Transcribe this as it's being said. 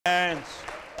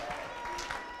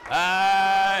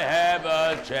I have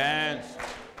a chance.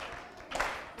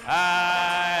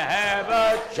 I have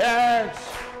a chance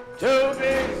to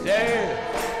be saved.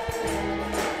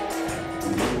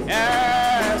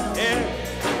 Yes, yes.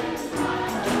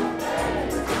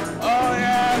 Oh,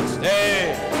 yes,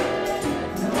 stay.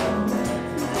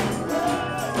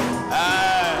 I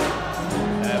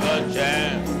have a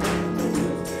chance.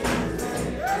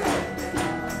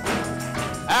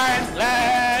 I'm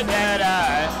glad that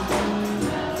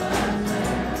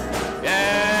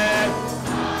yes,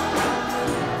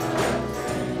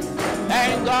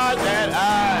 thank God that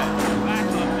back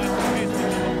up just in case the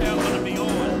hotel going to be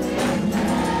on.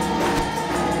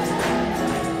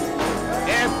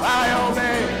 If I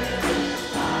obey,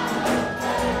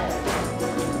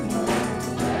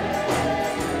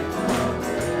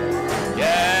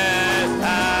 yes,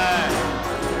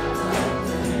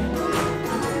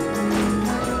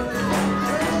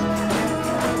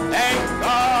 thank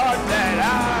God that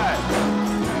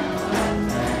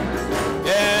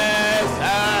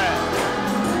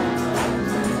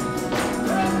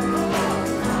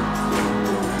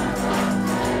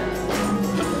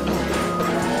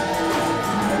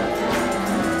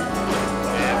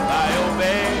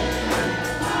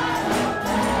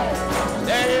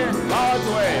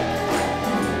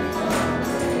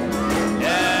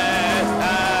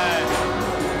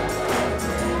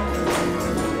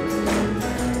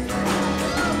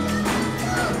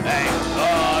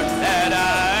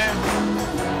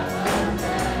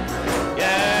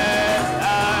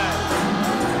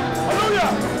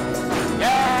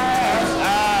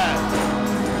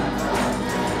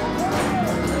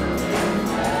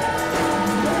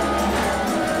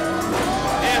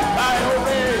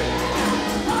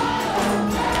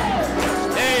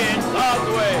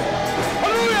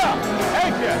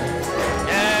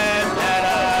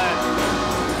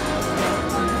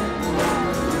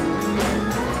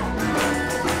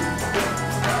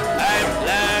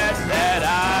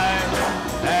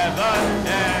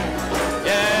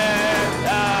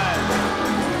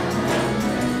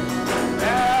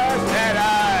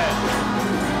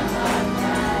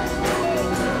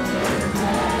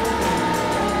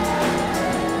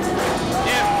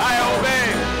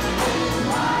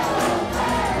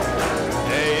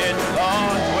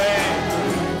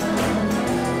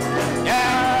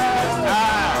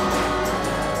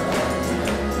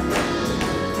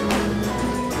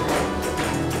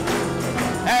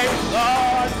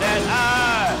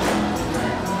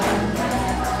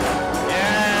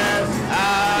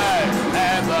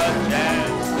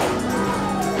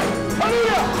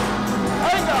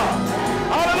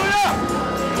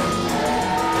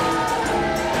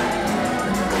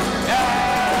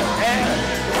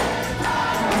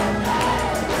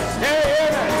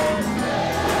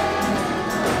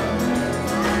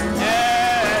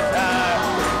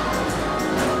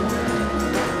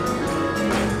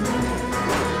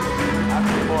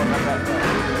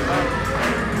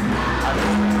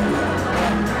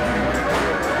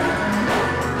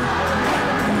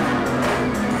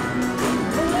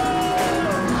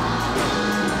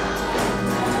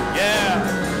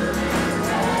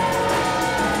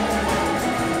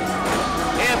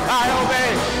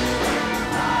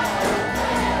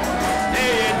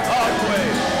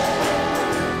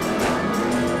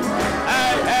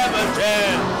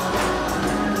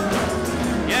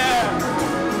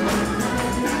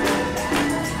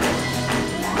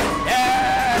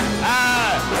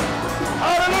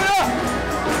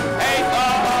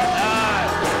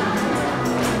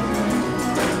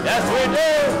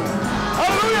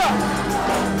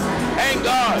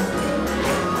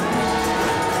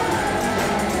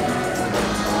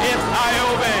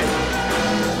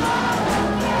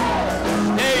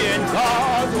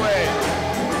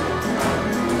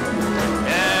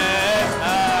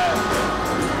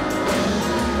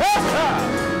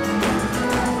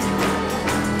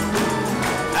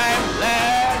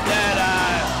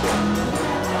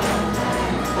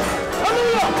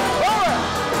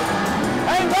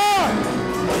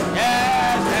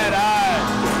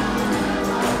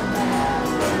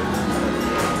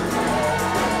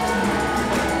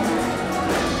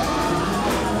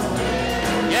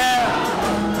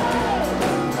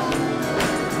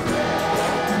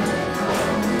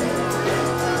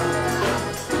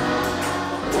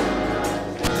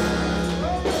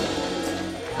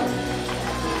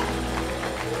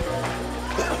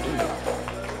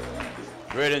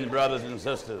Greetings, brothers and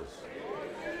sisters.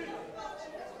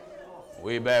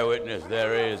 We bear witness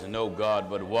there is no God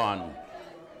but one.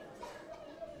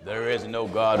 There is no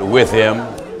God with him.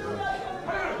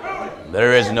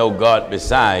 There is no God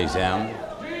besides him.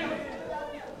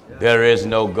 There is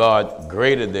no God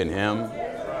greater than him,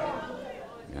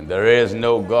 and there is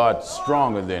no God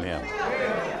stronger than him.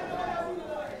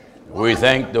 We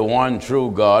thank the one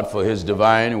true God for his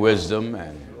divine wisdom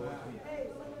and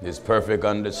his perfect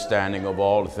understanding of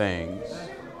all things.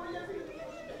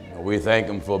 We thank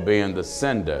him for being the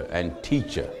sender and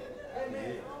teacher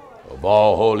of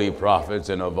all holy prophets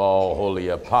and of all holy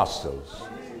apostles.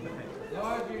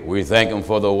 We thank him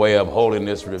for the way of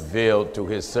holiness revealed to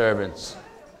his servants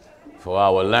for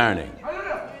our learning.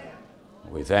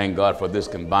 We thank God for this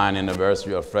combined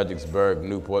anniversary of Fredericksburg,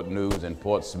 Newport News, and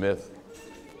Portsmouth.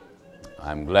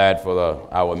 I'm glad for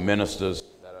our ministers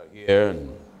that are here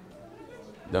and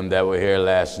them that were here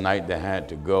last night that had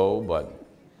to go, but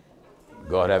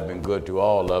God has been good to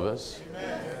all of us.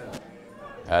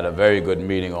 Had a very good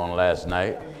meeting on last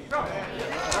night.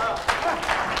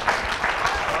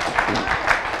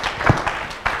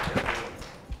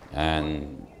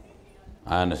 And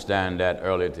I understand that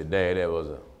earlier today there was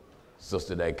a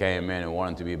sister that came in and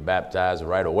wanted to be baptized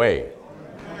right away.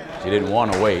 She didn't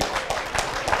want to wait.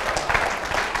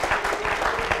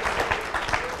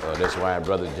 So that's why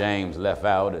Brother James left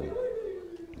out, and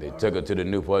they took her to the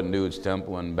Newport News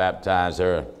Temple and baptized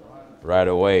her right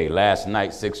away. Last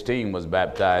night, 16 was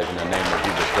baptized in the name of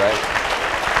Jesus Christ.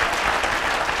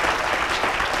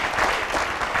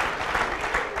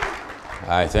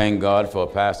 I thank God for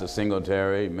Pastor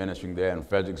Singletary ministering there in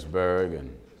Fredericksburg,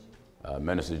 and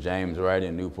Minister James Wright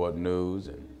in Newport News,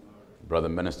 and Brother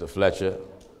Minister Fletcher,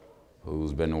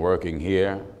 who's been working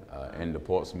here in the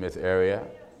Portsmouth area.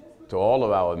 To all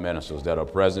of our ministers that are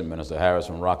present, Minister Harris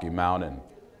from Rocky Mount, and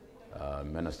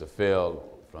Minister Phil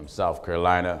from South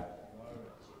Carolina,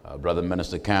 Brother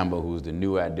Minister Campbell, who's the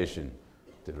new addition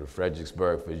to the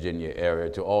Fredericksburg, Virginia area,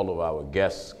 to all of our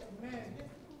guests.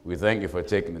 We thank you for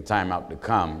taking the time out to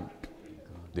come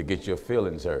to get your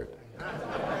feelings hurt.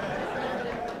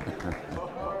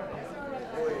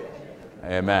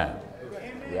 Amen.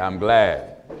 I'm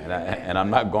glad, and I'm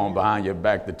not going behind your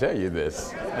back to tell you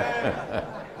this.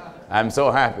 I'm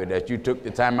so happy that you took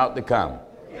the time out to come,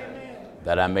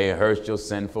 that I may hurt your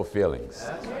sinful feelings.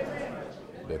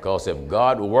 Because if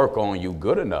God will work on you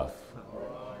good enough,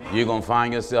 you're going to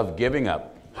find yourself giving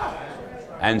up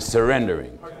and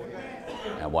surrendering.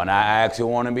 And when I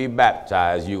actually want to be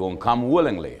baptized, you're going to come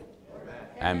willingly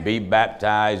and be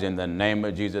baptized in the name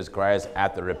of Jesus Christ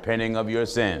after repenting of your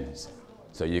sins,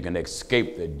 so you can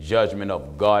escape the judgment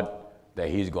of God that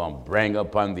he's going to bring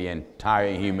upon the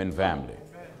entire human family.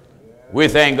 We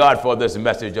thank God for this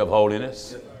message of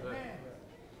holiness.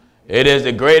 It is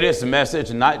the greatest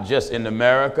message, not just in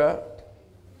America,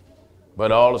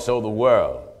 but also the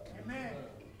world.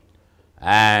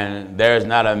 And there's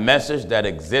not a message that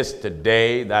exists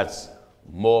today that's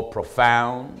more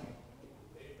profound,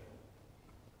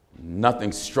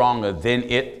 nothing stronger than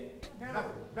it,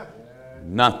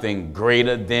 nothing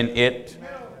greater than it.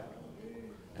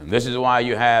 And this is why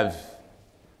you have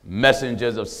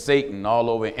messengers of Satan all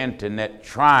over the internet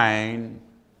trying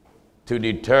to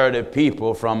deter the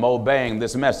people from obeying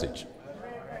this message.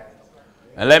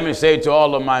 And let me say to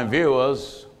all of my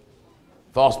viewers,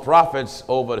 false prophets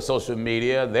over the social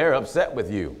media, they're upset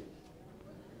with you.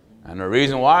 And the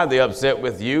reason why they're upset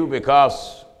with you,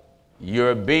 because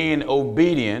you're being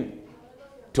obedient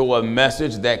to a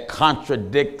message that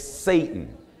contradicts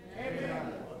Satan.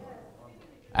 Amen.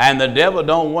 And the devil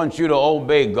don't want you to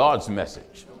obey God's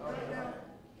message.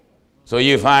 So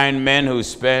you find men who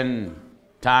spend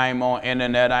time on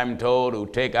internet, I'm told, who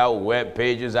take out web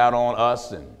pages out on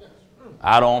us and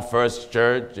out on First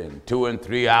Church, and 2 and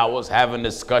 3 hours having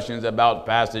discussions about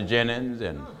Pastor Jennings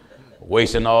and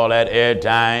wasting all that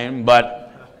airtime.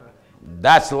 But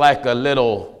that's like a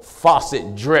little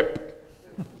faucet drip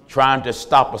trying to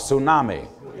stop a tsunami.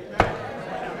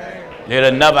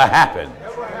 It'll never happen.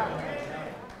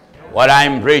 What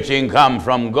I'm preaching comes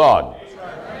from God.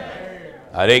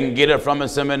 I didn't get it from a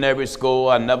seminary school.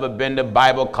 I've never been to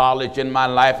Bible college in my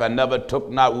life. I never took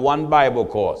not one Bible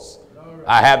course.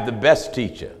 I have the best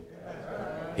teacher.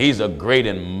 He's a great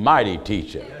and mighty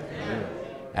teacher.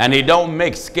 And he don't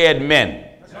make scared men.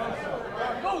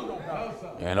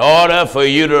 In order for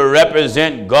you to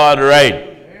represent God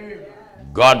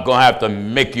right, God gonna have to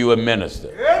make you a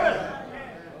minister.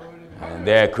 And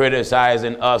they're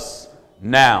criticizing us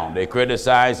now. They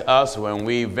criticize us when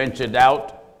we ventured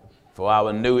out for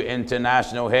our new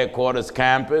international headquarters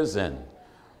campus, and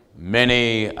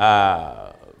many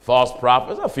false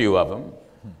prophets, a few of them,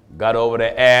 got over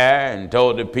the air and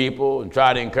told the people and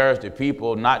tried to encourage the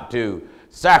people not to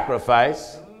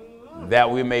sacrifice,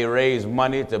 that we may raise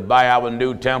money to buy our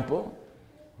new temple.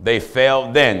 They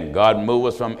failed then. God moved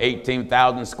us from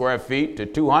 18,000 square feet to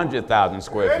 200,000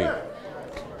 square feet.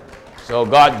 So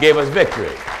God gave us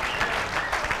victory.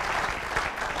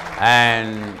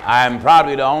 And I'm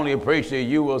probably the only preacher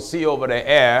you will see over the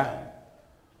air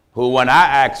who, when I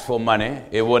ask for money,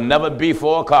 it will never be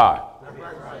for a car.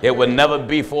 It would never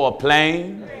be for a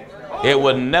plane. It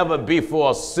would never be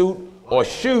for a suit or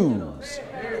shoes.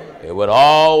 It would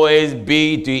always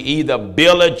be to either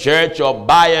build a church or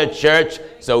buy a church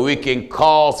so we can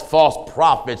cause false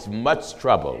prophets much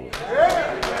trouble.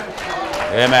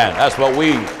 Amen. That's what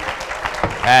we.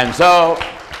 And so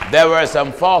there were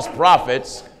some false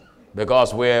prophets,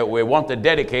 because we want to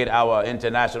dedicate our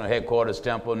international headquarters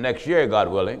temple next year, God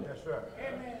willing. Yes, sir.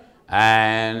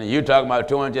 And you're talking about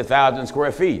 200,000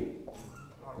 square feet.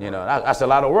 You know, that's a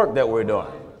lot of work that we're doing.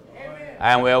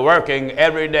 And we're working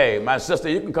every day. My sister,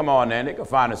 you can come on in. They can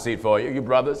find a seat for you. You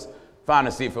brothers, find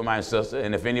a seat for my sister.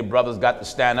 And if any brothers got to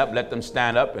stand up, let them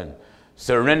stand up and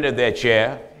surrender their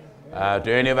chair to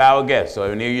any of our guests. So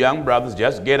any young brothers,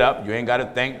 just get up. You ain't got to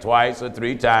think twice or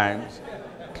three times.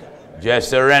 Just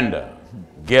surrender.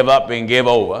 Give up and give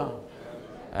over.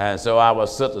 And so our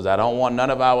sisters, I don't want none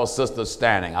of our sisters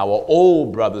standing. Our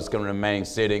old brothers can remain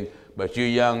sitting, but you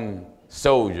young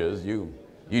soldiers, you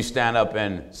stand up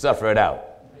and suffer it out.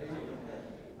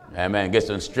 Amen. Get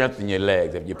some strength in your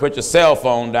legs. If you put your cell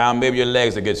phone down, maybe your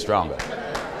legs will get stronger.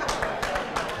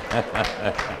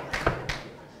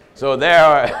 So there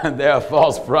are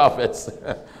false prophets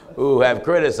who have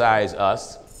criticized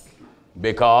us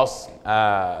because,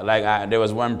 there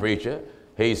was one preacher,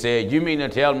 he said, you mean to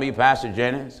tell me, Pastor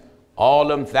Jennings, all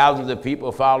them thousands of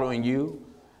people following you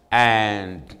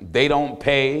and they don't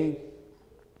pay,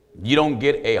 you don't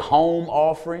get a home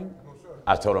offering?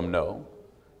 I told him no.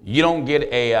 You don't get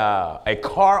a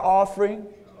car offering?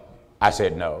 I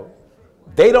said no.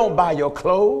 They don't buy your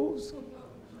clothes?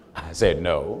 I said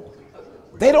no.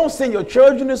 They don't send your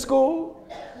children to school?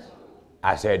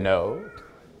 I said no.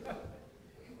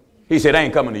 He said, I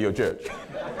ain't coming to your church.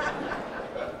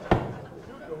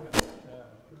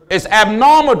 It's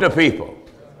abnormal to people.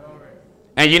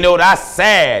 And you know, that's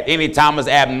sad anytime it's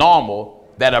abnormal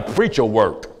that a preacher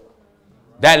work.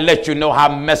 That lets you know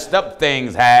how messed up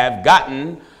things have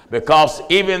gotten, because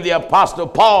even the Apostle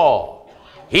Paul,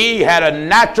 he had a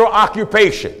natural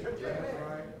occupation.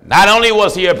 Not only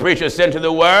was he a preacher sent to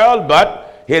the world,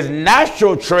 but his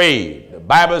natural trade, the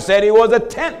Bible said he was a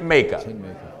tent maker.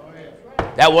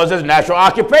 That was his natural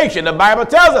occupation. The Bible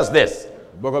tells us this.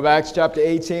 Book of Acts chapter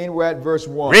 18, we're at verse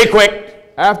 1. Real quick.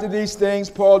 After these things,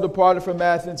 Paul departed from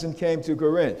Athens and came to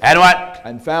Corinth. And what?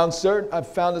 And found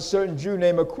a certain Jew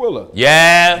named Aquila.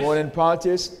 Yes. Born in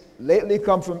Pontus, lately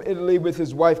come from Italy with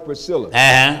his wife Priscilla.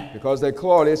 Because that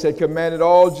Claudius had commanded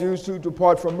all Jews to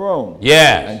depart from Rome.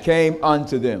 Yes. And came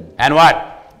unto them. And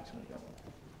what?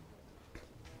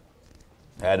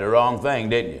 Had the wrong thing,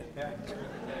 didn't you?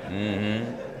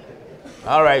 Mm-hmm.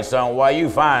 All right, son, while you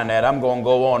find that, I'm going to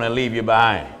go on and leave you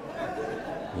behind.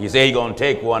 You say you're going to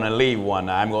take one and leave one.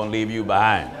 I'm going to leave you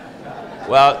behind.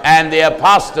 Well, and the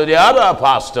other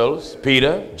apostles,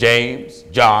 Peter, James,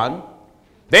 John,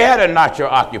 they had a natural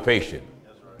occupation.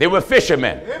 They were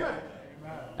fishermen.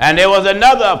 And there was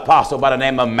another apostle by the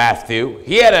name of Matthew.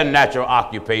 He had a natural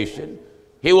occupation.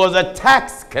 He was a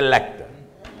tax collector.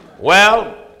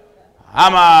 Well,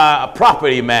 I'm a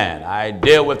property man. I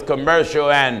deal with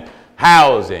commercial and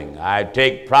housing. I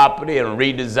take property and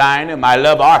redesign them. I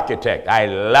love architect. I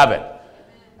love it.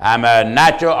 I'm a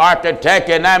natural architect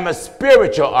and I'm a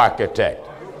spiritual architect.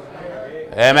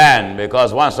 Amen.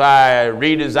 Because once I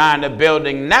redesigned the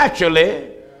building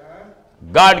naturally,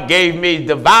 God gave me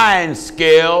divine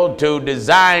skill to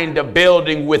design the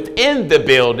building within the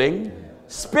building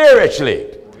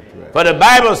spiritually. For the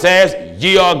Bible says,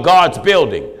 ye are God's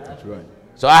building. That's right.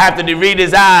 So I have to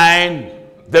redesign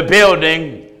the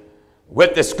building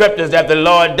with the scriptures that the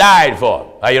Lord died for.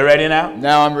 Are you ready now?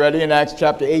 Now I'm ready in Acts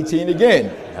chapter 18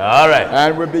 again. All right.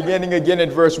 And we're beginning again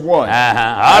at verse 1.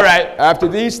 All right. After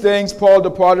these things, Paul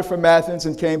departed from Athens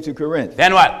and came to Corinth.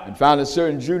 Then what? And found a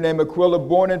certain Jew named Aquila,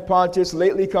 born in Pontus,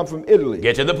 lately come from Italy.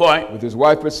 Get to the point. With his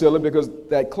wife Priscilla, because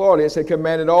that Claudius had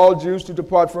commanded all Jews to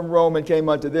depart from Rome and came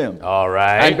unto them. All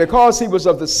right. And because he was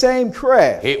of the same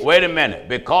craft. Wait a minute.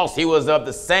 Because he was of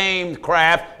the same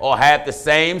craft or had the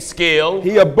same skill.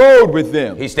 He abode with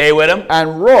them. He stayed with them.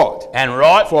 And wrought. And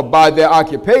wrought. For by their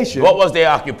occupation. What was their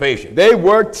occupation? They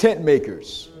were tent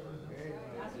makers.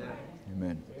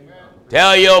 Amen.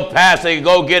 Tell your pastor to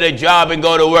go get a job and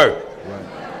go to work.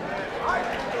 Right.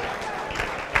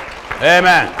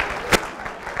 Amen.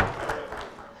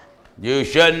 You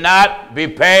should not be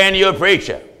paying your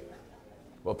preacher.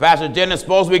 Well, Pastor Jennings,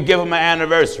 suppose we give him an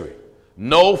anniversary.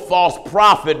 No false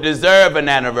prophet deserves an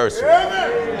anniversary.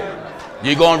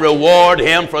 You're going to reward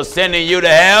him for sending you to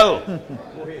hell?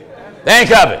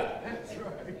 Think of it.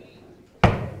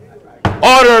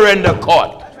 Order in the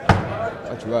court.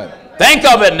 That's right. Think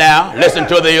of it now. Listen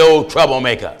to the old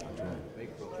troublemaker.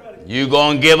 You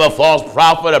going to give a false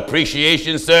prophet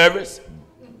appreciation service?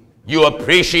 You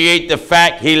appreciate the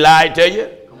fact he lied to you?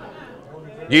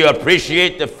 You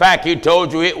appreciate the fact he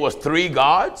told you it was 3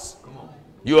 gods?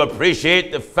 You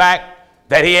appreciate the fact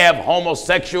that he have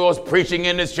homosexuals preaching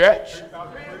in his church?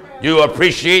 You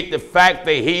appreciate the fact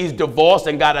that he's divorced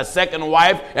and got a second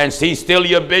wife and he's still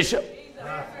your bishop?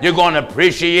 You're going to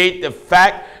appreciate the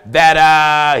fact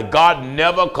that God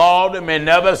never called him and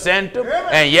never sent him,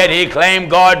 and yet he claimed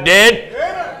God did?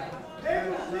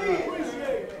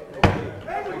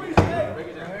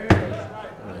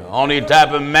 The only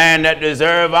type of man that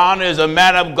deserves honor is a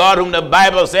man of God whom the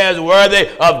Bible says worthy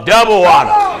of double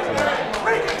honor.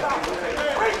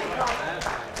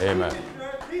 Amen.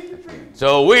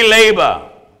 So we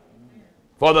labor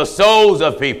for the souls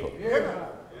of people.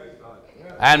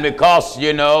 And because,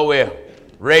 you know, we're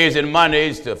raising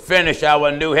monies to finish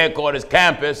our new headquarters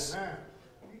campus,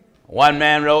 one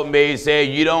man wrote me, he said,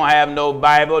 you don't have no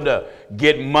Bible to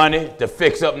get money to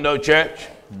fix up no church?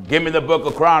 Give me the book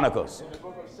of Chronicles.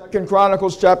 2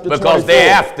 Chronicles chapter 24. Because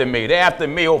they're after me. They're after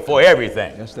me for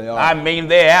everything. Yes, they are. I mean,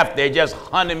 they're just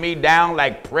hunting me down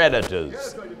like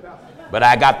predators. But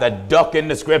I got the duck in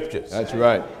the scriptures. That's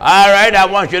right. All right, I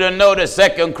want you to know the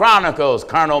 2 Chronicles,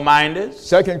 carnal minded.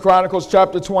 2 Chronicles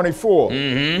chapter 24.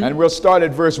 And we'll start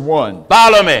at verse 1.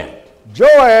 Follow me.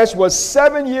 Joash was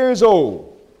 7 years old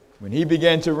when he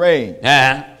began to reign.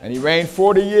 And he reigned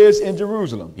 40 years in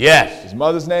Jerusalem. Yes. His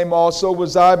mother's name also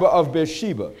was Ziba of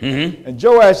Beersheba. And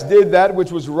Joash did that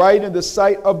which was right in the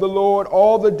sight of the Lord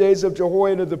all the days of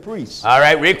Jehoiada the priest. All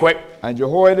right, real quick. And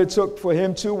Jehoiada took for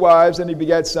him 2 wives, and he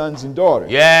begat sons and daughters.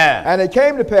 Yeah. And it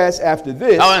came to pass after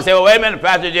this. I want to say, well, wait a minute,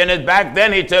 Pastor Jennings. Back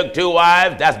then he took 2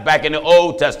 wives. That's back in the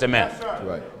Old Testament. That's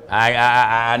right.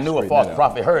 I knew a false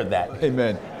prophet heard that.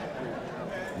 Amen.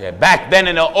 Yeah, back then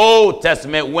in the Old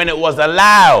Testament when it was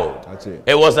allowed. That's it.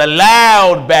 It was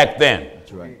allowed back then.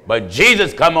 That's right. But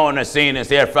Jesus come on the scene and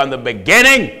said from the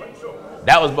beginning,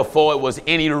 that was before it was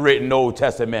any written Old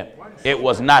Testament. It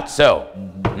was not so.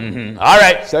 All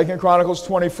right. 2 Chronicles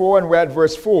 24, and we're at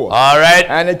verse 4. All right.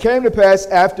 And it came to pass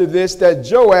after this that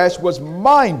Joash was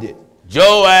minded.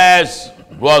 Joash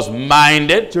was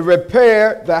minded To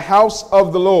repair the house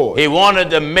of the Lord. He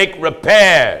wanted to make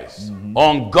repairs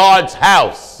on God's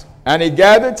house. And he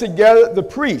gathered together the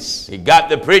priests. He got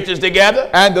the preachers together.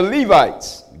 And the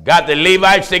Levites. Got the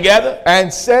Levites together.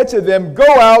 And said to them,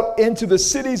 go out into the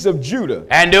cities of Judah.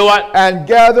 And do what? And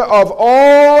gather of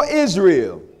all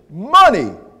Israel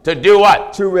money. To do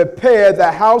what? To repair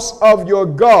the house of your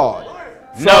God.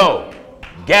 No.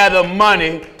 Gather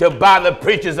money to buy the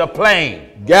preachers a plane.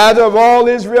 Gather of all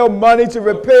Israel money to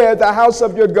repair the house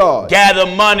of your God. Gather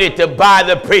money to buy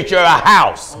the preacher a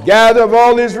house. Gather of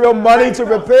all Israel money to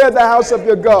repair the house of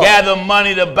your God. Gather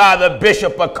money to buy the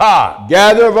bishop a car.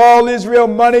 Gather of all Israel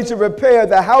money to repair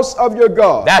the house of your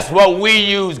God. That's what we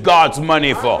use God's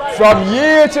money for. From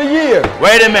year to year.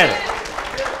 Wait a minute.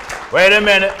 Wait a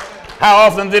minute. How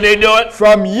often did they do it?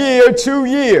 From year to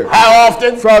year. How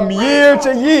often? From year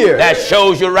to year. That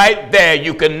shows you right there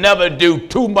you can never do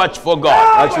too much for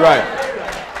God. That's right.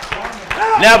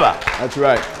 Never. That's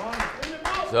right.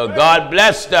 So God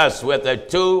blessed us with a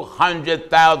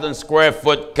 200,000 square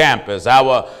foot campus.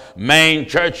 Our main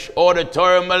church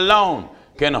auditorium alone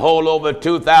can hold over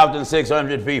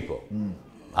 2,600 people.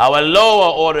 Our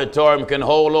lower auditorium can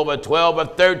hold over 1,200 or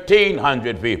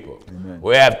 1,300 people.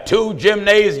 We have 2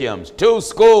 gymnasiums, 2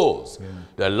 schools.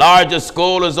 The largest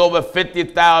school is over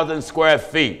 50,000 square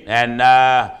feet. And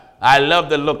I love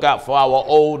to look out for our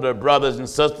older brothers and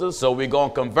sisters. So we're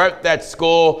going to convert that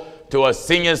school to a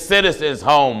senior citizens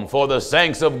home for the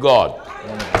saints of God.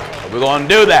 We're going to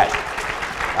do that.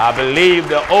 I believe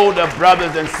the older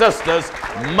brothers and sisters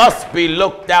must be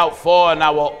looked out for, and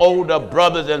our older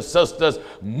brothers and sisters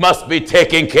must be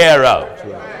taken care of.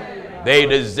 They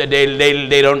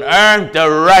don't earn the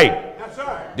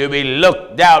right to be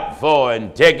looked out for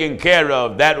and taken care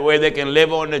of. That way they can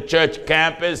live on the church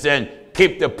campus and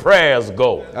keep the prayers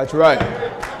going. That's right.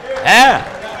 Yeah.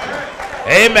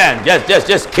 Amen.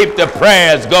 Just keep the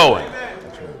prayers going.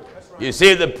 You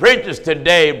see, the preachers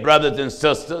today, brothers and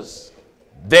sisters,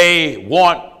 they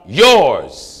want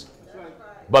yours,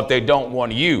 but they don't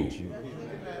want you.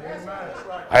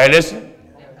 Hey, listen.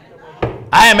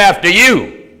 I am after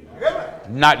you,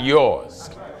 not yours.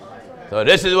 So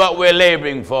this is what we're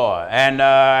laboring for. And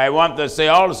I want to say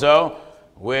also,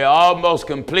 we're almost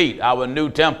complete our new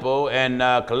temple in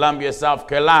Columbia, South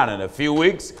Carolina. In a few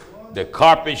weeks, the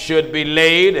carpet should be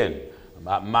laid, and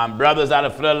my brothers out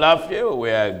of Philadelphia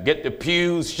will get the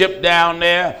pews shipped down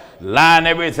there, line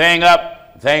everything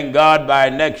up. Thank God by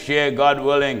next year, God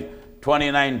willing,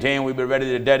 2019, we'll be ready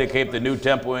to dedicate the new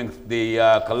temple in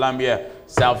the Columbia,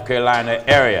 South Carolina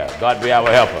area. God be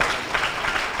our helper.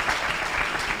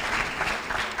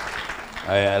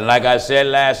 Like I said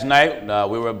last night,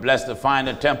 we were blessed to find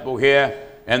a temple here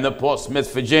in the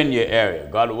Portsmouth, Virginia area.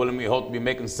 God willing, we hope to be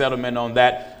making settlement on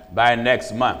that by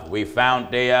next month. We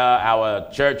found our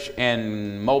church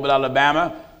in Mobile,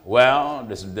 Alabama. Well,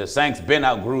 the saints Ben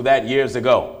outgrew that years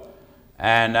ago.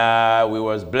 And we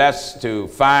was blessed to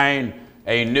find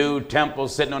a new temple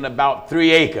sitting on about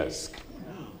 3 acres,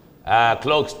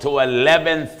 close to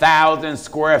 11,000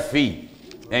 square feet,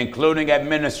 including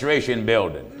administration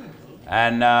building.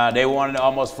 And they wanted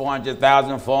almost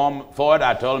 $400,000 for it.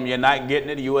 I told them, you're not getting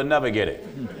it, you will never get it.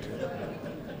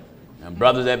 And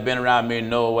brothers that have been around me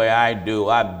know the way I do.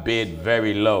 I bid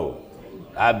very low.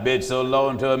 I bid so low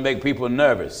until it make people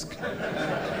nervous.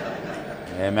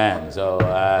 Amen. So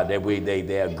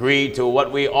they agreed to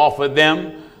what we offered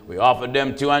them. We offered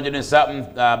them 200 and something,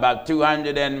 about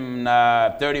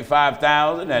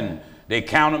 235,000, and they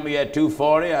counted me at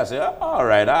 240. I said, oh, all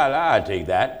right, I'll take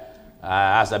that.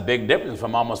 That's a big difference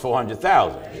from almost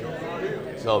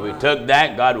 400,000. So we took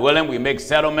that. God willing, we make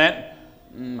settlement.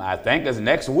 I think it's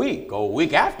next week or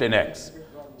week after next.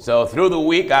 So through the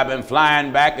week, I've been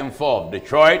flying back and forth.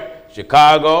 Detroit,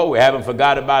 Chicago, we haven't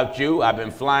forgot about you. I've been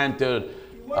flying to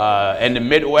in the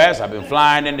Midwest. I've been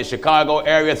flying in the Chicago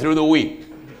area through the week.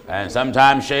 And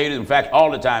sometimes Shade, in fact,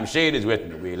 all the time, Shade is with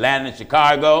me. We land in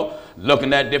Chicago,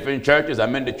 looking at different churches.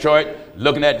 I'm in Detroit,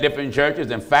 looking at different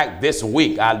churches. In fact, this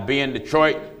week, I'll be in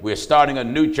Detroit. We're starting a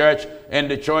new church in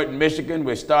Detroit, Michigan.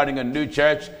 We're starting a new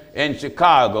church in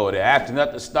Chicago. They're asking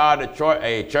us to start a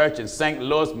church in St.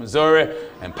 Louis, Missouri,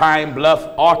 and Pine Bluff,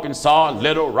 Arkansas,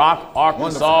 Little Rock,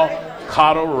 Arkansas, wonderful.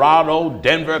 Colorado,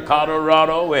 Denver,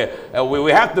 Colorado.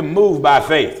 We have to move by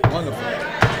faith. Wonderful.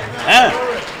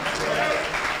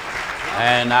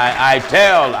 And I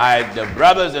tell the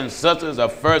brothers and sisters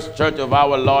of First Church of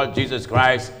our Lord Jesus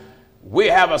Christ, we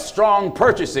have a strong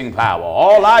purchasing power.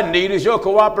 All I need is your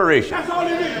cooperation. That's all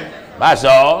you need. That's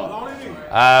all.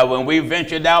 When we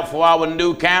ventured out for our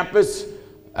new campus,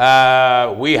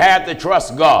 we had to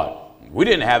trust God. We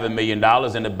didn't have $1 million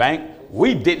in the bank.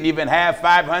 We didn't even have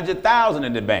 $500,000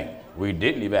 in the bank. We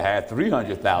didn't even have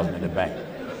 $300,000 in the bank.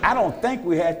 I don't think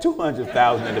we had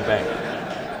 $200,000 in the bank.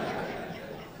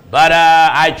 But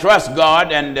I trust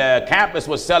God, and the campus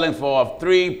was selling for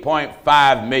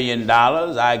 $3.5 million.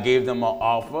 I gave them an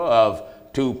offer of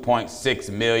 $2.6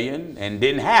 million and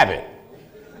didn't have it.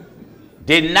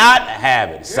 Did not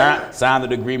have it. Signed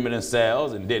the agreement and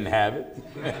sales and didn't have it.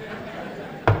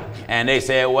 And they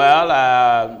said,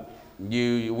 well,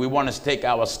 we want to take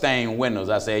our stained windows.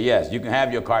 I said, yes, you can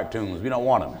have your cartoons. We don't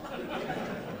want them.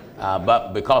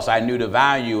 But because I knew the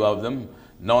value of them,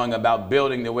 knowing about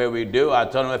building the way we do, I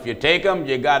told them, if you take them,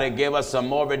 you got to give us some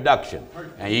more reduction.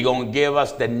 And you're going to give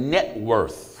us the net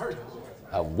worth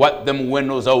of what them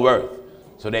windows are worth.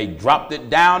 So they dropped it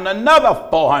down another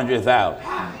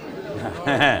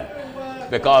 $400,000.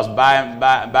 Because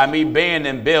by me being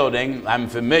in building, I'm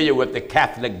familiar with the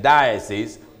Catholic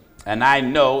diocese, and I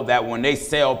know that when they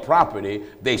sell property,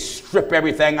 they strip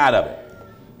everything out of it.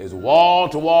 It's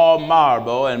wall-to-wall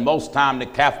marble, and most time the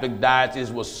Catholic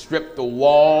diocese will strip the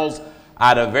walls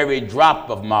out of every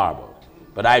drop of marble.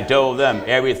 But I told them,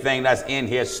 everything that's in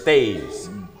here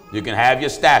stays. You can have your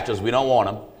statues, we don't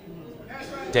want them.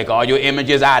 Take all your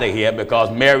images out of here because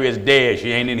Mary is dead,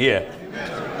 she ain't in here.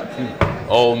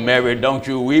 Oh, Mary, don't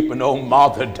you weep, and oh,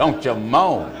 Martha, don't you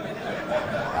moan.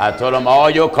 I told them, all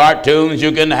your cartoons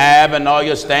you can have, and all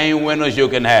your stained windows you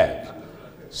can have.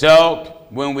 So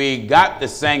when we got the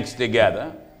saints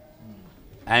together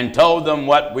and told them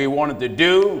what we wanted to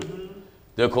do,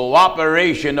 the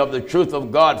cooperation of the Truth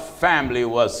of God family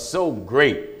was so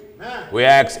great. We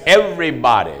asked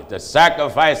everybody to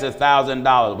sacrifice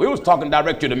 $1,000. We was talking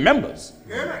direct to the members.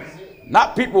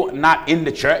 Not people not in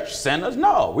the church, sinners.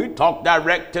 No, we talk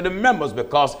direct to the members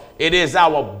because it is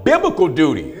our biblical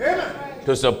duty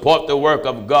to support the work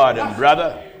of God. And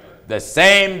brother, the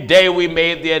same day we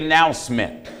made the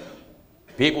announcement,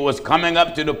 people was coming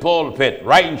up to the pulpit,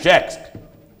 writing checks.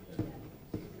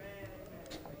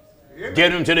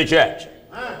 Give them to the church.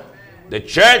 The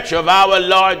church of our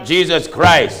Lord Jesus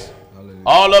Christ.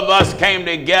 All of us came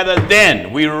together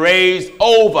then. We raised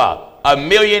over $1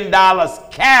 million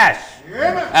cash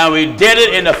And we did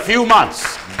it in a few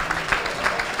months.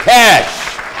 Cash.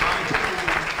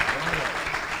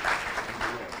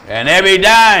 And every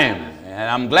dime. And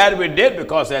I'm glad we did,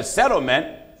 because that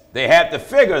settlement, they had the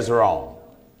figures wrong.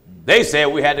 They said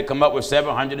we had to come up with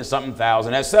 700 and something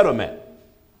thousand as settlement.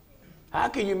 How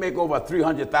can you make over a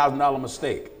 $300,000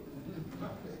 mistake?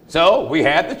 So we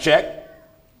had the check.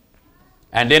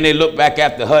 And then they looked back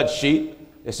at the HUD sheet.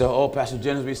 They said, oh, Pastor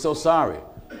Jennings, we're so sorry.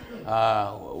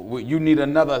 You need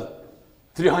another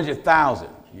 300,000,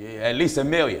 at least $1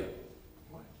 million.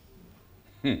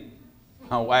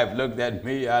 My wife looked at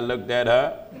me, I looked at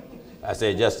her. I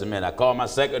said, just a minute. I called my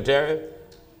secretary.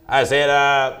 I said,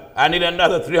 I need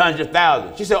another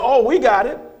 300,000. She said, oh, we got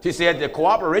it. She said, the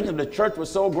cooperation of the church was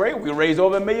so great, we raised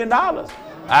over $1 million.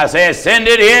 I said, send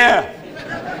it here.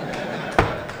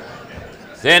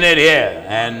 Send it here.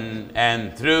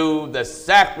 And through the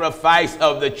sacrifice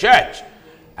of the church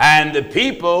and the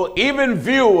people, even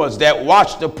viewers that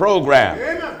watched the program.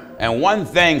 Amen. And one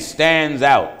thing stands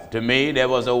out to me. There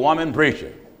was a woman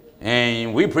preacher,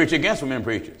 and we preach against women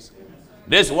preachers.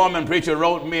 This woman preacher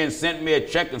wrote me and sent me a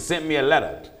check and sent me a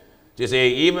letter. She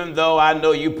said, even though I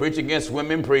know you preach against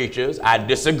women preachers, I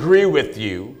disagree with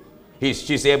you.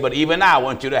 She said, but even I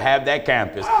want you to have that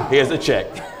campus. Here's a check.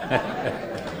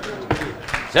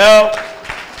 So,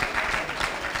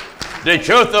 the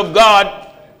truth of God,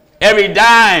 every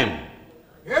dime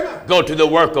go to the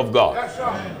work of God.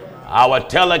 Our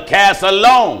telecast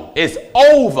alone is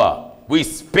over. We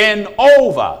spend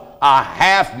over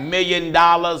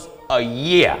 $500,000 a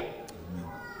year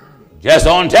just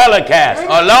on telecast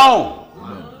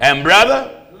alone. And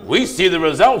brother, we see the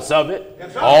results of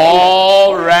it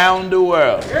all around the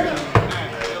world.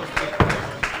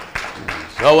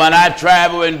 So when I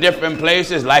travel in different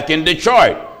places, like in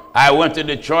Detroit, I went to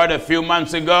Detroit a few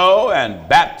months ago and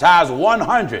baptized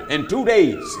 100 in 2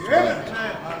 days.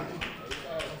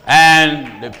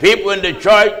 And the people in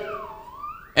Detroit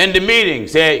in the meeting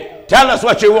said, tell us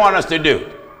what you want us to do.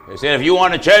 They said, if you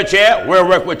want a church here, we'll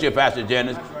work with you, Pastor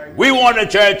Jennings. We want a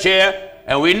church here,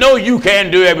 and we know you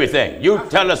can't do everything. You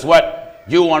tell us what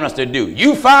you want us to do.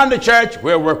 You found the church,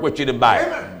 we'll work with you to buy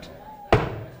it.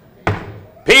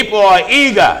 People are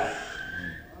eager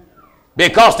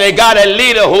because they got a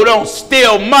leader who don't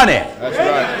steal money. That's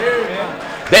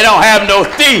right. They don't have no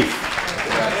thief.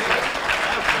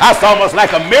 That's almost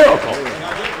like a miracle.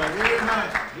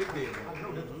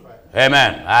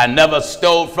 Amen. I never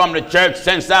stole from the church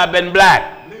since I've been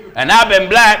black. And I've been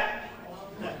black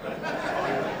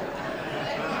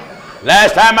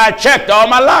last time I checked all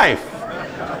my life.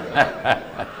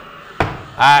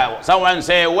 Someone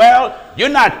said, well, you're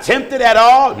not tempted at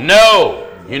all? No.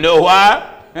 You know why?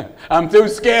 I'm too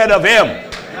scared of him.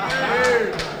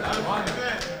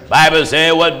 Bible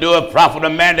says, what do a profit a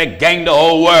man to gain the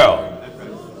whole world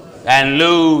and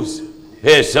lose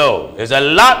his soul? There's a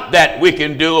lot that we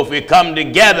can do if we come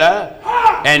together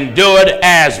and do it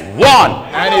as one.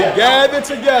 And he gathered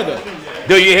together.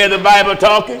 Do you hear the Bible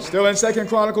talking? Still in 2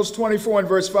 Chronicles 24 and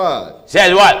verse 5.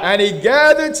 Says what? And he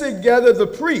gathered together the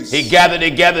priests. He gathered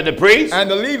together the priests. And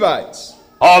the Levites.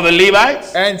 All the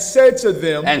Levites. And said to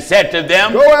them.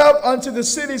 Go out unto the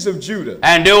cities of Judah.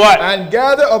 And do what? And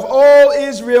gather of all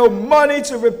Israel money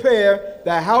to repair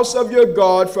the house of your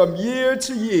God from year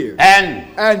to year.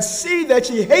 And see that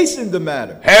ye hasten the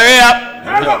matter. Hurry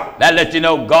up. That lets you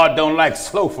know God don't like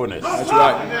slowfulness. That's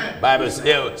right. Bible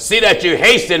says, see that you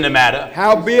hasten the matter.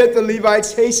 Howbeit the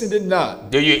Levites hastened it not.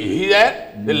 Do you hear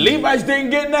that? The Levites didn't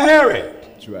get in a hurry.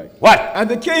 That's right. What? And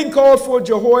the king called for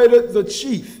Jehoiada the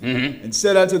chief, and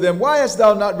said unto them, why hast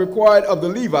thou not required of the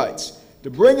Levites to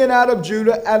bring in out of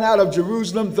Judah and out of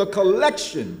Jerusalem the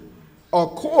collection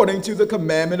according to the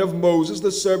commandment of Moses,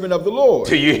 the servant of the Lord?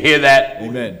 Do you hear that?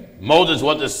 Amen. Moses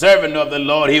was the servant of the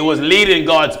Lord. He was leading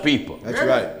God's people. That's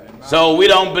right. So we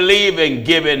don't believe in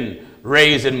giving,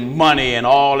 raising money and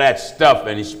all that stuff,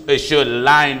 and it should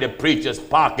line the preacher's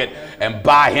pocket and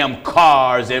buy him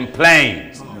cars and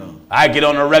planes. I get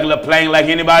on a regular plane like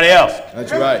anybody else.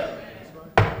 That's right.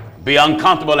 Be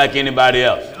uncomfortable like anybody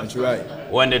else. That's right.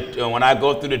 When I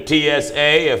go through the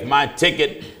TSA, if my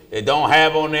ticket, they don't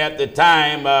have on there at the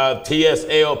time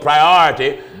TSA or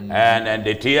priority, and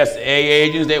the TSA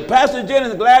agents, they, Pastor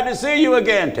Jennings, glad to see you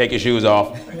again. Take your shoes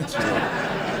off.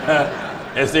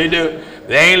 Yes, they do.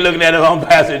 They ain't looking at it on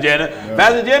Pastor Jennings. No.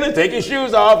 Pastor Jennings, take your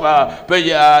shoes off.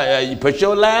 You put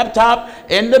your laptop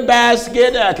in the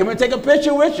basket. Can we take a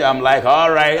picture with you? I'm like,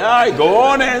 all right, go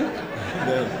on in.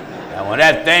 And when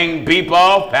that thing beep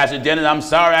off, Pastor Jennings, I'm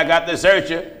sorry I got to search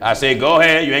you. I say, go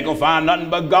ahead. You ain't going to find nothing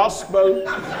but gospel.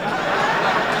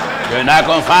 You're not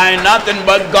going to find nothing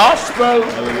but gospel.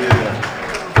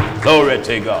 Hallelujah. Glory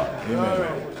to God.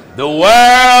 Amen. The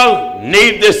world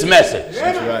needs this message.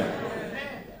 That's right.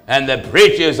 And the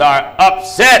preachers are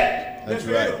upset. That's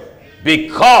right.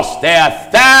 Because there are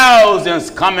thousands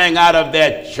coming out of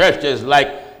their churches,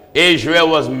 like Israel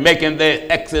was making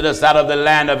the exodus out of the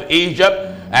land of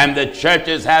Egypt, and the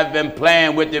churches have been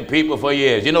playing with the people for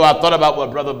years. You know, I thought about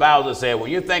what Brother Bowser said. When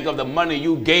you think of the money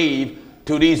you gave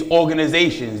to these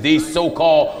organizations, these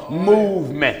so-called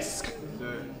movements,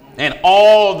 and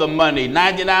all the money,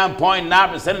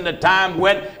 99.9% of the time,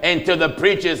 went into the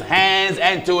preacher's hands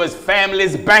and to his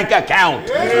family's bank account.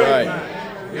 That's right.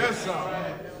 Yes,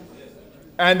 sir.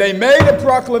 And they made a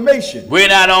proclamation. We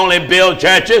not only build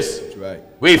churches, that's right,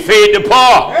 we feed the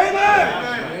poor.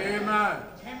 Amen. Amen.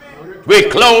 We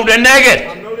clothe the naked.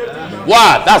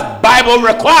 Why? That's Bible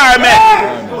requirement.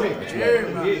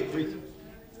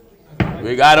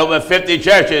 We got over 50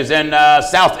 churches in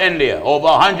South India, over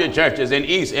 100 churches in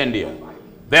East India.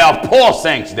 There are poor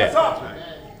saints there.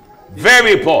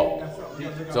 Very poor.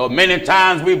 So many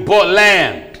times we bought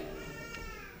land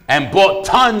and bought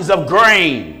tons of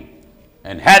grain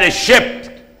and had it shipped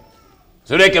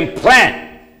so they can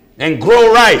plant and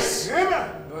grow rice,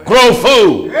 grow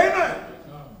food,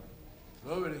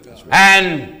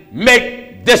 and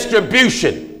make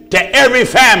distribution to every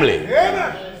family.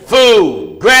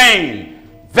 Food, grain,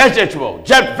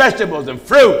 vegetables and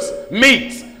fruits,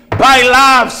 meats, buy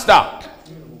livestock.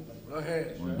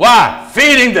 Why?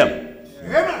 Feeding them.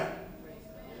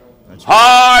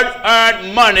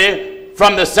 Hard-earned money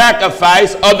from the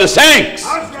sacrifice of the saints.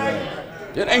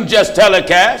 It ain't just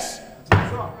telecast.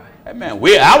 Amen.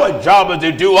 Our job is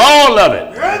to do all of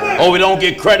it. Or we don't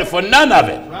get credit for none of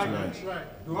it.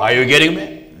 Are you getting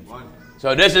me?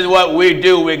 So this is what we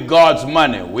do with God's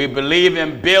money. We believe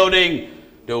in building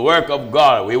the work of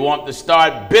God. We want to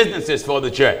start businesses for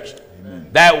the church. Amen.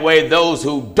 That way those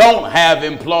who don't have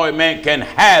employment can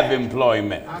have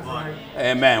employment.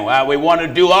 Amen. Well, we want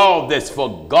to do all this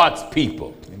for God's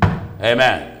people.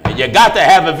 Amen. And you got to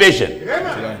have a vision.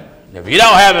 Amen. If you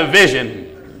don't have a vision,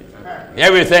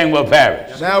 everything will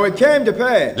perish. Now it came to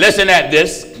pass. Listen at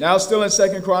this. Now still in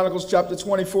 2 Chronicles chapter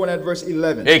 24 and at verse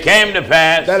 11. It came to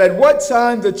pass. That at what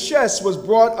time the chest was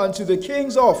brought unto the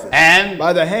king's office. And.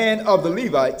 By the hand of the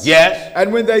Levites. Yes.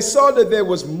 And when they saw that there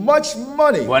was much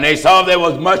money. When they saw there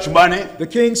was much money. The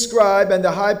king's scribe and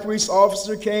the high priest's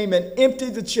officer came and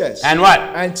emptied the chest. And what?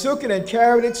 And took it and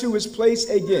carried it to his place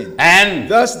again. And.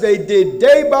 Thus they did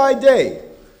day by day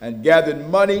and gathered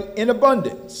money in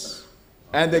abundance.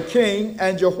 And the king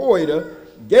and Jehoiada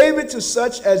gave it to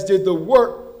such as did the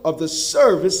work of the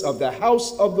service of the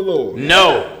house of the Lord.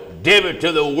 No, give it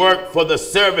to the work for the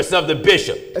service of the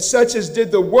bishop. Such as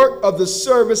did the work of the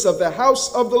service of the house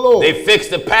of the Lord. They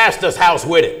fixed the pastor's house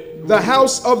with it. The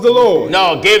house of the Lord.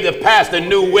 No, gave the pastor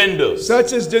new windows.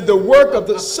 Such as did the work of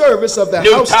the service of the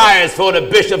new house. New tires for the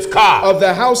bishop's car. Of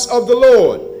the house of the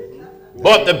Lord.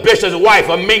 Bought the bishop's wife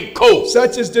a mink coat.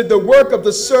 Such as did the work of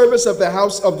the service of the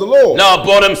house of the Lord. No,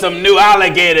 bought him some new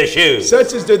alligator shoes.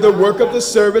 Such as did the work of the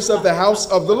service of the house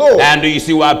of the Lord. And do you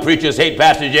see why preachers hate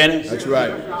Pastor Jennings? That's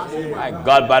right. My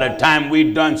God, by the time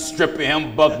we done stripping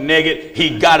him buck naked,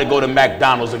 he got to go to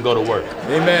McDonald's and go to work.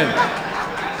 Amen.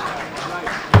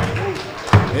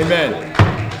 Amen.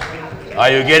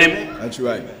 Are you getting me? That's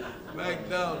right.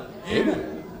 McDonald's.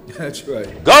 Amen. That's right.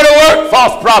 Go to work,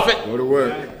 false prophet. Go to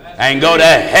work. And go to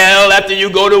hell after you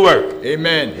go to work.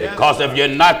 Amen. Because if you're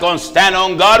not going to stand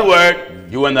on God's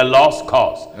word, you're in the lost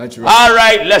cause. That's right. All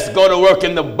right, let's go to work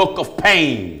in the book of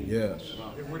pain. Yes.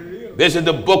 This is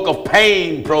the book of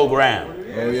pain program.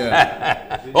 Oh,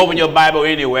 yeah. Open your Bible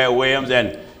anywhere, Williams,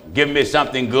 and give me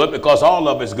something good, because all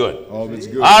of it's good. All of it's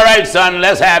good. All right, son,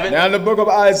 let's have it. Now in the book of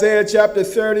Isaiah chapter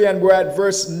 30, and we're at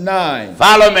verse 9.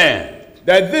 Follow me.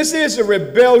 That this is a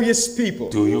rebellious people.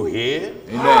 Do you hear?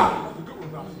 Amen.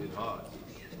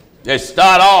 They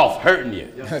start off hurting you.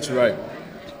 That's right.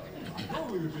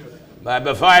 But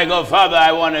before I go further,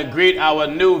 I want to greet our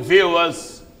new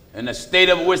viewers in the state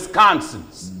of Wisconsin.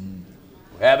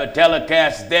 We have a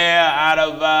telecast there out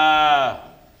of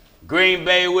Green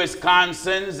Bay,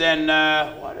 Wisconsin, and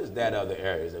what is that other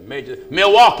area? Is it major?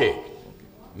 Milwaukee,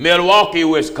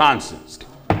 Wisconsin.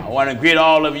 I want to greet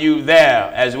all of you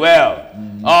there as well.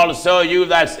 Also, you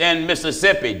that's in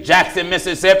Mississippi, Jackson,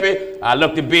 Mississippi. I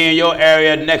look to be in your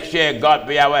area next year. God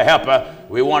be our helper.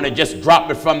 We want to just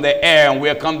drop it from the air, and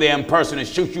we'll come there in person and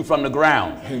shoot you from the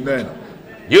ground. Amen.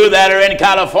 You that are in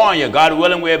California, God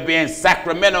willing, we'll be in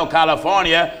Sacramento,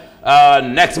 California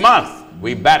next month.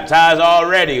 We baptized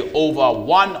already over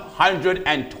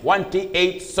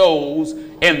 128 souls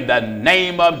in the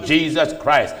name of Jesus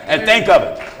Christ. And think of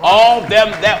it. All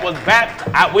them that was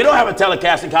baptized, we don't have a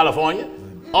telecast in California.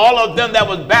 All of them that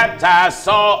was baptized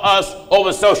saw us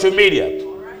over social media.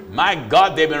 My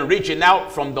God, they've been reaching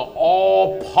out from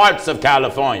all parts of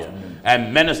California.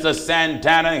 And Minister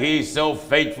Santana, he's so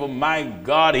faithful. My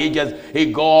God, he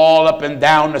go all up and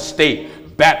down the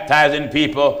state, baptizing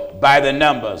people by the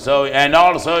number. So, and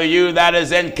also you that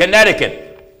is in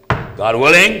Connecticut, God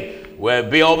willing, we'll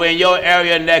be over in your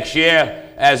area next year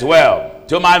as well.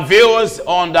 To my viewers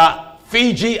on the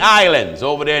Fiji Islands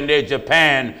over there near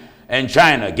Japan and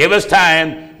China, give us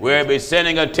time. We'll be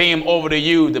sending a team over to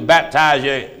you to baptize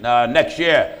you next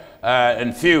year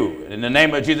in few. In the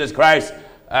name of Jesus Christ.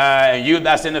 And you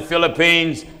that's in the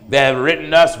Philippines that have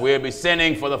written us, we'll be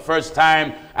sending for the first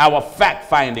time our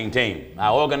fact-finding team.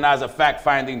 I organize a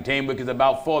fact-finding team, which is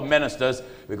about 4 ministers,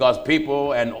 because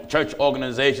people and church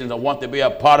organizations want to be a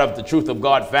part of the Truth of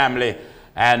God family,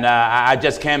 and I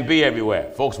just can't be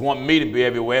everywhere. Folks want me to be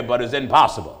everywhere, but it's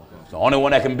impossible. The only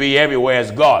one that can be everywhere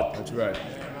is God. That's right.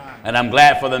 And I'm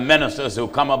glad for the ministers who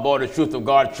come aboard the Truth of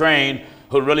God train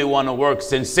who really want to work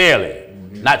sincerely.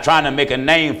 Not trying to make a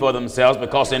name for themselves,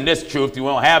 because in this truth you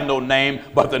won't have no name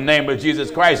but the name of Jesus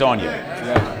Christ on you.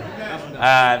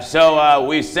 So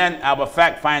we sent our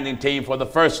fact-finding team for the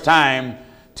first time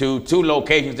to 2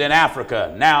 locations in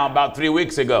Africa. Now, about 3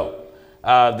 weeks ago,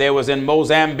 they was in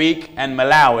Mozambique and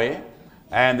Malawi,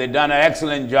 and they done an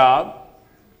excellent job.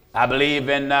 I believe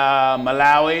in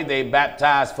Malawi, they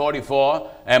baptized 44.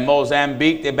 And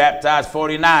Mozambique, they baptized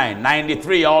 49.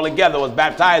 93 altogether was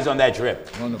baptized on that trip.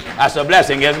 Wonderful. That's a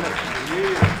blessing, isn't it?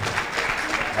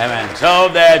 Yeah. Amen. So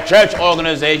there are church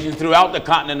organizations throughout the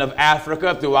continent of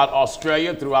Africa, throughout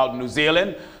Australia, throughout New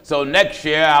Zealand. So next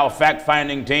year, our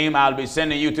fact-finding team, I'll be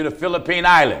sending you to the Philippine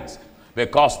Islands,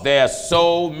 because there are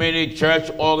so many church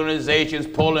organizations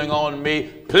pulling on me.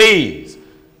 Please,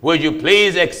 would you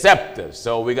please accept us?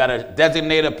 So we got to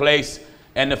designate a place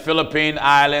in the Philippine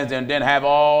Islands, and then have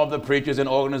all the preachers and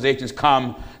organizations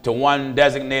come to one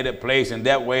designated place, and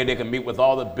that way they can meet with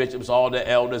all the bishops, all the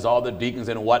elders, all the deacons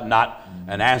and whatnot,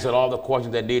 and answer all the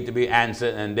questions that need to be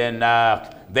answered. And then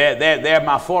they're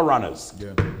my forerunners.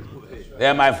 Yeah.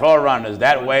 They're my forerunners.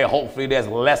 That way, hopefully, there's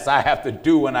less I have to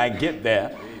do when I get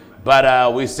there.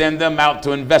 But we send them out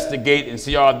to investigate and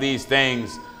see all these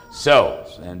things. So,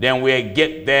 and then we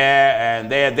get there, and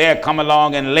they're come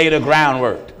along and lay the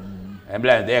groundwork. And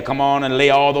they'll come on and lay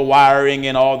all the wiring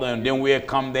and and then we'll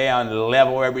come there and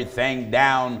level everything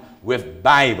down with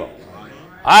Bible.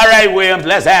 All right, Williams,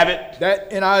 let's have it.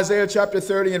 That in Isaiah chapter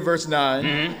 30 and verse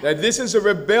 9, that this is a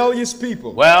rebellious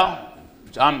people. Well,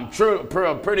 I'm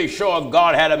pretty sure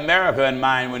God had America in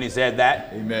mind when he said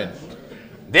that. Amen.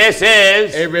 This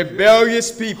is a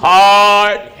rebellious people.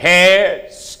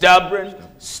 Hard-haired, stubborn,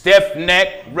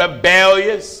 stiff-necked,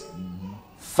 rebellious.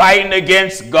 Fighting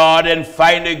against God and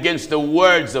fighting against the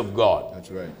words of God. That's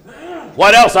right.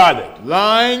 What else are they?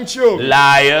 Lying children.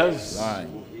 Liars.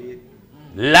 Lying.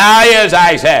 Liars,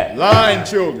 I said. Lying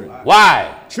children.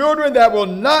 Why? Children that will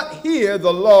not hear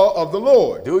the law of the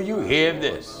Lord. Do you hear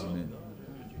this? Amen.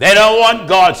 They don't want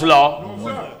God's law.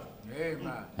 Amen.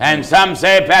 And some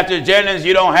say, Pastor Jennings,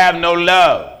 you don't have no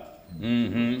love.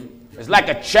 It's like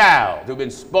a child who's been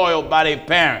spoiled by their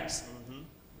parents.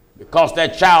 Because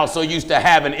that child's so used to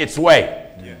having its way.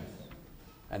 Yeah.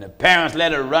 And the parents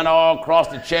let it run all across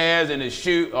the chairs and the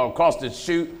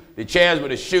chairs with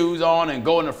the shoes on, and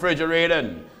go in the refrigerator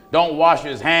and don't wash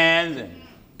his hands and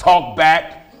talk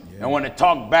back. Yeah. And when they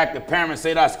talk back, the parents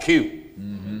say that's cute.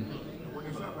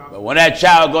 But when that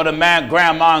child go to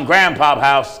grandma and grandpa's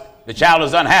house, the child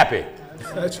is unhappy.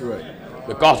 That's right.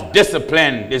 Because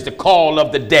discipline is the call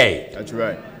of the day. That's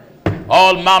right.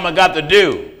 All mama got to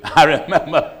do, I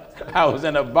remember, I was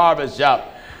in a barber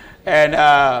shop, and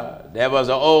there was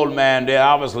an old man there.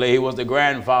 Obviously, he was the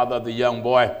grandfather of the young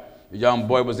boy. The young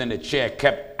boy was in the chair,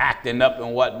 kept acting up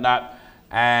and whatnot.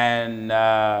 And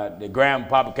the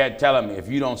grandpapa kept telling me, if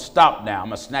you don't stop now, I'm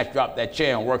going to snatch you off that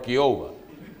chair and work you over.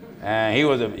 And he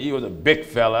was a big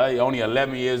fella, only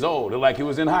 11 years old, looked like he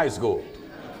was in high school.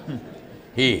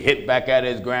 He hit back at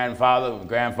his grandfather. The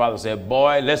grandfather said,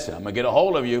 boy, listen, I'm going to get a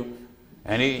hold of you.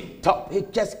 And he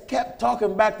just kept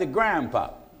talking back to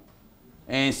grandpa.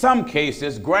 And in some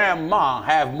cases, grandma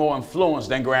have more influence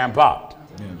than grandpa.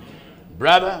 Yeah.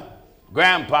 Brother,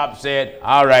 grandpa said,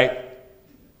 all right,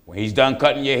 when he's done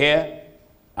cutting your hair,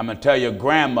 I'm going to tell your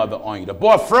grandmother on you. The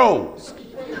boy froze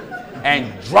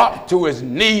and dropped to his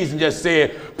knees and just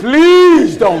said,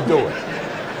 please don't do it.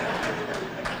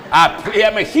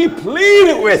 I mean, he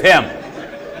pleaded with him.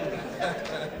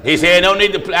 He said, no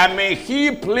need to play. I mean,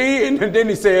 he pleaded, and then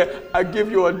he said, I give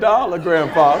you $1,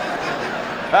 Grandpa.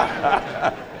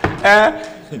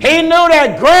 He knew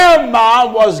that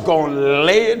Grandma was going to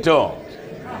lay it to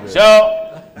him.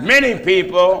 So many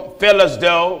people feel as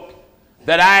though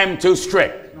that I am too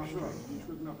strict.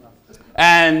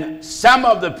 And some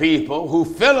of the people who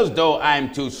feel as though I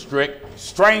am too strict,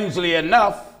 strangely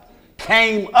enough,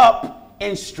 came up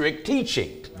in strict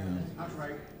teaching.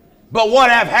 But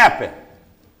what have happened?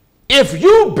 If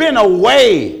you've been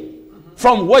away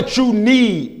from what you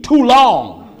need too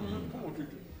long,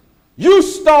 you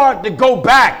start to go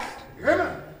back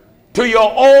to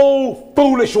your old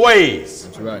foolish ways.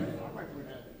 That's right.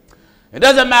 It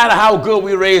doesn't matter how good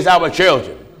we raise our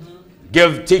children.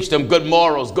 Teach them good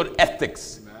morals, good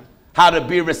ethics, how to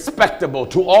be respectable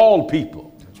to all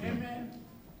people.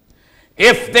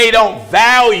 If they don't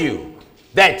value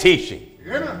that teaching,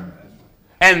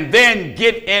 and then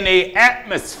get in an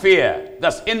atmosphere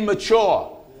that's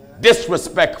immature,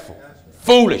 disrespectful,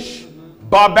 foolish,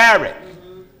 barbaric,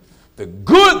 the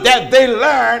good that they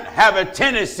learn have a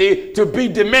tendency to be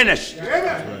diminished.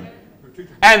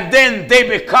 And then they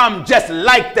become just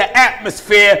like the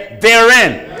atmosphere they're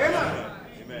in.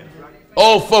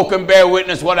 Old folk can bear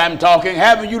witness what I'm talking.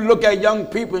 Haven't you look at young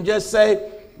people and just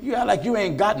say, you act like you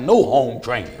ain't got no home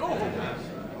training.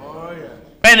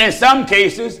 And in some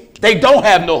cases, they don't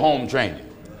have no home training.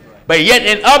 But yet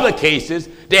in other cases,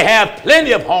 they have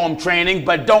plenty of home training,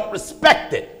 but don't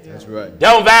respect it. That's right.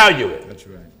 Don't value it. That's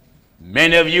right.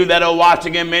 Many of you that are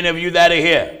watching and many of you that are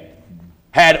here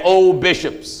had old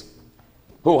bishops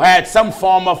who had some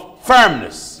form of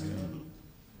firmness.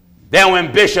 Then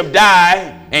when Bishop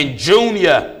died and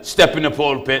Junior stepped in the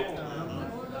pulpit,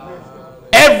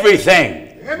 everything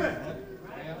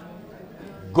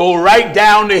go right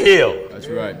down the hill. That's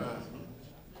right.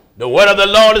 The word of the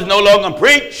Lord is no longer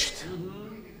preached.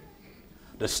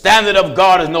 The standard of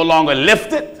God is no longer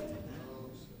lifted.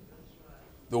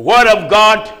 The word of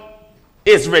God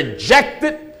is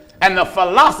rejected, and the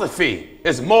philosophy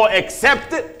is more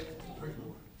accepted.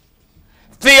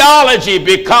 Theology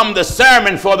become the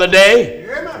sermon for the day.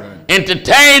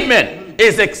 Entertainment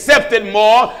is accepted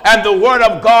more, and the word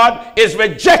of God is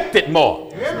rejected more.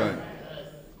 That's right.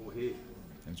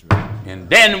 That's right. And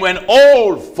then when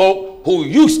old folk who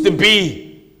used to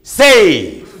be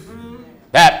saved,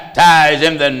 baptized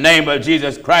in the name of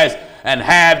Jesus Christ, and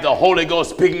have the Holy Ghost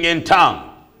speaking in tongues,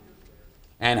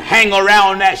 and hang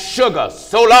around that sugar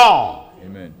so long,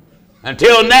 Amen,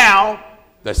 until now,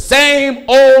 the same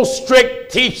old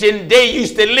strict teaching they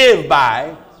used to live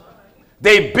by,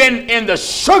 they've been in the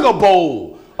sugar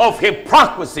bowl of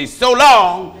hypocrisy so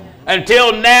long,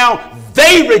 until now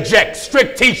they reject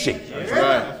strict teaching. That's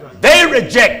right. They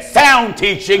reject sound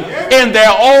teaching in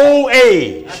their old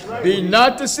age. Be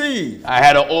not deceived. I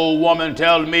had an old woman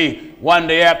tell me one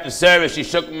day after service, she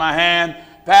shook my hand,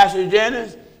 Pastor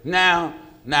Jennings, now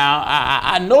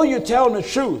I know you're telling the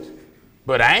truth,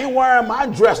 but I ain't wearing my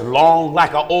dress long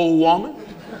like an old woman.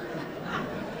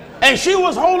 And she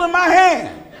was holding my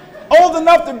hand, old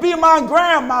enough to be my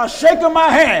grandma, shaking my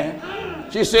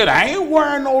hand. She said, I ain't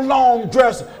wearing no long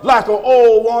dress like an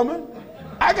old woman.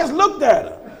 I just looked at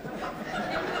her.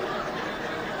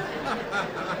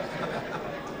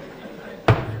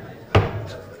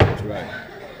 That's right.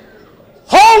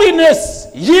 Holiness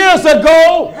years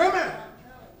ago,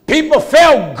 people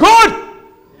felt good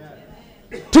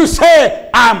to say,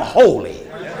 I'm holy.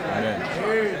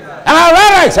 Am I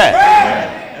right, I say?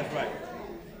 That's right.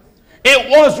 It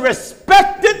was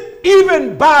respected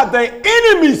even by the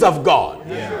enemies of God.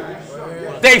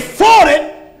 They fought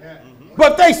it,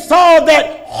 but they saw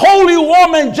that holy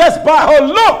woman just by her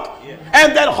look,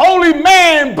 and that holy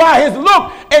man by his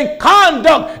look and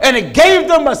conduct, and it gave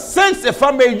them a sense, if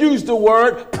I may use the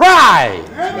word, pride.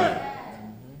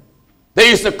 They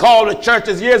used to call the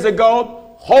churches years ago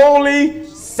holy,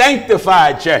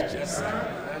 sanctified churches.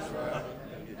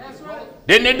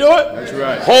 Didn't they do it? That's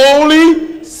right.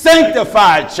 Holy,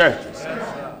 sanctified churches.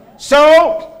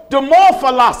 So the more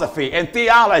philosophy and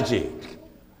theology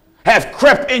have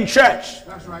crept in church,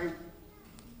 That's right.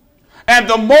 and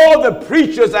the more the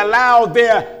preachers allow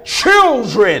their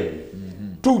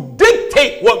children to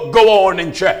dictate what go on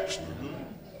in church,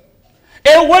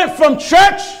 it went from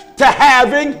church to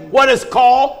having what is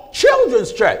called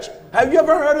children's church. Have you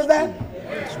ever heard of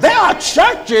that? There are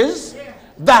churches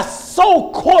that's so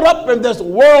caught up in this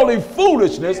worldly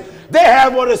foolishness, they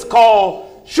have what is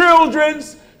called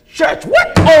children's church.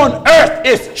 What on earth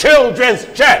is children's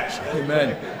church?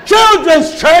 Amen.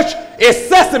 Children's church is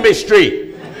Sesame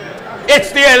Street.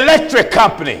 It's the electric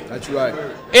company. That's right.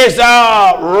 It's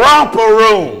a romper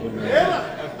room.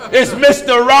 It's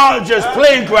Mr. Rogers'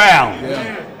 playground.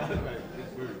 Yeah.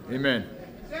 Amen.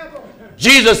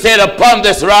 Jesus said, upon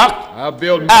this rock, I'll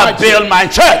build my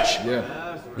church.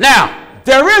 Yeah. Now,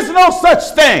 there is no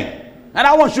such thing, and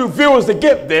I want you viewers to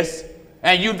get this,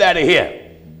 and you that are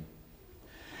here.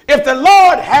 If the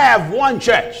Lord have one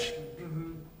church,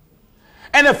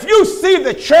 and if you see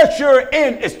the church you're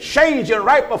in is changing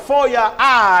right before your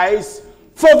eyes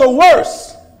for the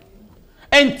worse,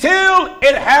 until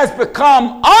it has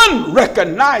become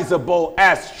unrecognizable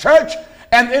as church,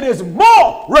 and it is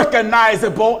more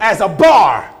recognizable as a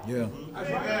bar. Yeah. That's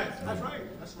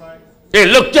right. That's right. It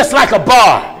looked just like a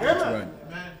bar. That's right.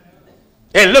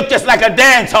 It looked just like a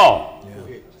dance hall.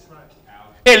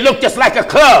 Yeah. It looked just like a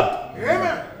club.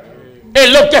 It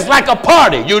looked just like a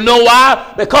party. You know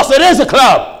why? Because it is a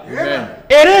club. Amen.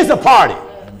 It is a party.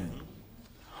 Amen.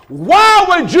 Why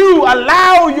would you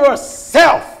allow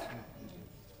yourself,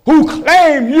 who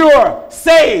claim you're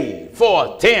saved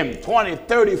for 10, 20,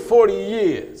 30, 40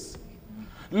 years,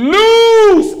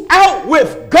 lose out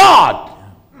with God,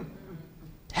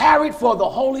 harried for the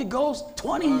Holy Ghost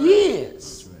 20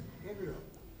 years?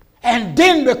 And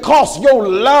then because your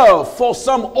love for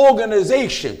some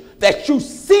organization that you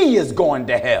see is going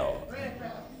to hell,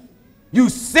 you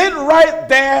sit right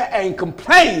there and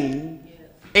complain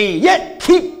and yet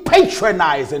keep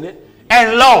patronizing it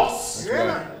and lost. That's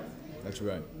right. That's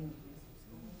right.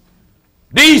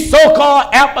 These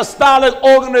so-called apostolic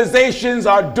organizations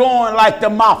are doing like the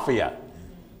mafia.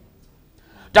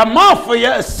 The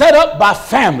mafia is set up by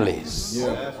families.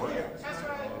 Yeah.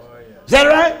 Is that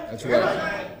right? That's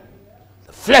right.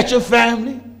 The Fletcher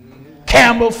family,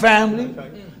 Campbell family,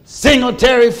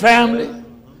 Singletary family.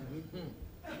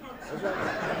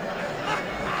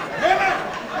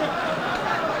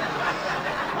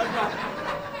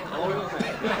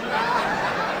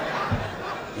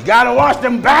 You gotta watch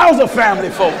them Bowser family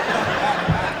folk.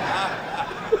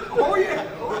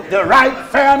 The Wright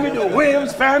family, the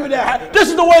Williams family. This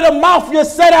is the way the mafia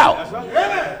is set out.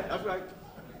 That's right.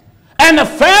 And the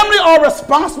family are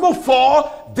responsible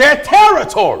for their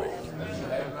territory.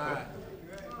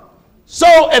 So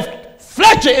if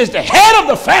Fletcher is the head of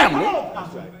the family,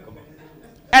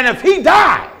 and if he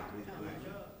died,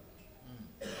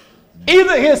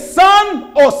 either his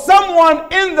son or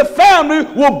someone in the family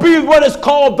will be what is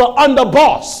called the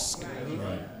underboss.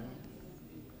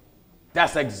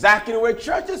 That's exactly the way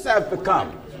churches have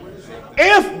become.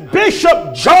 If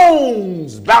Bishop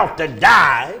Jones about to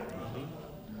die,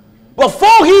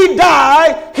 before he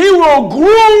die, he will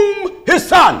groom his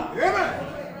son.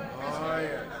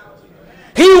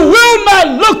 He will not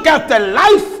look at the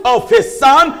life of his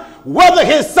son, whether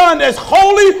his son is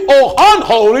holy or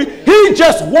unholy. He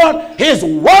just wants his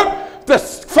work to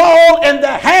fall in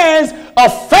the hands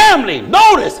of family.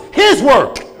 Notice, his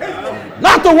work,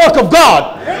 not the work of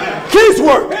God. His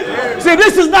work. See,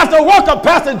 this is not the work of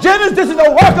Pastor Jennings. This is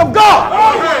the work of God.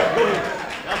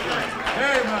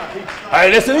 Are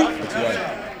you listening?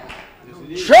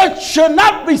 Church should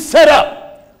not be set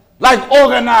up like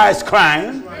organized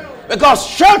crime, because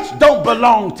church don't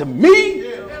belong to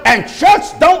me and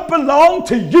church don't belong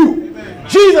to you.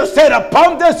 Jesus said,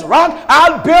 upon this rock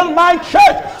I'll build my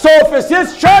church. So if it's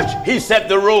his church, he set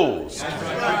the rules.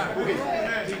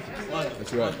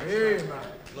 That's right.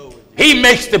 He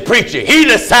makes the preacher. He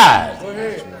decides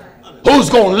who's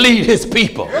going to lead his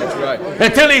people. That's right.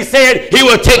 Until he said he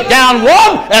will take down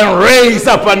one and raise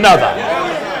up another.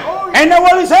 Ain't that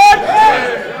what he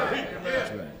said?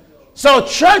 So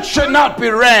church should not be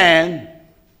ran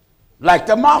like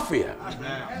the mafia.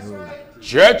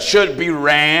 Church should be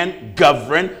ran,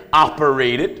 governed,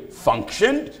 operated,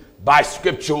 functioned by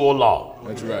scriptural law.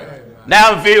 That's right.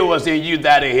 Now, viewers and you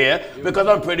that are here, because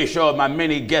I'm pretty sure my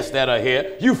many guests that are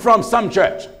here, you from some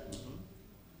church.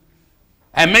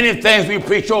 And many things we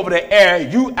preach over the air,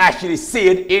 you actually see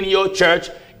it in your church,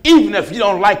 even if you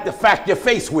don't like the fact you're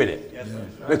faced with it. Yes,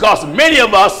 because many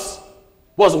of us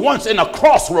was once in a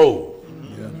crossroad.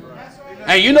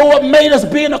 And you know what made us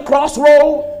be in a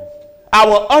crossroad?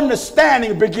 Our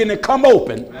understanding began to come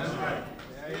open.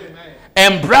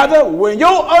 And brother, when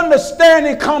your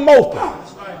understanding come open,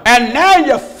 and now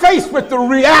you're faced with the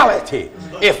reality,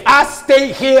 if I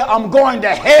stay here, I'm going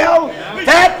to hell,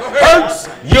 that hurts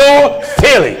your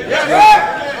feeling.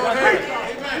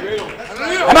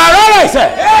 Am I right, I say?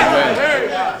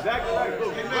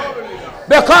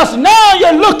 Because now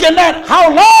you're looking at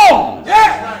how long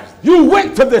you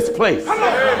went to this place.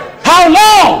 How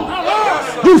long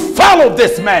you followed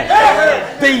this man.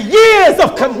 The years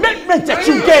of commitment that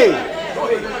you gave.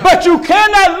 But you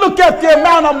cannot look at the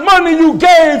amount of money you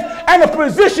gave and the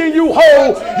position you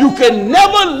hold, you can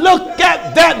never look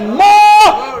at that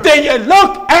more than you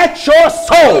look at your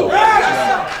soul.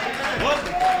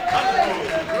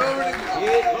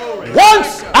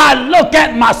 Once I look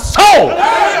at my soul,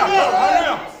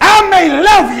 I may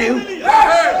love you,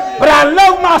 but I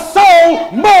love my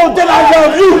soul more than I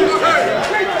love you.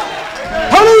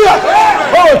 Hallelujah.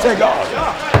 Glory to God.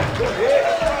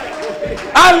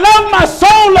 I love my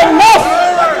soul enough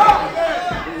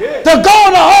to go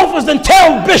in the office and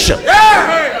tell Bishop,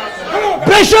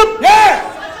 Bishop,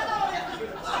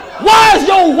 why is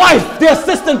your wife the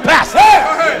assistant pastor?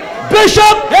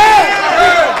 Bishop,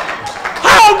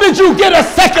 how did you get a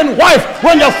second wife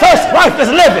when your first wife is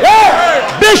living?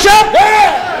 Bishop,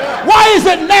 why is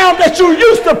it now that you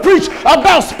used to preach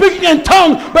about speaking in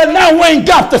tongues, but now we ain't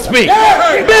got to speak?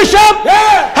 Bishop,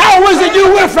 how is it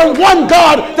you went from one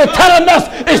God to telling us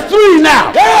it's three now?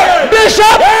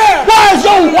 Bishop, why is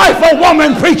your wife a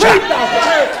woman preacher?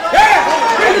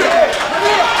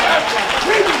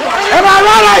 Am I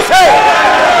right, I say?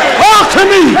 Talk to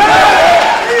me.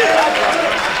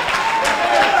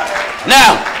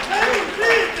 Now,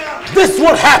 this is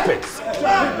what happens.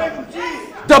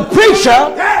 The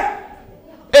preacher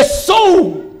is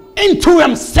so into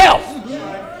himself.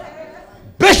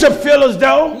 Bishop feels as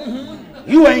though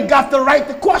you ain't got the right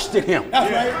to question him.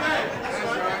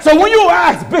 So when you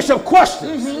ask Bishop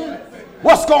questions,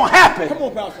 what's going to happen?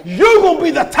 You're going to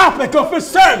be the topic of his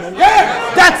sermon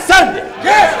that Sunday.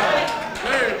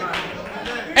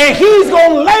 And he's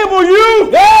going to label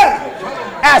you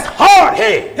as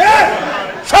hard-headed,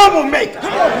 troublemaker.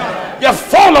 You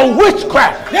follow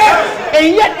witchcraft.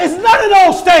 And yet it's none of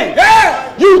those things.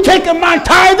 You taking my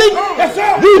tithing,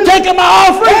 you taking my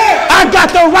offering, I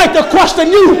got the right to question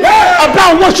you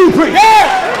about what you preach.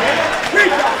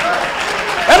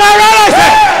 Am I right, I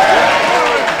say?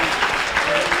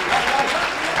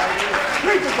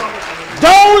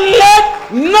 Don't let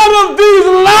none of these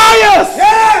liars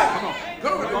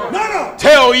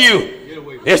tell you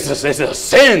it's a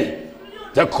sin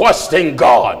to question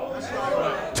God.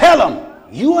 Tell them,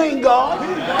 you ain't God.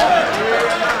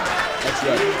 That's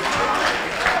right.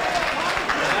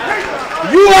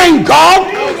 You ain't God.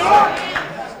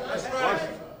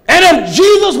 And if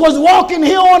Jesus was walking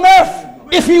here on earth,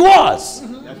 if he was,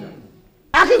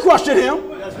 I can question him.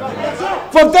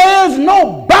 For there is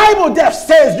no Bible that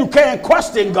says you can't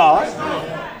question God.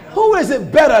 Who is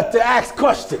it better to ask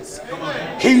questions?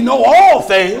 He know all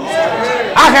things.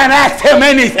 I can ask him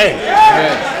anything.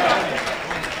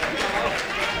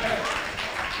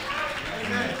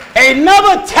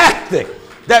 Another tactic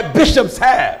that bishops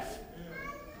have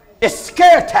is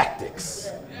scare tactics.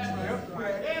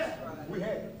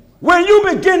 When you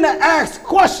begin to ask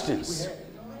questions,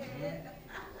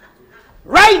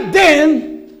 right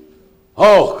then,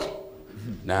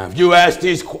 now if you ask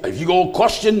these, if you gonna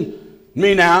question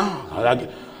me now,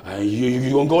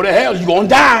 you're gonna go to hell, you're gonna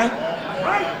die.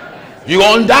 You're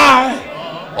gonna die.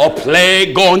 A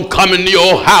plague gonna come into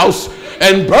your house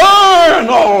and burn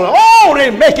all. Oh, they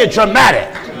make it dramatic.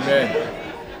 Amen.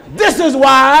 This is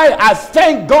why I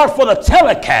thank God for the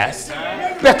telecast,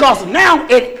 because now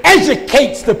it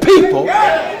educates the people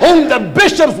whom the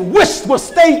bishops wish would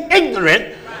stay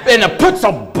ignorant, and it puts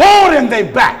a board in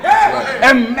their back.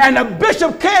 And the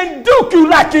bishop can't duke you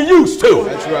like you used to.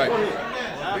 That's right.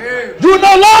 You're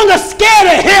no longer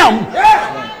scared of him,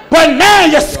 but now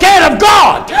you're scared of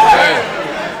God.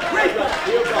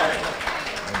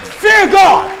 Fear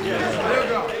God.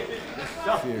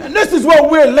 And this is what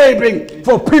we're laboring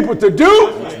for people to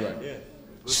do.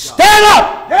 Stand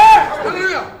up.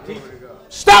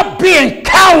 Stop being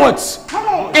cowards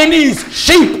in these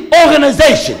sheep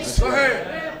organizations.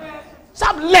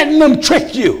 Stop letting them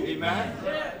trick you,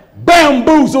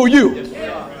 bamboozle you,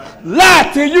 lie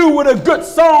to you with a good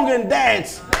song and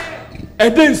dance,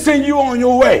 and then send you on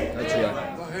your way.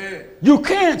 You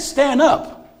can't stand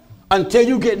up until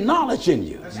you get knowledge in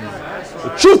you.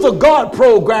 The Truth of God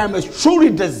program is truly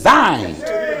designed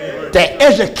to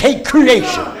educate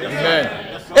creation.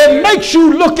 It makes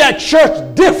you look at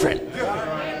church different.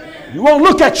 You won't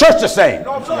look at church the same.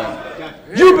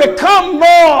 You become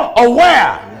more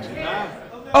aware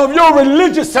of your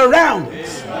religious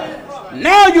surroundings.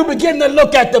 Now you begin to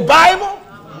look at the Bible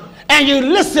and you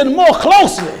listen more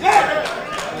closely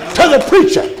to the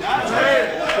preacher.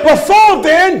 Before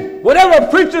then, whatever a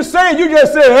preacher say, you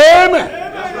just say, amen.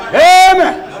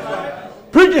 Amen.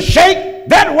 Preacher shake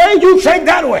that way, you shake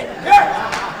that way.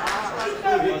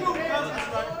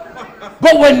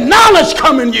 But when knowledge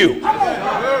come in you,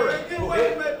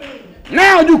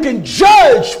 now you can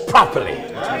judge properly.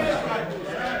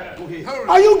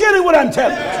 Are you getting what I'm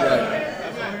telling you?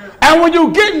 And when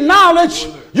you get knowledge,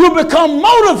 you become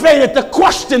motivated to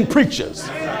question preachers.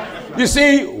 You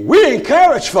see, we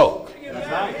encourage folk.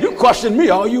 You question me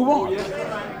all you want.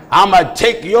 I'm going to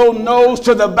take your nose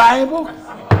to the Bible.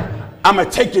 I'm going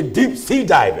to take you deep sea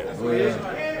diving.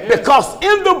 Because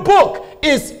in the book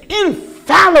is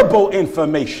infallible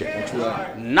information.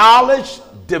 Knowledge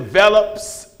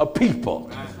develops a people.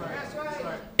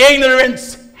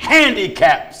 Ignorance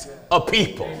handicaps a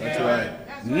people.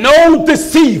 No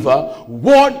deceiver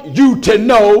want you to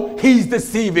know he's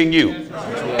deceiving you.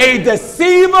 A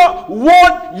deceiver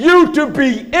want you to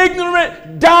be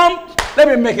ignorant, dumb. Let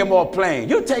me make it more plain.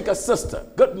 You take a sister,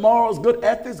 good morals, good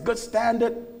ethics, good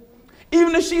standard,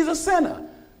 even if she's a sinner.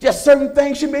 Just certain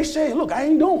things she may say, look, I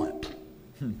ain't doing.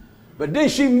 But then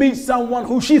she meets someone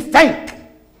who she think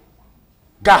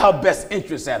got her best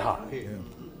interests at heart.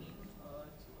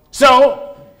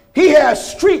 So he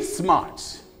has street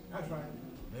smarts,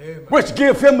 which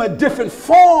give him a different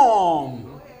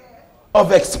form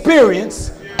of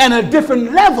experience and a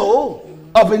different level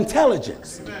of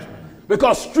intelligence.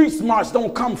 Because street smarts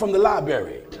don't come from the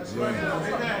library.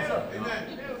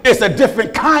 It's a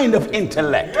different kind of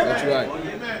intellect. That's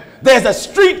right. There's a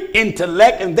street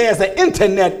intellect and there's an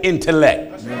internet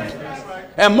intellect.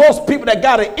 And most people that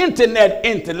got an internet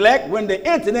intellect, when the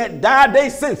internet died, their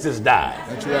senses died.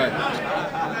 That's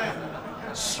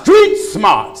right. Street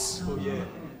smarts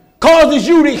causes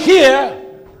you to hear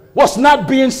what's not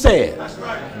being said.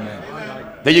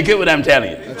 Do you get what I'm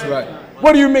telling you? That's right.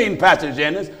 What do you mean, Pastor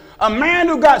Jennings? A man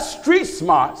who got street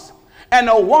smarts and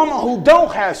a woman who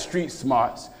don't have street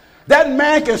smarts, that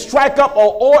man can strike up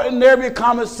an ordinary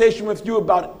conversation with you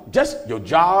about just your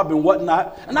job and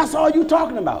whatnot, and that's all you're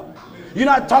talking about. You're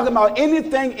not talking about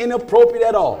anything inappropriate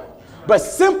at all, but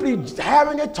simply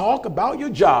having a talk about your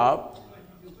job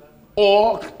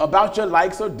or about your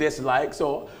likes or dislikes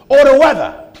or the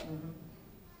weather.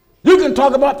 You can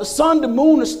talk about the sun, the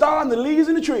moon, the star, and the leaves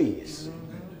and the trees.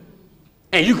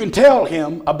 And you can tell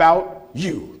him about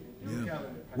you.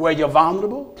 Where you're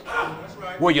vulnerable,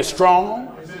 where you're strong,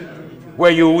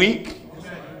 where you're weak,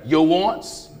 your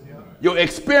wants, your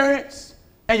experience,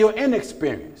 and your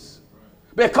inexperience.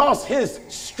 Because his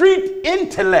street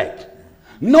intellect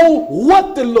know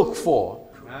what to look for,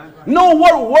 know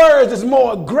what words is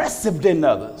more aggressive than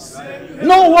others,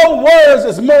 know what words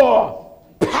is more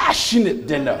passionate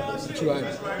than others. That's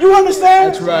right. You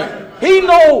understand? That's right. He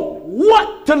know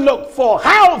what to look for,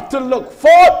 how to look for.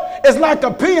 It's like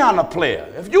a piano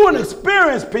player. If you're an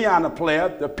experienced piano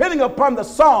player, depending upon the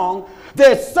song,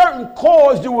 there's certain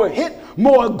chords you will hit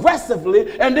more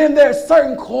aggressively, and then there's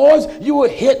certain chords you will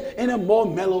hit in a more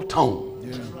mellow tone.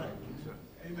 Yeah.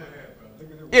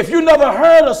 If you never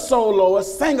heard a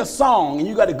soloist sing a song and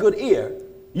you got a good ear,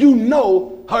 you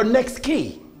know her next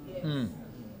key.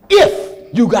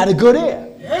 If you got a good ear.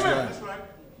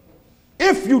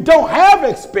 If you don't have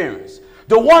experience,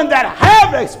 the one that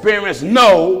have experience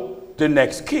know the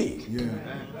next key. Yeah.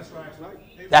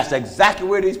 That's exactly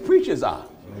where these preachers are.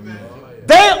 Amen.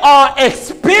 They are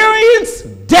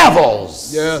experienced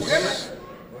devils. Yes.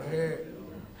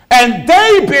 And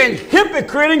they've been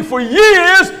hypocriting for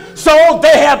years, so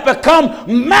they have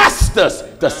become masters.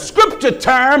 The scripture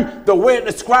term, the way it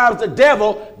describes the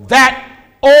devil, that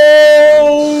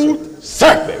old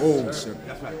serpent. Old serpent.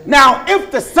 Now,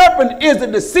 if the serpent is a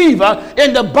deceiver,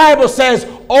 and the Bible says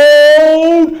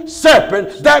old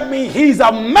serpent, that means he's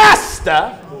a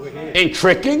master in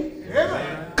tricking,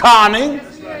 conning,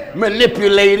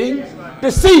 manipulating,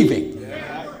 deceiving.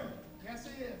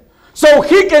 So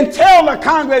he can tell the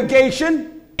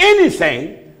congregation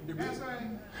anything.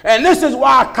 And this is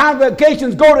why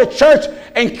congregations go to church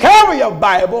and carry a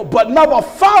Bible, but never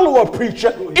follow a preacher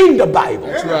in the Bible.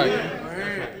 That's right.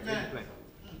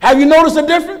 Have you noticed the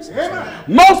difference?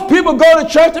 Most people go to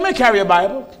church and they carry a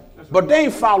Bible, but they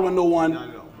ain't following no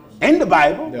one in the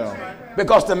Bible. No.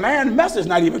 Because the man's message is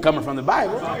not even coming from the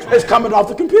Bible. It's coming off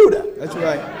the computer. That's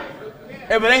right.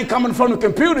 If it ain't coming from the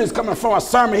computer, it's coming from a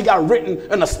sermon he got written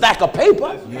in a stack of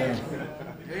paper. Yeah.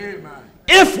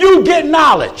 If you get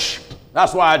knowledge,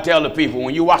 that's why I tell the people,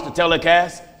 when you watch the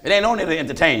telecast, it ain't only to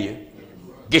entertain you.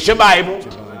 Get your Bible,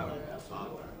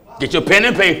 get your pen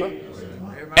and paper,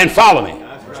 and follow me.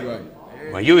 That's right.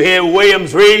 When you hear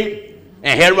Williams read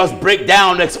and hear us break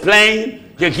down and explain,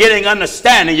 you're getting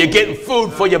understanding. You're getting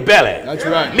food for your belly. That's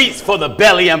right. Meats for the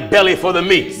belly and belly for the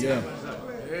meats. Yeah.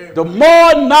 The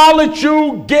more knowledge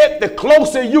you get, the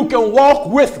closer you can walk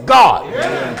with God.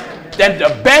 Yeah. Then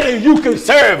the better you can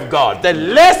serve God. The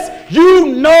less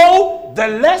you know, the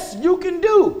less you can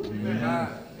do. Amen.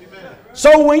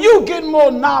 So when you get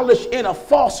more knowledge in a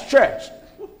false church,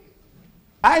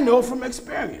 I know from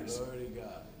experience.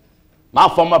 My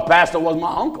former pastor was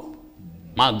my uncle,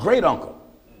 my great uncle.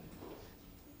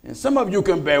 And some of you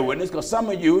can bear witness because some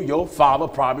of you, your father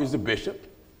probably is the bishop.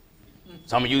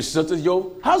 Some of you sisters,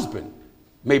 your husband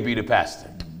may be the pastor.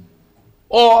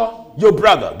 Or your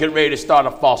brother get ready to start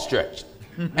a false church.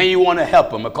 And you want to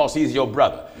help him because he's your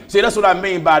brother. See, that's what I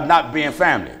mean by not being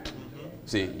family.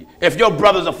 See, if your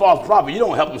brother's a false prophet, you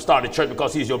don't help him start a church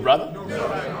because he's your brother. No,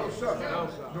 sir.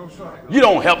 No, sir. You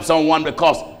don't help someone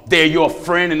because they're your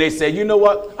friend and they say, you know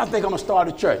what, I think I'm going to start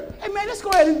a church. Hey, man, let's go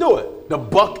ahead and do it. The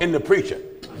buck and the preacher.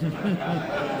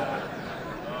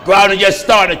 Go out and just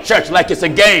start a church like it's a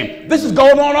game. This is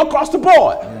going on across the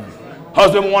board.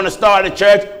 Husband want to start a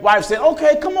church. Wife said,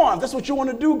 okay, come on. If that's what you want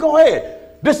to do, go ahead.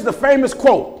 This is the famous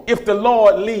quote, if the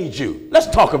Lord leads you. Let's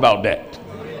talk about that.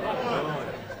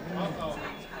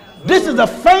 This is a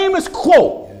famous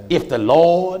quote, if the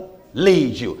Lord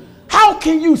leads you. How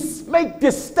can you make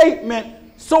this statement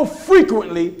so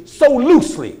frequently, so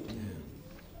loosely?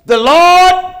 The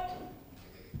Lord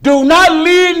do not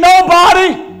lead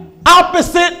nobody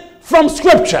opposite from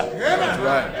Scripture. That's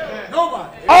right.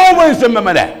 Nobody. Always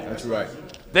remember that. That's right.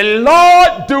 The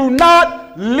Lord do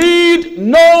not lead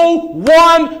no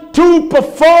one to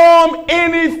perform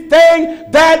anything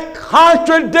that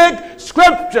contradicts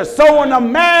Scripture. So when a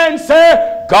man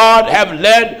said, God have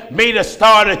led me to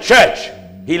start a church,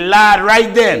 he lied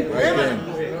right then. Amen.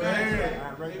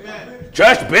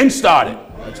 Church been started.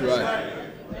 That's right.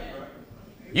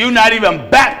 You're not even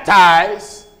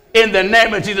baptized in the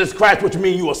name of Jesus Christ, which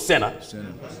means you're a sinner.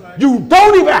 You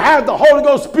don't even have the Holy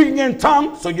Ghost speaking in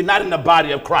tongues, so you're not in the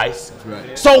body of Christ.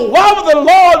 Right. So why would the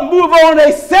Lord move on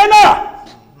a sinner?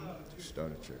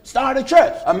 Start a church. Start a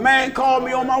church. A man called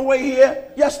me on my way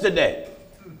here yesterday.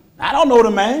 I don't know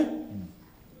the man.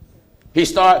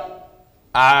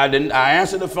 I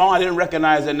answered the phone. I didn't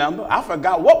recognize the number. I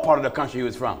forgot what part of the country he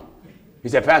was from. He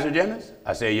said, Pastor Jennings?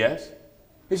 I said, yes.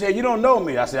 He said, you don't know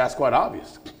me. I said, that's quite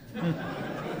obvious.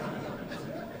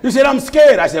 He said, I'm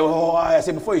scared. I said, well,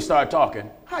 before you start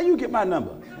talking, how you get my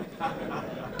number?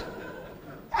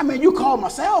 I mean, you called my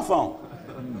cell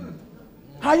phone.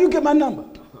 How you get my number?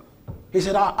 He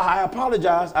said, I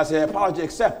apologize. I said, apology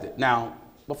accepted. Now,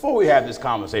 before we have this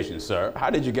conversation, sir, how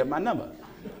did you get my number?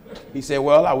 He said,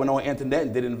 well, I went on the internet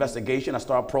and did an investigation. I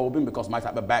started probing because my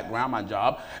type of background, my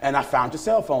job, and I found your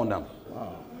cell phone number.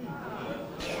 Wow.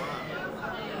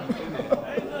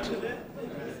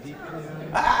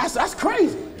 That's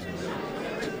crazy.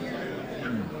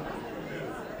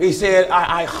 He said,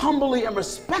 I humbly and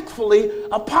respectfully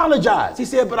apologize. He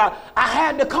said, but I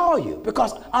had to call you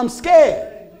because I'm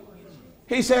scared.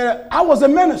 He said, I was a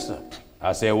minister.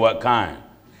 I said, what kind?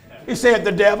 He said,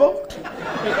 the devil.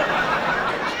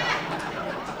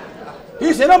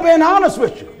 He said, I'm being honest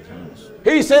with you.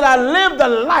 He said, I lived a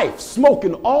life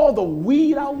smoking all the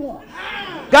weed I want.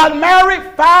 Got married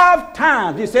 5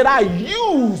 times. He said, I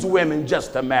use women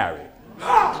just to marry.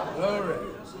 Glory.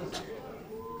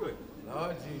 Good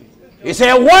Lord Jesus. He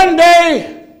said, one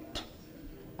day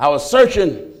I was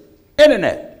searching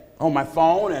internet on my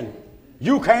phone and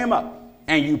you came up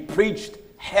and you preached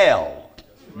hell.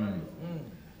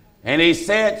 And he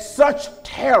said, such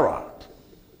terror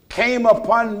came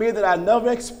upon me that I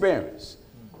never experienced.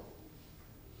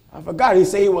 I forgot. He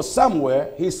said he was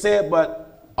somewhere. He said,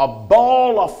 but a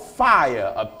ball of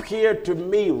fire appeared to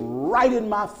me right in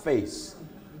my face.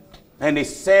 And he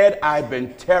said, I've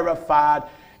been terrified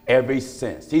ever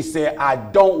since. He said, I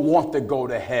don't want to go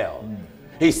to hell.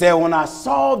 He said, when I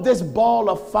saw this ball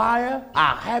of fire,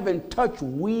 I haven't touched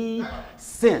weed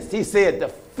since. He said, the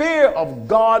fear of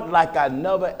God like I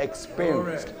never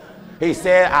experienced. He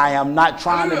said, I am not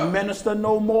trying to minister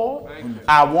no more.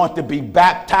 I want to be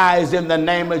baptized in the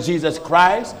name of Jesus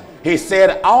Christ. He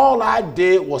said, all I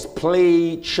did was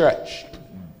play church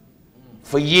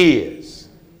for years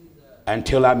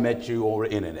until I met you over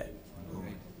the internet.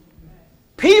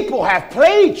 People have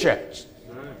played church.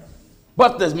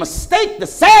 But the mistake, the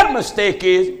sad mistake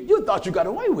is you thought you got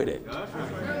away with it.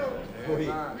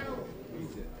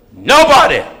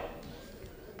 Nobody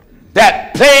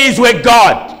that plays with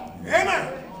God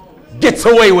gets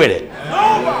away with it.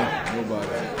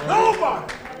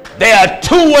 Nobody. There are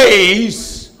 2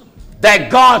 ways that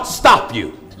God stops you.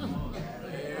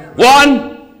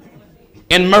 One,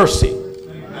 in mercy.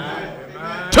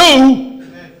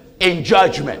 2, in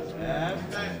judgment.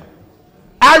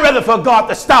 I'd rather for God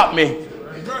to stop me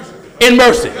in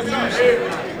mercy.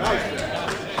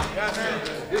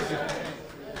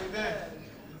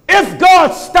 If God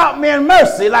stopped me in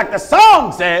mercy, like the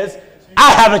song says,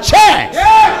 I have a chance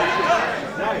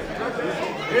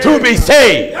to be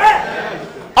saved.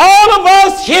 All of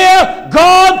us here,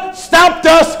 God stopped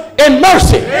us in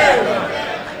mercy.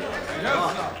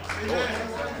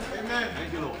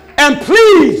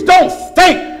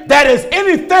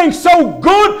 so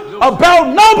good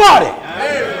about nobody,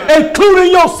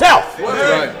 including yourself,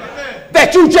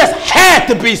 that you just had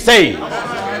to be saved.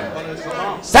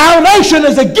 Salvation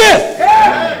is a gift.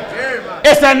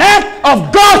 It's an act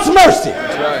of God's mercy.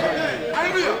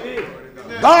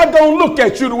 God don't look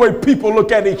at you the way people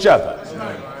look at each other.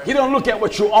 He don't look at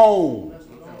what you own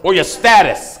or your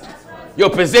status, your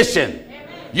position,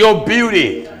 your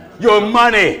beauty, your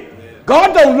money.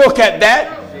 God don't look at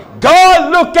that.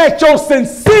 God look at your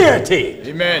sincerity.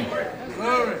 Amen.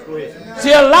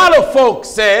 See, a lot of folks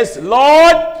says,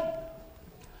 Lord,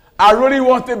 I really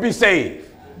want to be saved.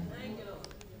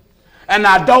 And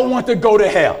I don't want to go to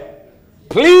hell.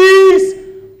 Please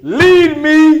lead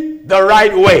me the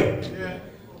right way.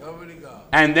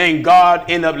 And then God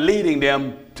ended up leading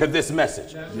them to this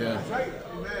message.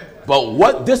 But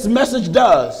what this message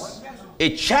does,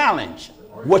 it challenges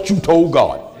what you told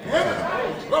God.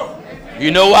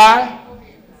 You know why?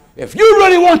 If you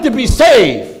really want to be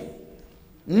saved,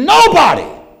 nobody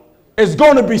is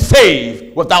going to be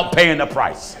saved without paying the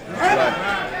price.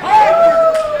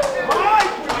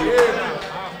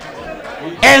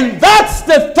 And that's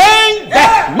the thing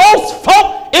that most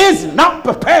folk is not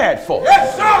prepared for.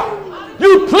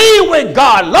 You plead with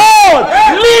God, Lord,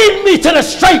 lead me to the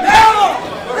straight path.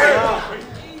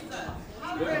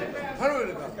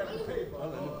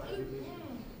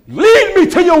 Lead me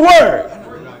to your word.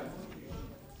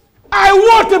 I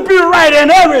want to be right in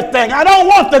everything. I don't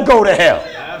want to go to hell.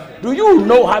 Do you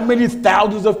know how many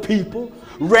thousands of people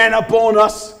ran up on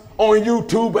us on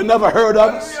YouTube and never heard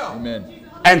of us? Amen.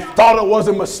 And thought it was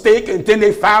a mistake, and then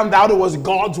they found out it was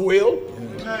God's will?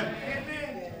 Amen.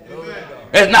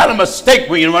 It's not a mistake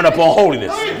when you run up on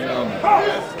holiness.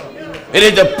 It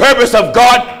is the purpose of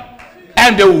God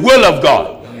and the will of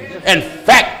God. In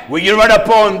fact, when you run up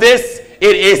on this,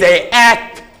 it is an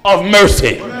act of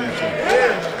mercy.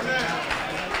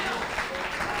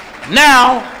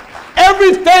 Now,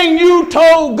 everything you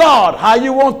told God how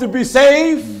you want to be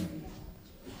saved,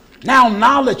 now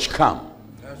knowledge comes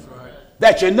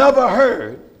that you never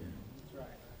heard,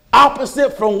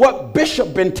 opposite from what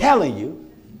Bishop been telling you,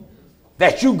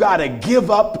 that you got to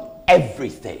give up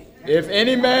everything. If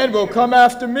any man will come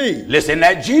after me. Listen,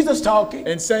 that Jesus talking.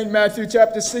 In St. Matthew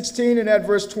chapter 16 and at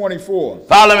verse 24.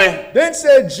 Follow me. Then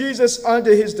said Jesus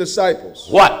unto his disciples.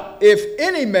 What? If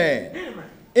any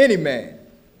man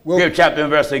will. Give chapter and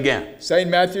verse again. St.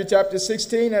 Matthew chapter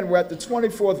 16 and we're at the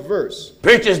 24th verse.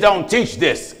 Preachers don't teach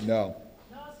this. No.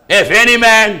 If any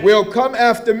man will come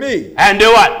after me. And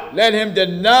do what? Let him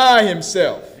deny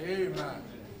himself. Amen.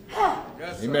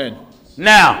 Amen.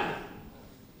 Now,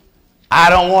 I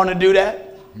don't want to do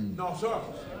that. No, sir.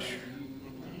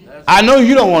 I know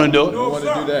you don't want to do it. No, want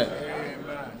to do that.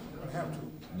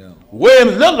 No.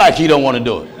 Williams look like he don't want to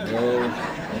do it. No,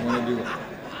 don't want to do it.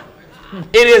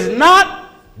 It is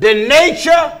not the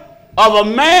nature of a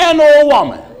man or a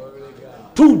woman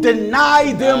to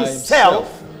deny themselves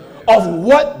of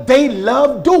what they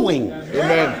love doing.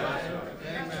 Amen.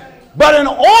 But in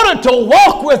order to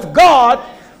walk with God,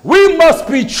 we must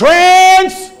be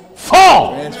transformed.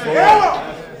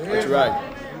 That's right.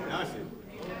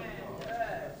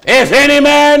 If any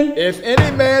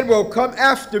man will come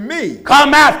after me.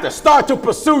 Come after. Start to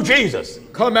pursue Jesus.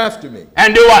 Come after me.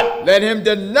 And do what? Let him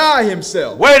deny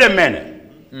himself. Wait a minute.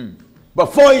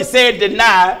 Before he said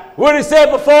deny, what did he say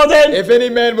before then? If any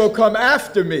man will come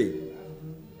after me.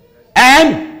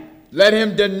 And? Let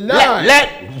him deny.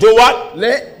 Let do what?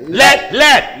 Let.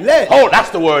 Oh, that's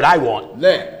the word I want.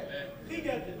 Let.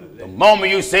 The moment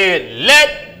you said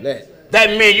let,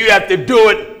 that means you have to do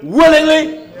it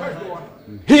willingly.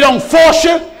 He don't force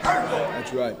you.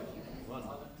 That's right.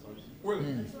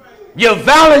 You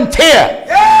volunteer.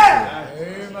 Yeah.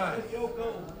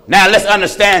 Now let's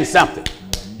understand something.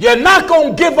 You're not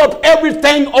going to give up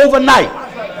everything overnight.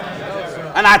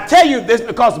 And I tell you this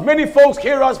because many folks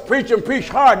hear us preach and preach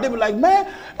hard. They be like, man,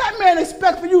 that man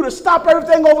expects for you to stop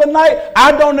everything overnight.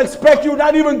 I don't expect you,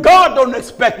 not even God don't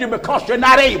expect you because you're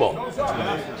not able.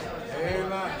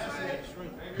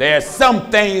 There's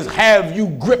some things have you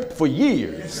gripped for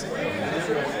years.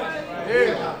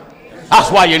 That's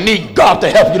why you need God to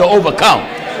help you to overcome.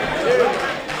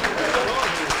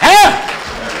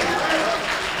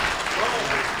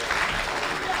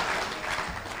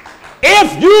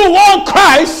 If you want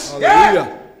Christ,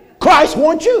 Christ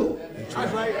wants you.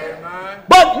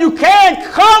 But you can't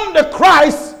come to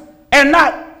Christ and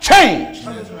not change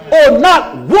or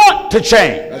not want to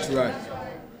change. That's right.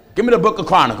 Give me the book of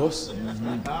Chronicles.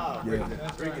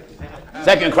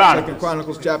 Second Chronicles.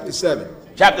 Chronicles chapter 7.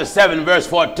 Chapter 7, verse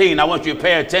 14. I want you to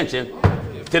pay attention.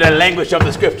 to the language of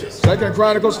the scriptures. 2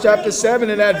 Chronicles chapter 7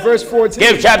 and at verse 14.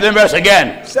 Give chapter and verse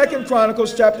again. 2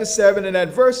 Chronicles chapter 7 and at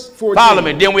verse 14. Follow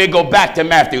me. Then we go back to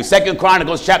Matthew. 2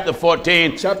 Chronicles chapter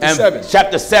 14.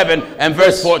 Chapter 7 and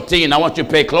verse 14. I want you to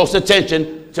pay close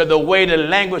attention to the way the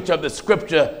language of the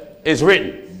scripture is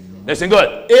written. Listen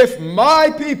good. If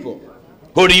my people.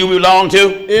 Who do you belong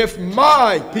to? If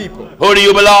my people. Who do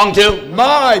you belong to?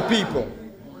 My people.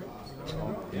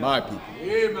 My people.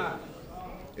 Amen. Amen.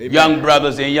 Young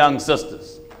brothers and young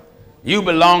sisters, you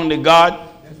belong to God,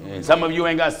 and some of you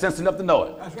ain't got sense enough to know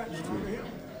it.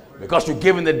 Because you're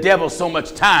giving the devil so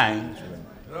much time,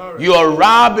 you are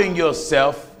robbing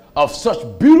yourself of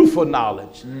such beautiful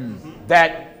knowledge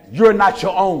that you're not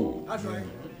your own.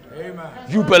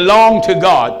 You belong to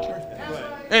God,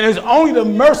 and it's only the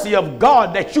mercy of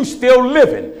God that you still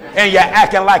living, and you're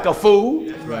acting like a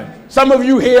fool. Right. Some of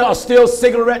you here are still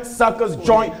cigarette suckers,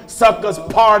 joint suckers,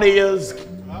 partiers.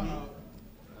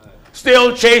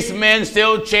 Still chase men,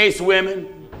 still chase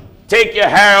women. Take your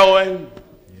heroin.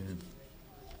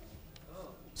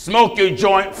 Smoke your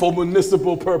joint for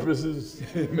municipal purposes.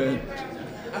 Amen.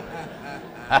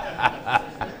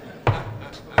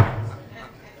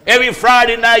 Every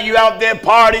Friday night you out there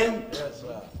partying.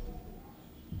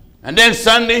 And then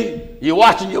Sunday, you're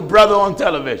watching your brother on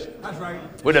television. That's right.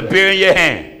 With a beer in your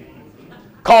hand.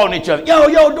 Calling each other.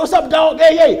 Yo, what's up, dog?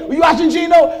 Hey, you watching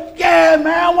Gino? Yeah,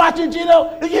 man, I'm watching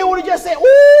Gino. Did you hear what he just said?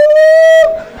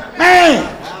 Ooh, man.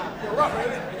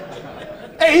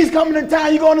 Hey, he's coming to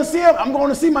town. You going to see him? I'm going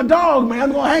to see my dog, man.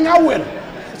 I'm going to hang out with him.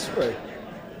 That's right.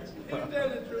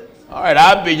 All right,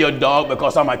 I'll be your dog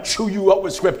because I'm going to chew you up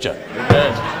with scripture.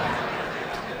 Amen.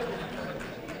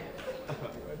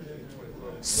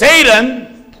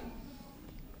 Satan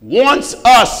wants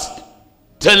us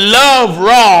to love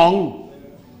wrong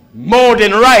more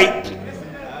than right,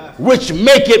 which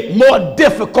make it more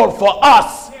difficult for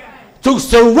us to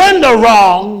surrender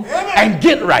wrong and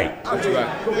get right. That's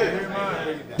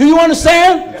right. Do you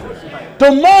understand?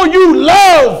 The more you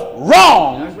love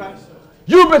wrong,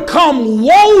 you become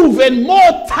woven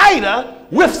more tighter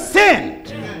with sin.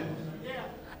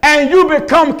 And you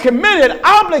become committed,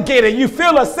 obligated. You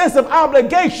feel a sense of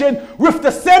obligation with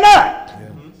the sinner.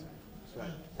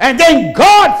 And then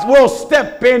God will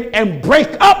step in and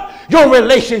break up your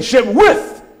relationship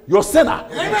with your sinner.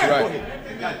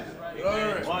 That's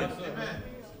right.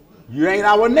 You ain't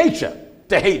our nature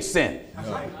to hate sin.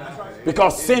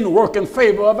 Because sin works in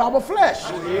favor of our flesh.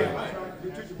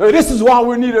 This is why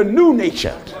we need a new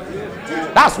nature.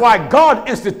 That's why God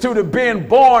instituted being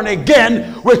born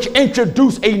again, which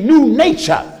introduced a new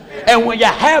nature. And when you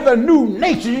have a new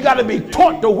nature, you got to be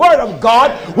taught the word of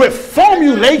God, which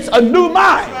formulates a new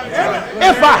mind.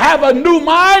 If I have a new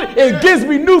mind, it gives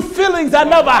me new feelings I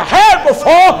never had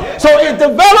before, so it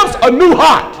develops a new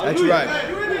heart. That's right.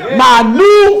 My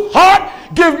new heart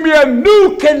gives me a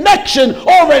new connection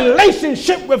or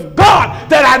relationship with God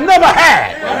that I never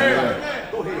had.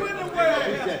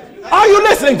 Are you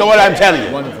listening to what I'm telling you?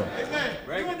 Wonderful.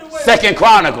 2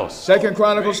 Chronicles. 2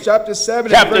 Chronicles chapter 7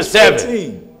 Chapter and verse 7.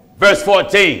 14. Verse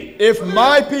 14. If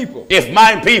my people,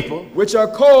 which are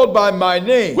called by my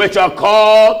name,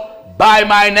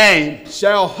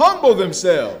 shall humble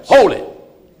themselves. Hold it.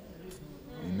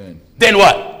 Amen. Then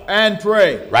what? And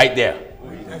pray. Right there.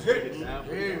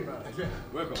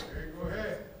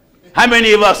 How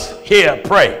many of us here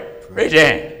pray? Raise your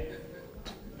hand.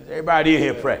 Everybody in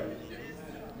here pray.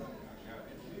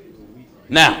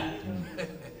 Now,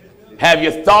 have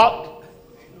you thought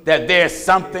that there's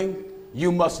something you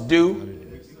must do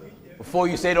before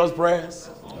you say those prayers?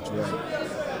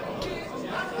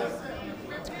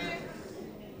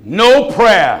 No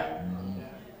prayer.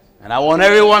 And I want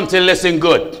everyone to listen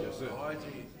good.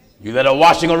 You that are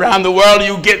watching around the world,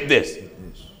 you get this.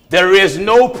 There is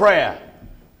no prayer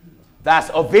that's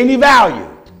of any value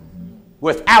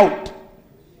without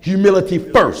humility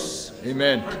first.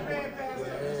 Amen.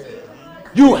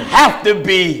 You have to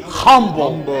be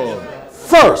humble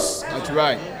first. That's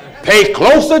right. Pay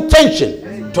close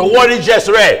attention to what he just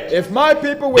read. If my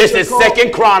people which This is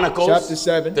 2 Chronicles, chapter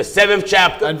 7, the 7th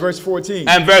chapter, and verse 14.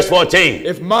 And verse 14.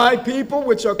 If my people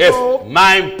which are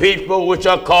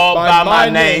called by my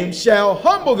name shall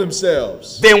humble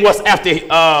themselves. Then what's after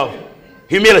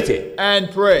humility?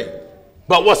 And pray.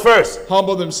 But what's first?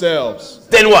 Humble themselves.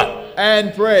 Then what?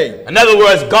 And pray. In other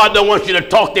words, God don't want you to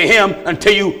talk to him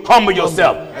until you humble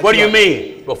yourself. What do you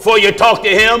mean? Before you talk to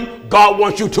him, God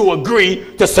wants you to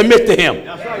agree to submit to him.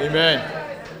 Amen.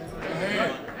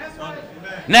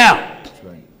 Now,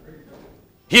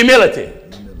 humility.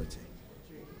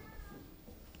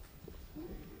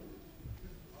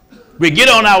 We get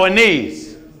on our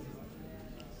knees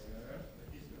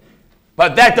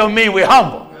But that don't mean we're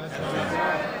humble.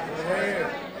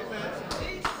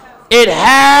 It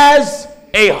has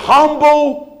a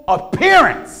humble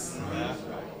appearance.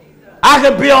 I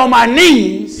could be on my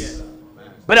knees,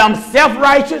 but I'm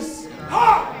self-righteous,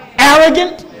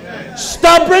 arrogant,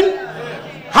 stubborn,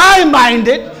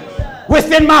 high-minded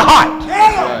within my heart.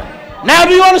 Now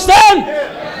do you understand?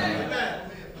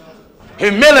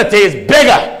 Humility is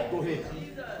bigger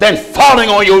than falling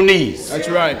on your knees. That's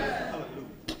right.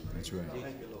 That's right.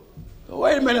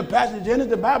 Wait a minute, Pastor Jennings,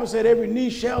 the Bible said every knee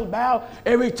shall bow,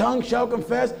 every tongue shall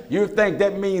confess. You think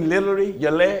that means literally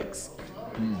your legs?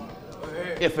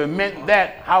 If it meant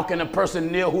that, how can a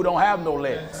person kneel who don't have no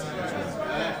legs?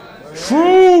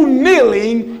 True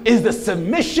kneeling is the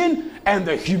submission and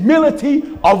the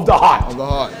humility of the heart. Of the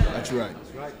heart. That's right.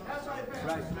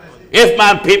 If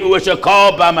my people which are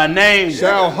called by my name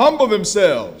shall humble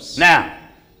themselves. Now,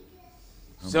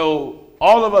 so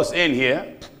all of us in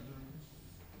here,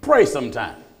 pray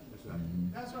sometime.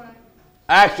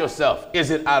 Ask yourself, is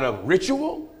it out of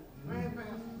ritual?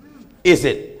 Is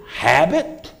it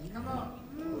habit?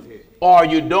 Or are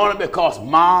you doing it because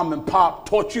mom and pop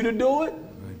taught you to do it?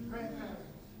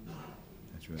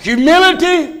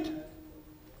 Humility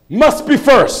must be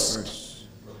first.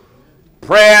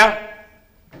 Prayer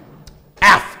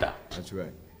after. That's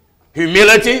right.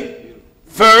 Humility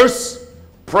first,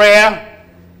 prayer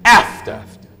after.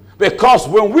 Because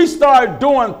when we start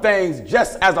doing things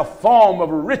just as a form of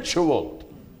ritual,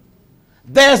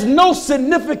 there's no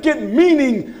significant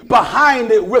meaning behind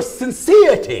it with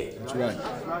sincerity. That's right.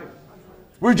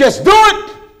 We just do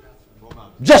it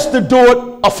just to do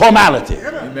it a formality.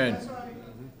 Amen.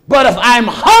 But if I'm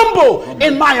humble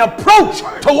in my approach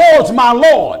towards my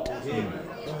Lord,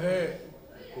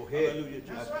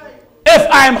 if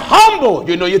I'm humble,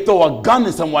 you know, you throw a gun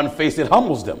in someone's face, it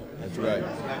humbles them. That's right.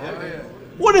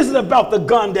 What is it about the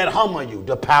gun that humbles you?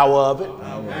 The power of it.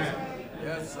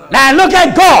 Now look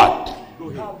at God,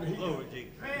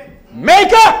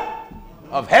 maker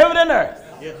of heaven and earth.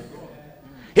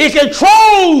 He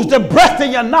controls the breath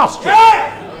in your nostril,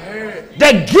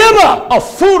 the giver of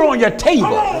food on your table.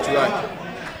 That's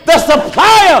right. The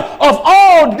supplier of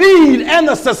all need and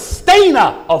the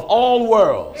sustainer of all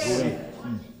worlds.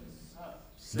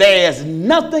 There's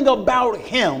nothing about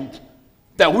him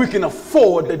that we can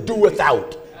afford to do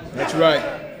without. That's right.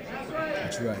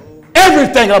 That's right.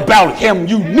 Everything about him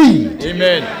you need.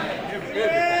 Amen.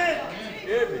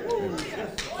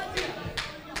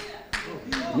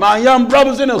 My young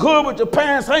brothers in the hood with their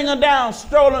pants hanging down,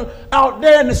 strolling out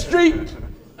there in the street.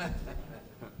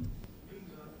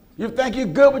 You think you're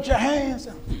good with your hands?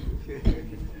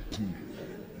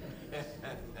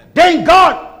 Then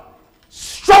God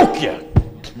stroke you.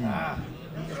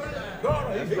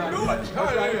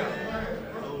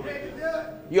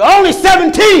 You're only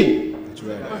 17. That's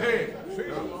right.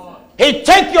 He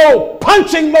take your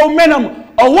punching momentum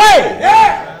away.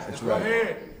 That's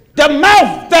right. The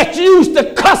mouth that you used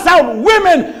to cuss out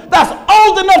women that's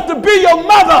old enough to be your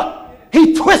mother,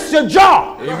 he twists your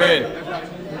jaw. Amen.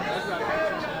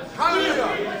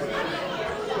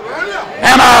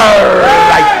 Am I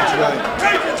right?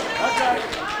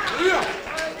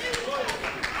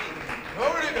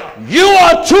 You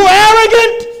are too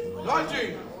arrogant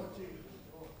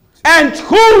and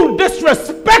too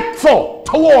disrespectful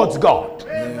towards God.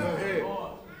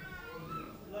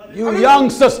 You young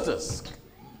sisters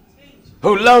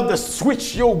who love to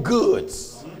switch your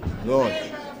goods. Lord.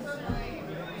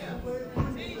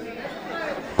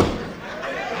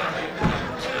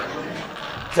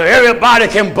 So everybody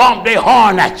can bump their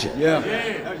horn at you. Yeah.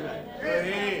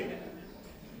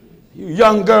 You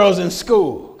young girls in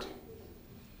school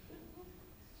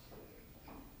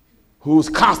who's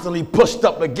constantly pushed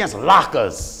up against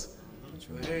lockers.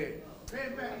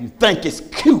 You think it's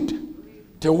cute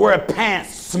to wear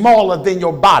pants smaller than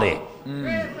your body.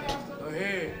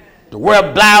 To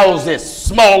wear blouses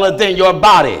smaller than your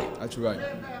body. That's right.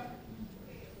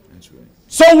 That's right.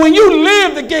 So when you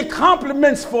live to get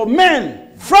compliments from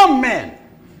men,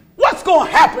 what's going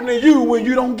to happen to you when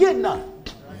you don't get none?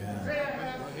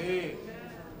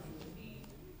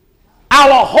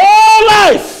 Our whole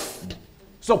life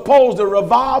supposed to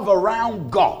revolve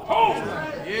around God.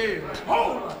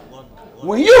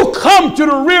 When you come to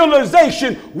the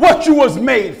realization what you was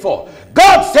made for,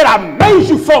 God said, I made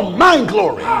you for my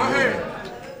glory.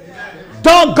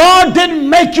 God didn't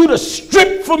make you to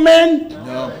strip for men.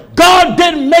 No. God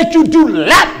didn't make you do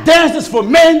lap dances for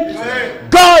men.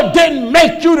 God didn't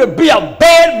make you to be a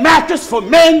bed mattress for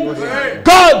men.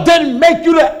 God didn't make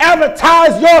you to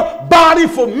advertise your body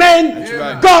for men.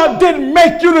 Right. God didn't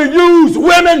make you to use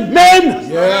women, men.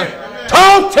 Yeah.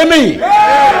 Talk to me.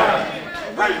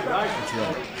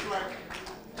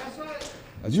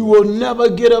 You will never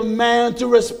get a man to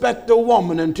respect a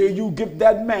woman until you give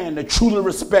that man to truly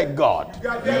respect God.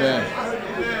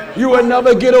 Amen. You will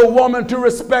never get a woman to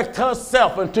respect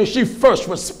herself until she first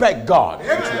respect God.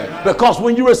 Because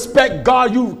when you respect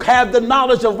God, you have the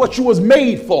knowledge of what you was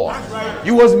made for.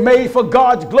 You was made for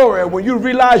God's glory. When you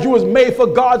realize you was made for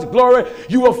God's glory,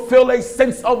 you will feel a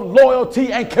sense of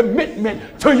loyalty and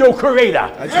commitment to your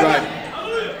Creator. That's right.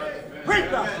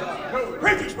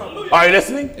 Are you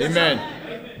listening? Amen.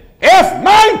 If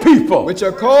my people, Which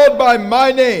are called by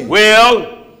my name,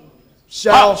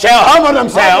 shall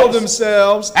humble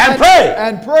themselves and pray.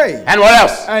 And pray. And what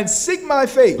else? And seek my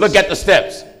face. Look at the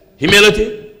steps.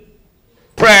 Humility,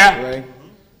 prayer, Pray.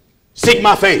 seek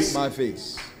my face. Seek my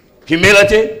face.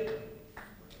 Humility,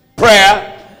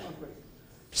 prayer,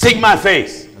 seek my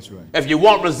face. That's right. If you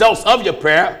want results of your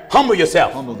prayer, humble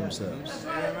yourself. Humble themselves.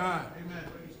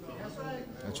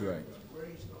 That's right.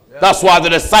 That's why the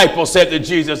disciples said to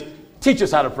Jesus, teach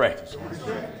us how to pray.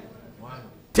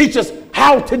 Teach us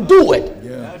how to do it.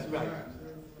 Yeah.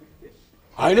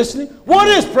 Are you listening? What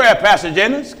is prayer, Pastor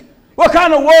Jennings? What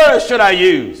kind of words should I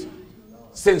use?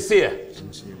 Sincere.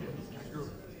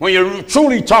 When you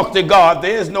truly talk to God,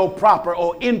 there is no proper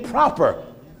or improper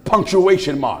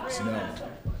punctuation marks. No.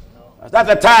 That's not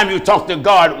the time you talk to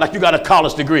God like you got a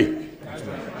college degree.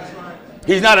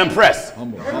 He's not impressed.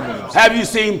 Humble. Have you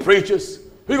seen preachers?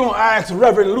 We're going to ask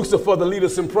Reverend Lucifer to lead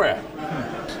us in prayer.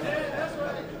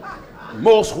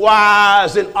 Most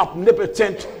wise and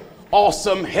omnipotent,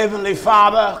 awesome Heavenly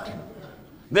Father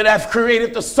that have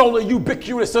created the solar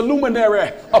ubiquitous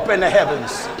luminary up in the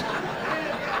heavens.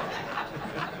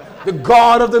 The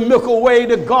God of the Milky Way,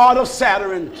 the God of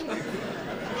Saturn.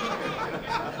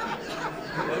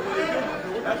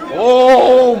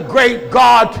 Oh, great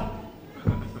God.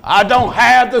 I don't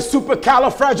have the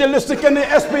supercalifragilistic and the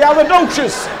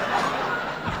espialidocious.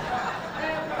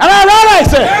 And I know I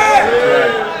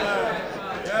say.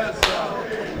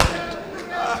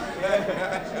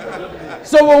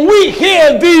 So when we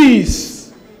hear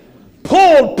these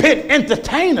pulpit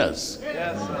entertainers,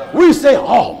 we say,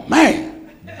 oh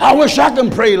man, I wish I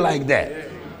could pray like that.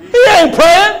 He ain't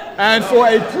praying. And for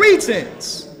a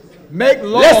pretense, make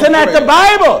long Listen at the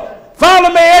Bible. Follow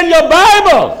me in your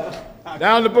Bible.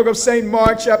 Down the book of St.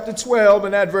 Mark, chapter 12,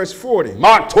 and at verse 40.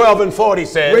 Mark 12 and 40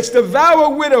 says, Which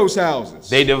devour widows' houses.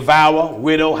 they devour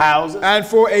widow houses, And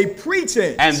for a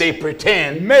pretense, and they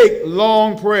pretend. make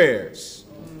long prayers.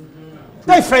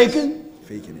 They faking.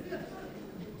 Faking it.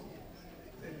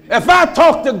 If I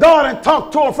talk to God and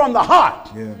talk to him from the heart,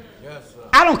 Yeah.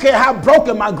 I don't care how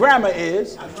broken my grammar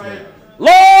is.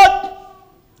 Lord,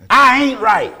 I ain't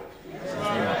right.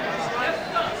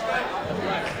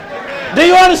 Do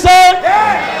you understand?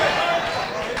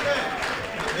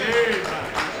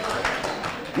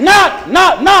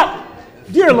 Not.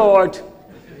 Dear Lord,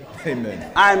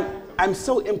 Amen. I'm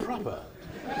so improper.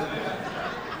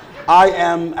 I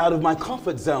am out of my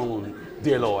comfort zone,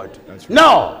 dear Lord. That's right.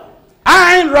 No,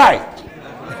 I ain't right.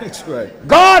 That's right.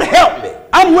 God help me.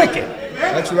 I'm wicked.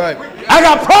 That's right. I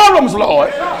got problems, Lord.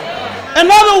 In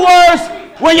other words,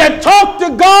 when you talk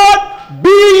to God,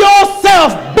 be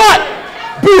yourself, but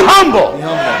be humble. Be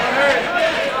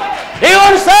humble. You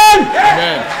understand?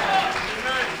 Amen.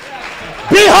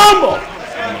 Be humble.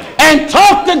 And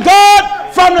talk to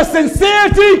God from the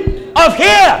sincerity of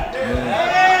here.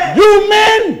 You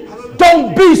men,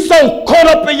 don't be so caught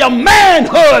up in your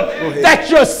manhood that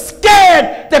you're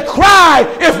scared to cry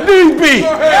if need be.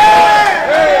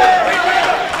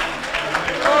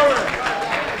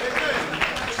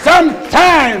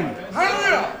 Sometimes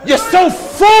you're so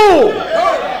full.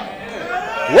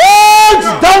 Words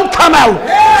don't come out.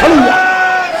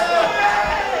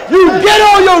 You get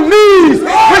on your knees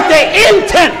with the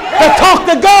intent to talk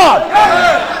to God.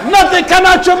 Nothing come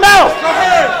out your mouth.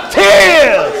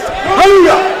 Tears.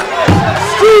 Hallelujah.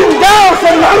 Stream down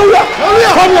from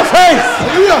your face.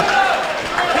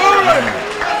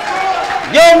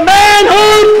 Your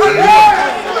manhood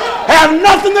have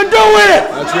nothing to do with it.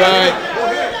 That's right.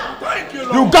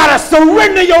 You gotta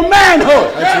surrender your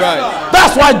manhood. That's right.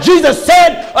 That's why Jesus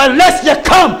said, unless you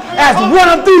come as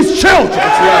one of these children.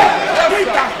 That's right.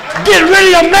 Get rid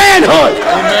of your manhood.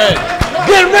 Amen.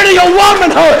 Get rid of your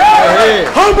womanhood. Amen.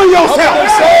 Humble yourself.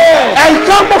 And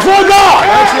come before God.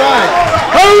 That's right.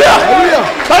 Hallelujah.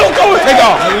 Don't go with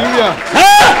God. Hallelujah.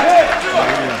 Huh?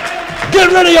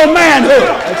 Get rid of your manhood.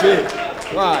 That's it.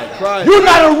 Pride. You're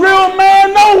not a real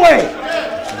man no way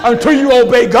until you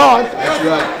obey God. That's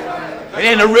right. There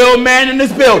ain't a real man in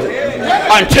this building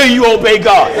until you obey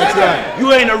God. That's right.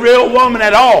 You ain't a real woman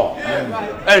at all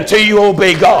until you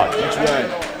obey God. That's right.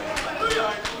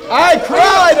 I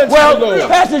cried unto the Lord. Well,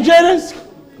 Pastor Jennings,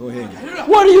 Go ahead.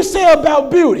 what do you say about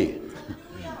beauty?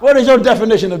 What is your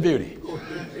definition of beauty?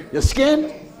 Your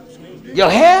skin? Your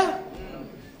hair?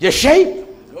 Your shape?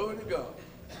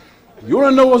 You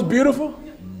want to know what's beautiful?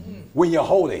 When you're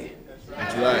holy.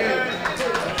 That's right.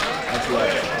 That's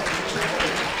right.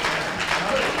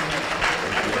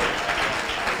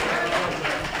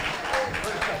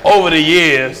 Over the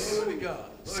years,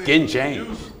 skin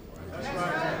changed,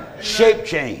 shape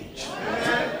changed,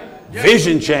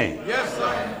 vision changed.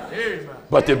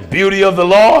 But the beauty of the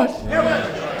Lord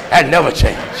had never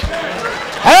changed.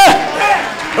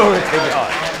 Huh? Glory to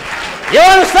God. You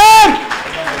understand?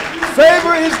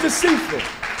 Favor is deceitful.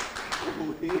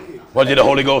 What did the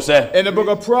Holy Ghost say? In the book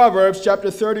of Proverbs,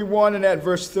 chapter 31 and at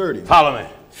verse 30. Follow me.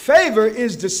 Favor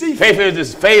is deceitful.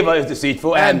 Favor is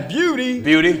deceitful, And beauty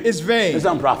is vain. It's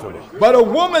unprofitable. But a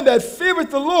woman that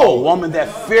feareth the A Lord, woman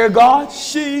that fear God,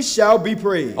 she shall be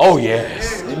praised. oh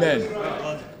yes. Amen.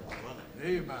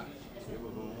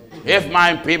 If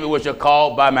my people which are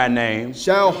called by my name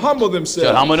Shall humble shall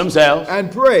themselves humble themselves,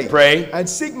 and pray. Pray. And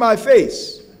seek my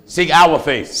face. seek our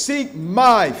face. Seek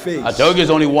my face. I told you there's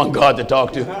only one God to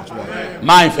talk to.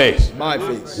 My face. My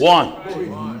face. One.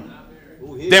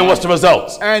 Then what's the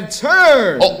results? And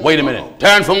turn Oh, wait a minute.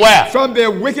 Turn from where? from their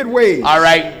wicked ways. All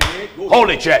right.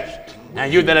 Holy church.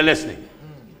 And you that are listening.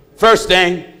 First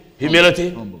thing,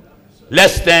 humility.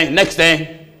 Next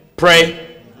thing,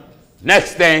 pray.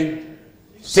 Next thing,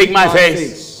 seek my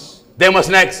face. Then what's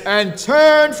next? And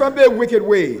turn from their wicked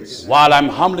ways. While I'm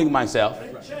humbling myself,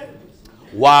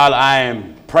 while I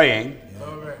am praying,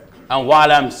 and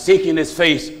while I'm seeking his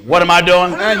face, what am I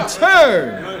doing? And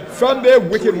turn from their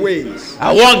wicked ways.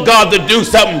 I want God to do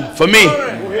something for me.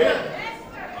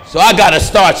 So I got to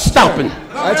start stopping.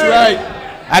 That's right.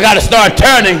 I got to start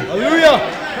turning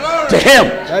Hallelujah. to him.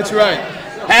 That's right.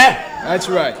 Huh? That's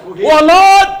right. Well,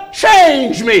 Lord,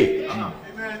 change me.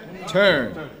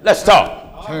 Turn. Let's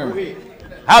talk. Turn.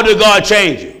 How did God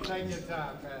change you?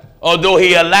 Although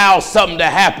he allows something to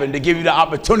happen to give you the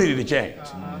opportunity to change.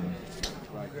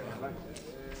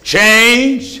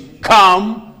 Change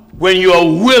come when you are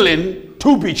willing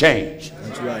to be changed.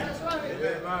 That's right.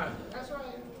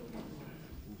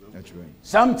 That's right.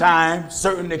 Sometimes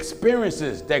certain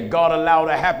experiences that God allowed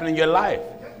to happen in your life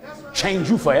change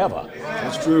you forever.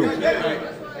 That's true. Is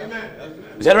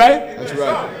that right? That's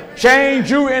right.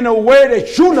 Change you in a way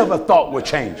that you never thought would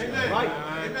change you.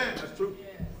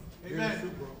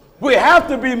 We have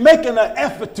to be making an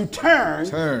effort to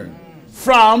turn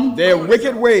from their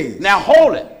wicked ways. Now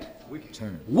hold it.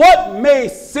 Turn. What may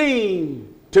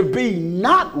seem to be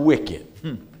not wicked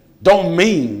don't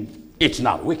mean it's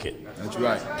not wicked. That's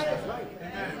right.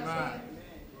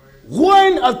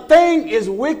 When a thing is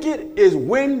wicked is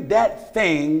when that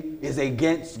thing is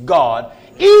against God,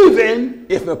 even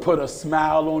if it put a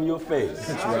smile on your face.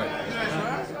 That's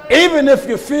right. Even if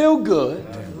you feel good,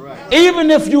 even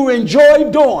if you enjoy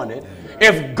doing it,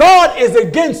 if God is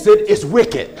against it, it's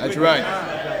wicked. That's right.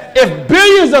 If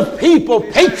billions of people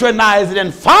patronize it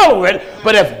and follow it,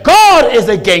 but if God is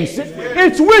against it,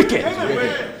 it's wicked.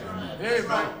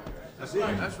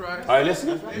 That's right. Are you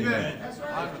listening? That's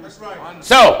right.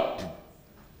 So,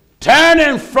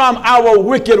 turning from our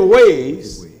wicked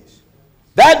ways,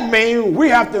 that means we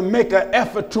have to make an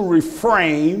effort to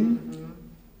refrain,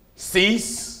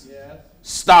 cease,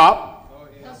 stop,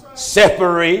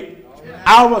 separate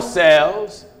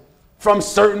ourselves from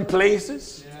certain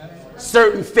places,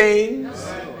 certain things,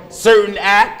 certain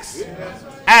acts,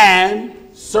 and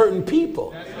certain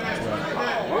people.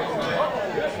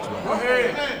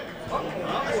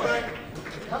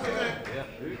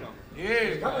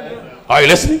 Are you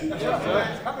listening?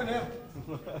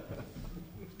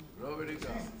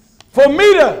 For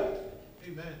me to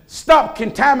stop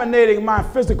contaminating my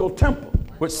physical temple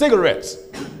with cigarettes,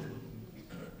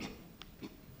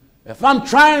 if I'm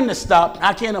trying to stop,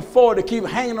 I can't afford to keep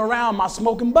hanging around my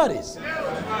smoking buddies.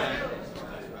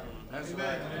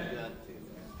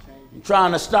 I'm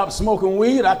trying to stop smoking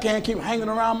weed, I can't keep hanging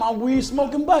around my weed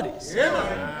smoking buddies.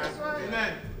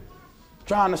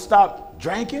 Trying to stop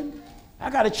drinking, I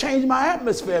got to change my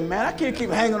atmosphere, man. I can't keep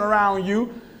hanging around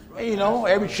you. You know,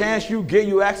 every chance you get,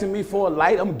 you asking me for a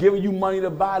light, I'm giving you money to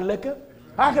buy liquor.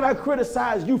 How can I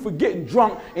criticize you for getting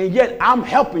drunk and yet I'm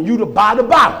helping you to buy the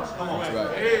bottle?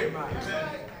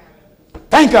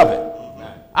 Think of it.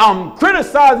 I'm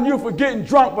criticizing you for getting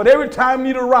drunk, but every time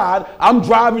you need a ride, I'm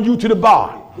driving you to the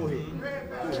bar.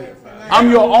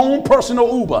 I'm your own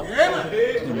personal Uber.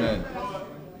 Amen.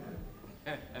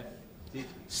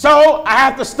 So I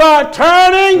have to start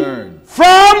turning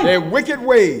from their wicked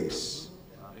ways.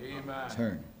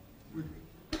 Turn.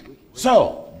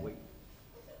 So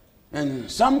In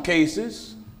some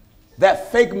cases,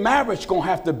 that fake marriage going to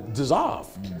have to dissolve.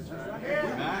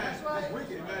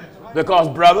 Because,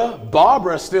 brother,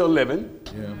 Barbara is still living.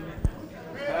 Yeah.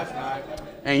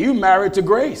 And you married to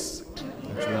grace.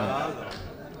 That's right.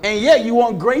 And yet you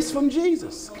want grace from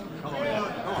Jesus.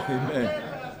 Amen.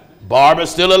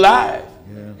 Barbara's still alive.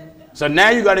 Yeah. So now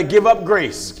you got to give up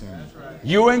grace.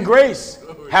 You and grace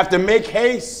have to make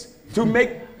haste to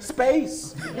make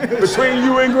space between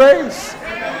you and grace.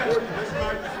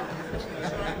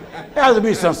 There has to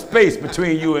be some space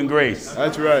between you and grace.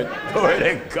 That's right. Glory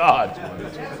to God.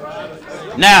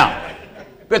 Now,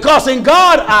 because in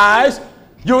God's eyes,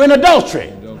 you're in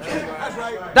adultery.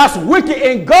 That's wicked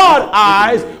in God's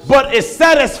eyes, but it's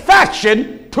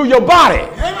satisfaction to your body.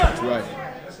 That's right.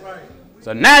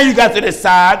 So now you got to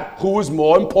decide who is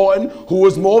more important, who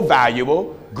is more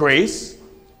valuable, grace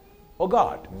or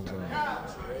God.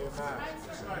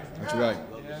 That's right.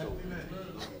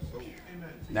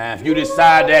 Now, if you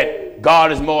decide that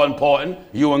God is more important,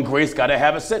 you and Grace got to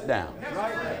have a sit down.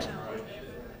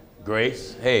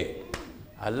 Grace, hey,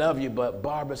 I love you, but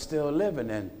Barbara's still living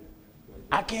and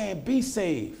I can't be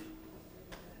saved.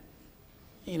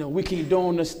 You know, we keep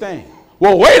doing this thing.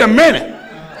 Well, wait a minute.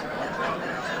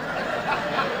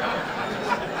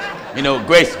 You know,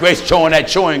 Grace chewing that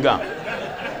chewing gum.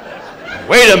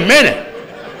 Wait a minute.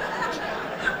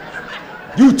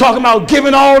 You talking about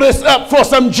giving all this up for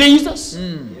some Jesus?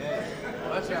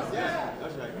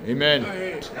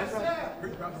 Amen.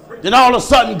 Then all of a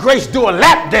sudden, Grace do a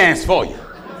lap dance for you.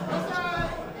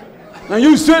 And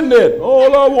you sitting there,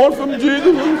 all I want from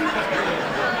Jesus.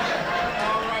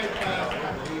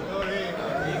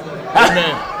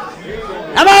 Amen.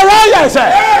 Am I right, I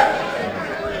say?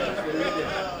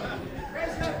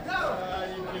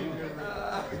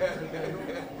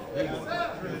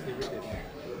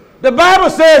 The Bible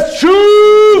says,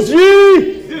 choose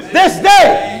ye this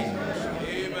day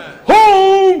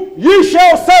whom ye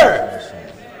shall serve.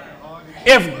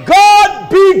 If God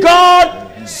be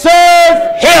God,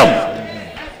 serve him.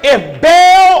 If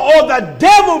Baal or the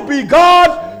devil be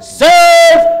God,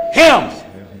 serve him.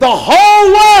 The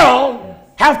whole world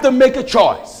have to make a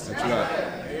choice. That's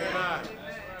right.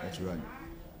 That's right.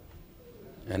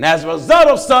 And as a result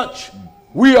of such,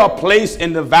 we are placed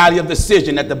in the valley of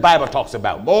decision that the Bible talks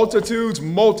about. Multitudes.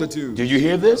 Did you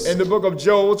hear this? In the book of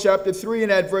Joel, chapter 3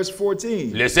 and at verse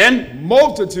 14. Listen.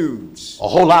 Multitudes. A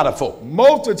whole lot of folk.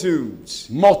 Multitudes.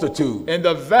 In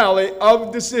the valley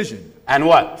of decision. And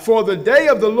what? For the day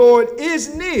of the Lord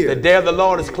is near. The day of the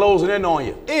Lord is closing in on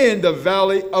you. In the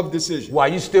valley of decision. While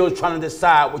you still trying to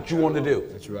decide what you want to do.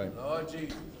 That's right. Lord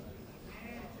Jesus.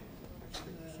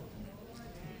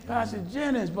 Pastor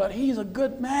Jennings, but he's a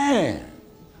good man.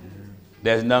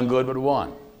 There's none good but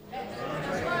one.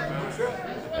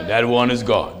 And that one is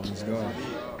God.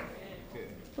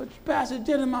 But Pastor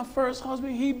Jennings, my first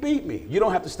husband, he beat me. You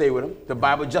don't have to stay with him. The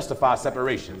Bible justifies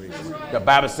separation. The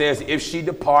Bible says if she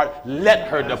depart, let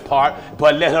her depart,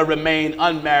 but let her remain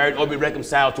unmarried or be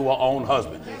reconciled to her own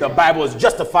husband. The Bible is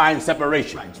justifying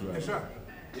separation. Yes, sir.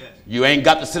 You ain't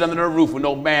got to sit under the roof with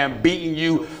no man beating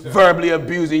you, verbally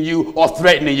abusing you, or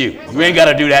threatening you. You ain't got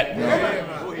to do that.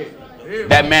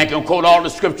 That man can quote all the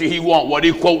scripture he want. What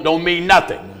he quote don't mean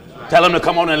nothing. Tell him to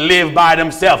come on and live by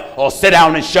themselves or sit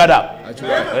down and shut up. That's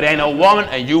right. It ain't no woman,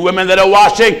 and you women that are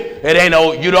watching, it ain't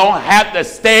no, you don't have to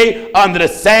stay under the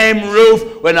same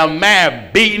roof when a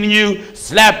man beating you,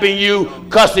 slapping you,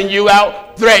 cussing you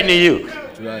out, threatening you.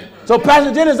 That's right. So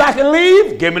Pastor Jennings, I can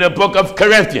leave? Give me the book of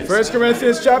Corinthians. 1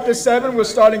 Corinthians chapter 7, we're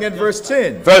starting at verse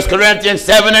 10. 1 Corinthians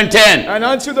 7 and 10. And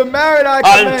unto the married I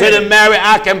command. Unto the married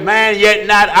I command, yet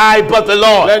not I, but the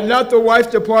Lord. Let not the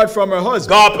wife depart from her husband.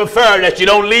 God prefer that you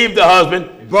don't leave the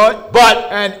husband. But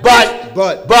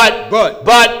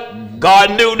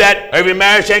God knew that every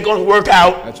marriage ain't going to work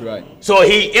out. That's right. So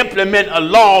he implemented a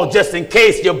law just in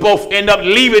case you both end up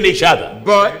leaving each other.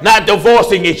 But not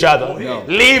divorcing each other. No.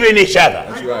 Leaving each other.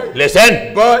 That's right.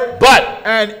 Listen. But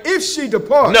and if she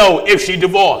depart. No, if she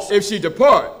divorced. If she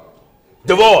depart.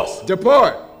 Divorce.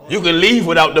 Depart. You can leave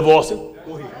without divorcing.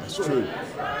 That's true.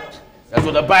 That's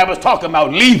what the Bible's talking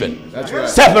about, leaving. That's right.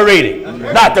 Separating,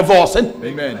 not divorcing.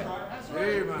 Amen.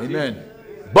 Amen.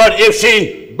 But if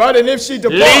she depart,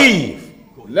 leave,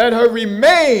 let her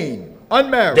remain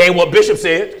unmarried. That ain't what Bishop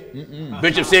said.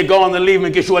 Bishop said go on and leave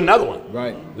and get you another one.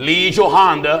 Right. Leave your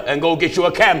Honda and go get you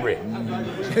a Camry.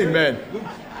 Amen.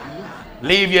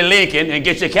 Leave your Lincoln and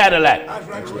get your Cadillac.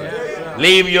 That's right.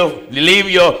 Leave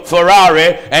your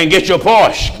Ferrari and get your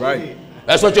Porsche. Right.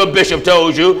 That's what your bishop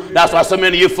told you. That's why so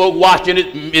many of you folk watching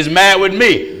it is mad with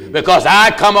me. Because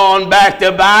I come on back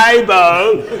to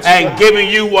Bible and giving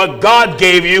you what God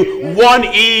gave you, one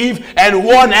Eve and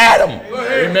one Adam.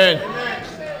 Amen.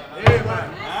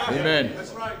 Amen.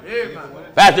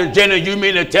 Pastor Jennings, you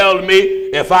mean to tell me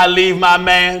if I leave my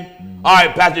man? All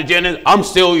right, Pastor Jennings, I'm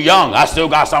still young. I still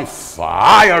got some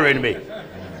fire in me.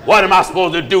 What am I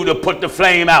supposed to do to put the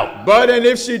flame out? But and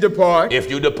if she depart, if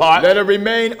you depart, let her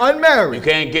remain unmarried.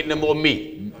 You can't get no more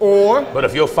meat. Or, but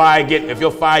if your fire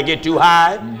get too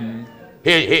high,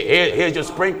 here's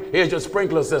your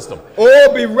sprinkler system.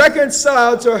 Or be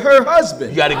reconciled to her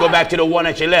husband. You got to go back to the one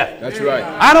that you left. That's right.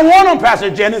 I don't want him, Pastor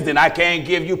Jennings. Then I can't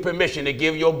give you permission to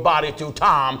give your body to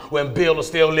Tom when Bill is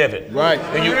still living. Right.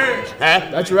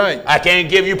 That's right. I can't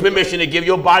give you permission to give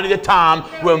your body to Tom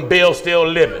when Bill's still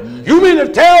living. You mean to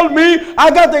tell me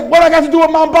what I got to do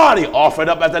with my body? Offer it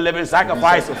up as a living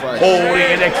sacrifice, holy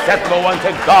and acceptable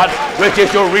unto God, which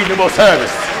is your reasonable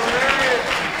service.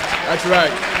 That's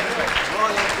right.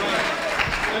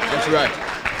 That's right.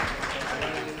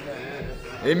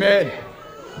 Amen.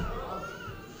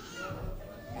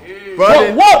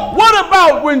 But what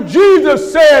about when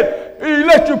Jesus said he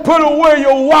let you put away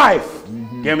your wife?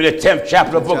 Give me the 10th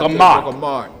chapter of the book of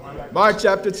Mark. Mark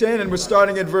chapter 10, and we're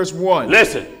starting at verse 1.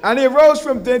 Listen. And he arose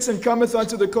from thence and cometh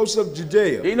unto the coast of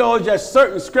Judea. You know, just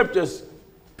certain scriptures,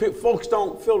 folks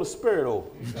don't feel the Spirit over.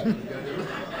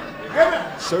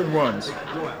 Certain ones.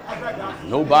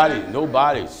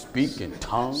 Nobody speak in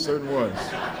tongues. Certain ones.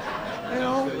 You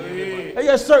know, there's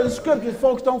just certain scriptures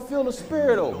folks don't feel the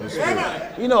Spirit over.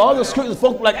 You know, other scriptures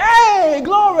folks like, hey,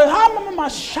 glory, how my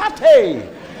shate.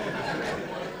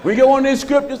 We get one of these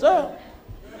scriptures up.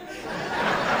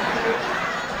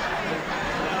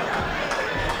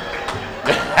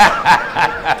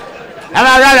 Am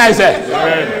I right, I said?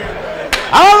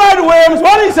 All right, Williams,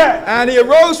 what did he say? And he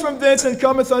arose from thence and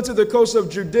cometh unto the coast of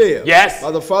Judea. Yes.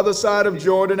 By the farther side of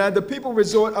Jordan, and the people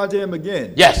resort unto him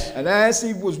again. Yes. And as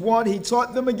he was wont, he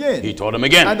taught them again. He taught them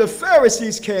again. And the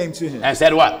Pharisees came to him. And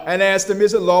said what? And asked him,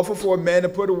 is it lawful for a man to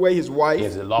put away his wife?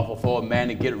 Is it lawful for a man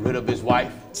to get rid of his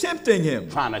wife? Tempting him.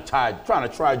 Trying to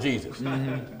try Jesus.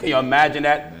 Can you imagine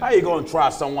that? How you going to try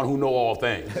someone who know all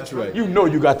things? That's right. You know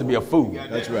you got to be a fool.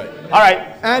 That's right. All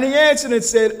right. And he answered and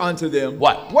said unto them,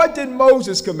 what? What did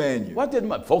Moses command you?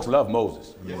 Folks love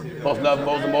Moses. Folks love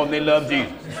Moses more than they love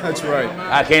Jesus. That's right.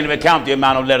 I can't even count the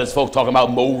amount of letters folks talking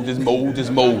about Moses.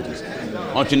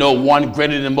 Don't you know one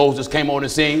greater than Moses came on the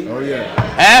scene? Oh, yeah.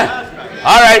 Huh?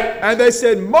 All right. And they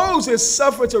said, Moses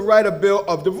suffered to write a bill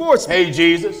of divorce. Hey,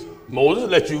 Jesus. Moses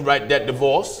let you write that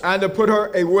divorce. And to put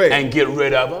her away. And get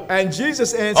rid of her. And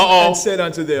Jesus answered and said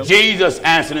unto them. Jesus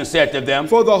answered and said to them.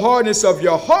 For the hardness of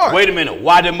your heart. Wait a minute.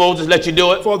 Why did Moses let you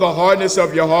do it? For the hardness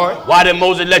of your heart. Why did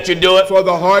Moses let you do it? For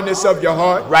the hardness of your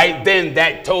heart. Right then,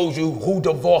 that told you who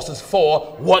divorce is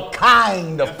for, what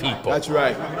kind of people. That's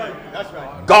right.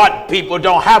 God people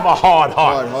don't have a hard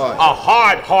heart. Heart. A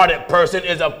hard-hearted person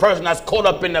is a person that's caught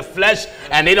up in the flesh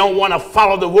and they don't want to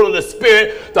follow the will of the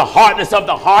Spirit. The hardness of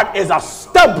the heart is a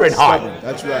stubborn heart.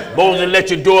 That's right. Moses let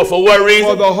you do it for what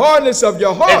reason? For the hardness of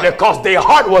your heart. It's because their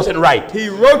heart wasn't right. He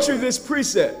wrote you this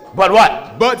precept. But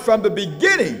what? But from the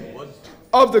beginning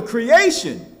of the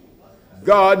creation,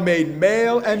 God made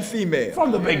male and female.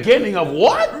 From the beginning of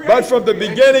what? But from the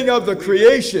beginning of the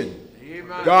creation,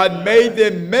 God made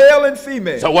them male and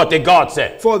female. So what did God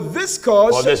say? For this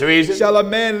cause, for this reason, shall a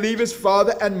man leave his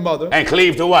father and mother. And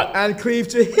cleave to what? And cleave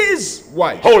to his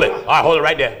wife. Hold it. All right, hold it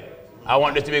right there. I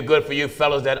want this to be good for you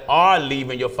fellas that are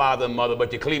leaving your father and mother,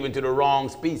 but you're cleaving to the wrong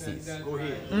species. Go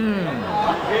ahead. Amen.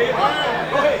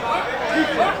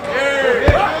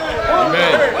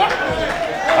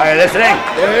 All right, listening.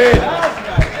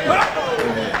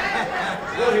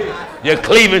 You're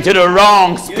cleaving to the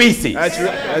wrong species. That's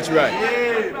right. That's right.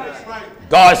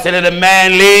 God said that a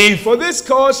man leave. For this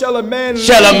cause shall a man leave.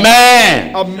 Shall a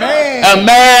man. A man. A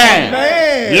man. A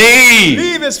man. Leave.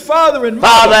 Leave his father and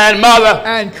mother. Father and mother.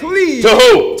 And cleave. To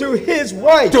who? To his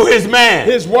wife. To his man.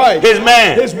 His wife. His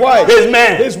man. His wife. His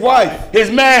man. His wife. His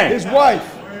man. His wife.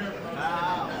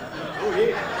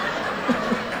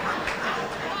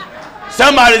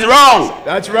 Somebody's wrong.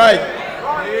 That's right.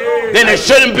 Then there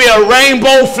shouldn't be a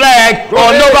rainbow flag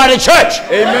on nobody's church.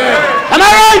 Amen. Am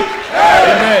I right?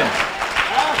 Amen.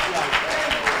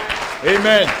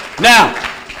 Amen. Now,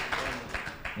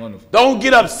 wonderful. Don't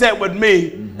get upset with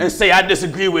me and say I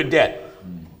disagree with that.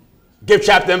 Give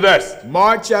chapter and verse.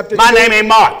 Mark chapter 2. My name ain't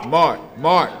Mark.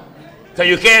 Mark. So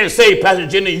you can't say, Pastor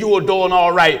Jennings, you were doing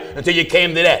all right until you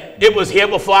came to that. It was here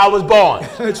before I was born.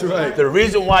 That's right. The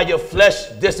reason why your flesh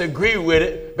disagree with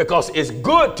it, because it's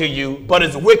good to you, but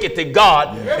it's wicked to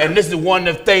God. Yeah. And this is one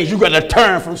of the things you got to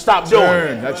turn from stop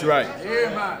doing. That's right.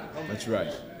 That's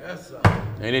right. Yes, sir.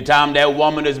 Anytime that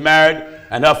woman is married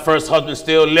and her first husband's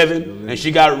still living, and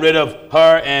she got rid of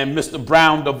her and Mr.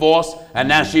 Brown divorced, and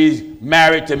now she's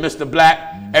married to Mr.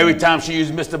 Black, every time she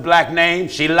uses Mr. Black's name,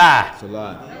 she lies. It's a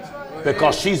lie.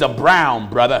 Because she's a Brown,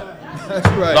 brother. That's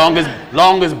right.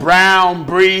 Long as Brown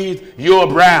breathes, you're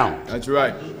Brown. That's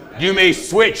right. You may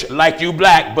switch like you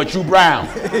black, but you Brown.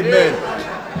 Amen.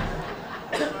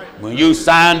 When you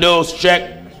sign those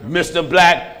checks, Mr.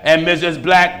 Black and Mrs.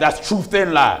 Black, that's truth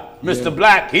and lie. Mr.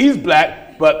 Black, he's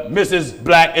black, but Mrs.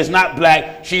 Black is not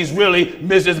black. She's really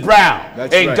Mrs. Brown.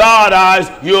 That's In right. God's eyes,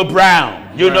 you're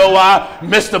Brown. You know why?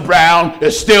 Mr. Brown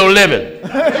is still living.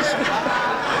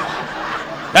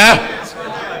 Huh?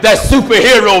 That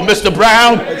superhero, Mr.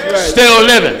 Brown, right. still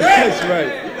living. That's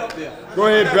right. Go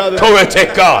ahead, brother. Glory to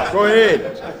God. Go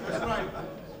ahead.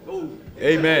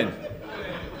 Amen.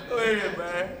 Go ahead,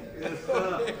 man.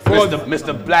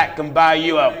 Mr. Black can buy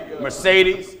you a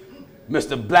Mercedes.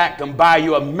 Mr. Black can buy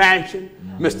you a mansion.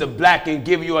 Mr. Black can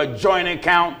give you a joint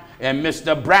account. And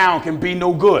Mr. Brown can be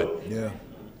no good. Yeah.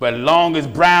 But as long as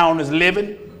Brown is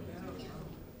living,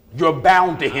 you're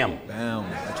bound to him.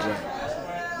 Bound. That's right.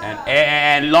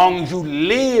 And long as you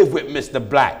live with Mr.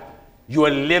 Black, you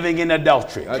are living in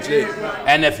adultery. That's it.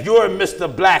 And if you're Mr.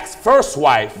 Black's first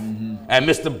wife, and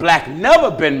Mr. Black never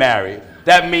been married,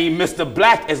 that means Mr.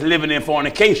 Black is living in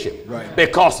fornication. Right.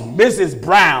 Because Mrs.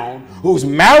 Brown, who's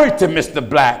married to Mr.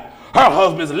 Black, her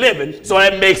husband's living, so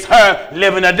that makes her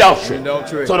live in adultery.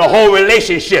 Adultery. So the whole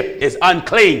relationship is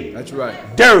unclean, That's right.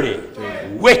 dirty,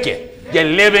 wicked. You're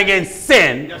living in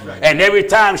sin, and every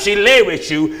time she lay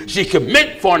with you, she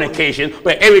commit fornication.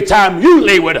 But every time you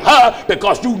lay with her,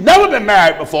 because you've never been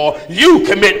married before, you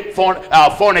commit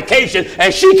fornication,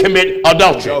 and she commit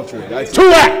adultery. That's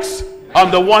Two acts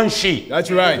under one sheet.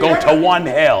 That's right. Go to one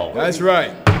hell. That's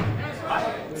right.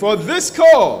 For this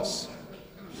cause.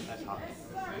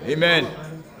 Amen.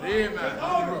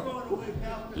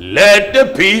 Let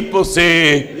the people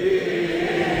say.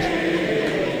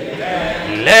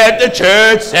 Let the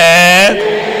church say.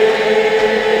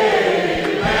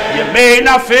 You may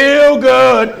not feel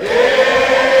good.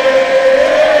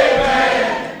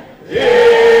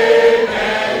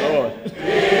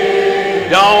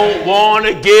 Don't want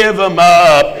to give them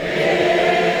up.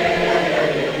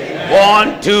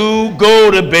 Want to go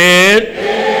to bed.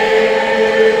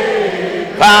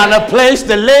 Find a place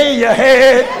to lay your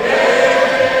head.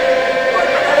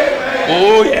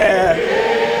 Oh yeah.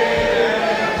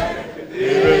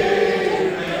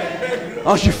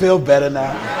 Don't you feel better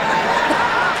now?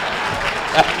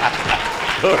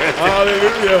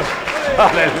 Hallelujah.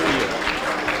 Hallelujah.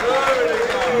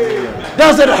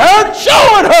 Does it hurt?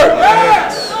 Sure it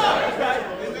hurts.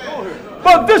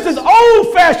 But this is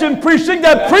old-fashioned preaching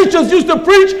that preachers used to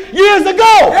preach years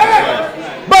ago.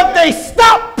 But they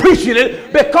stopped preaching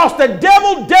it because the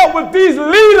devil dealt with these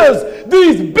leaders,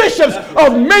 these bishops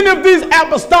of many of these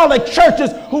apostolic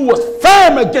churches who was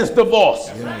firm against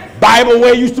divorce. Bible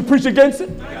Way used to preach against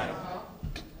it.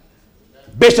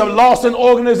 Bishop Lawson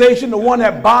organization, the one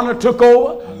that Bonner took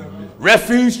over,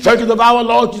 Refuge Churches of Our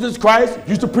Lord Jesus Christ,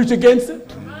 used to preach against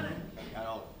it.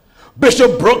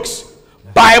 Bishop Brooks,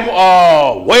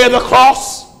 Bible Way of the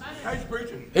Cross,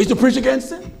 he used to preach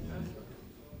against it.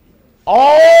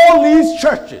 All these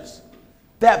churches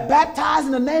that baptize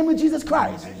in the name of Jesus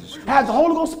Christ have the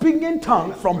Holy Ghost speaking in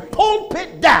tongues from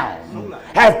pulpit down,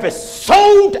 have been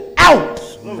sold out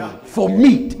for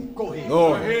meat. Go ahead.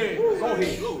 Lord. Go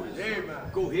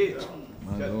ahead. Go ahead.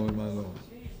 My Lord, my Lord.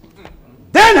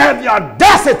 Then have the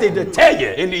audacity to tell you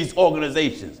in these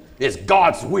organizations it's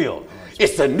God's will.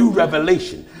 It's a new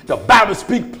revelation. The Bible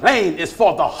speaks plain. It's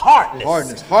for the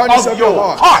hardness of your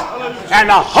heart. And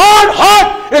a hard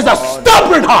heart is a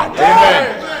stubborn heart.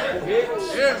 Amen.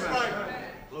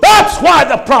 That's why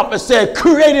the prophet said,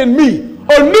 create in me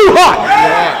a new heart.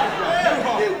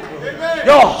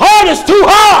 Your heart is too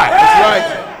hard.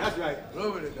 That's right.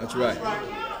 That's right.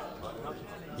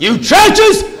 You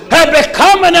churches have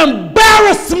become an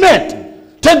embarrassment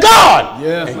to God.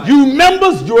 Yeah. And you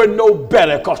members, you're no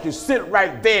better because you sit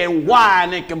right there and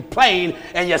whine and complain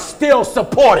and you still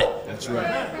support it. That's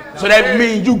right. So that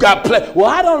means you got play. Well,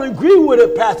 I don't agree with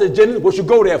it, Pastor Jennings. What you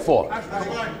go there for?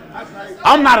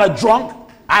 I'm not a drunk.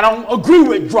 I don't agree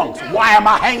with drunks. Why am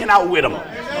I hanging out with them?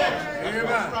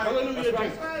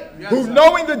 Who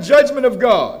knowing the judgment of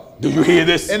God. Do you hear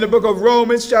this? In the book of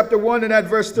Romans chapter 1 and at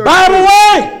verse 13. Bible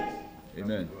Way.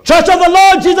 Amen. Church of the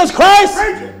Lord Jesus Christ.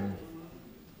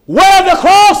 Wear the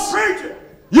cross.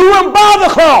 You went by the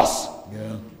cross.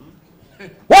 Yeah.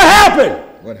 What happened?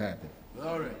 What happened?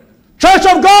 Church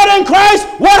of God in Christ.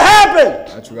 What happened?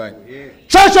 That's right.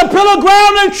 Church of Pillar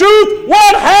Ground and Truth,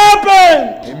 what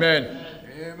happened? Amen.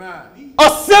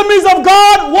 Assemblies of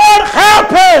God, what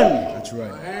happened? That's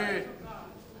right.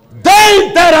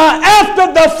 They that are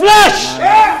after the flesh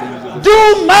do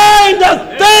mind the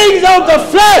things of the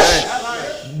flesh.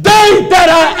 They that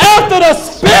are after the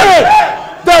spirit,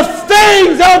 the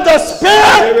things of the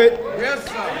spirit.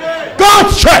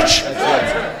 God's church.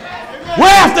 We're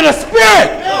after the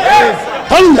spirit.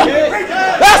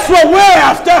 That's what we're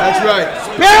after. That's right.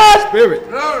 Spirit.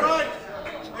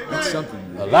 That's something.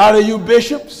 A lot of you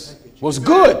bishops was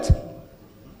good,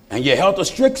 and you held a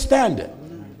strict standard,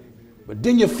 but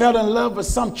then you fell in love with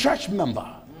some church member.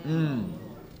 Am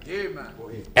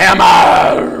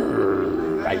I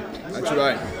right? That's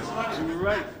right.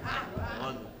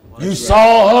 You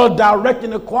saw her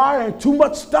directing the choir, and too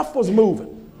much stuff was moving.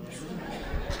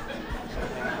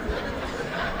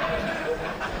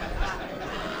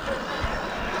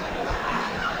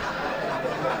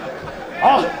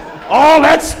 All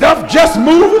that stuff just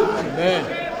moving. Amen.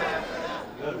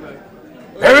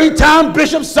 Every time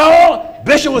Bishop saw,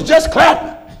 Bishop was just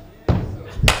clapping.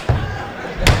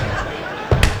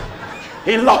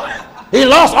 He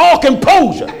lost all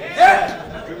composure.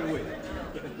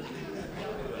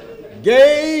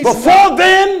 Gaze. Before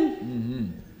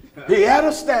then, he had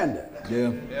a standard.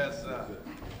 Yeah.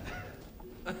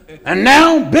 And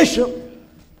now Bishop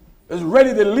is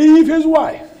ready to leave his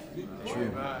wife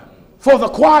for the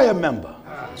choir member.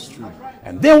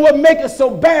 And then what makes it so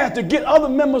bad to get other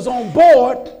members on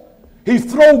board, he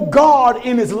throw God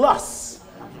in his lust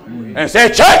and say,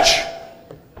 church,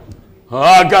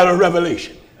 I got a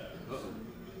revelation.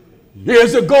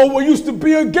 Years ago, we used to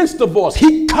be against divorce.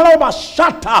 He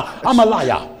kalabashata, I'm a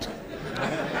liar.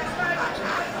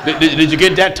 Did you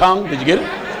get that tongue? Did you get it?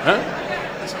 Huh?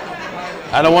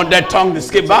 I don't want that tongue to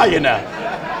skip by you now.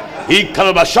 He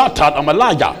kalabashata, I'm a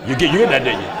liar. You get that,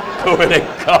 didn't you? Glory to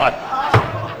God.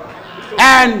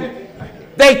 And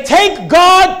they take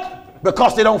God,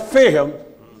 because they don't fear him,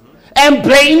 and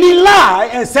blatantly lie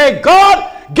and say God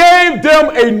gave them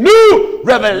a new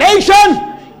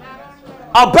revelation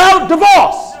about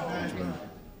divorce.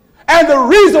 And the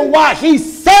reason why he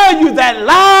said you that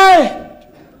lie,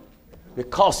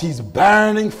 because he's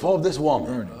burning for this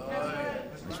woman.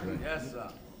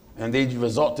 And they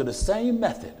resort to the same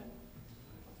method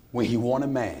when he want a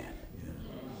man.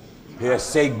 He'll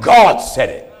say God said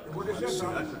it.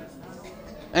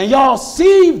 And y'all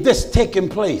see this taking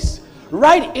place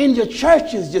right in your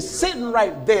churches, just sitting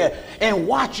right there and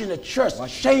watching the church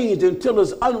change until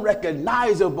it's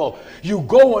unrecognizable. You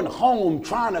going home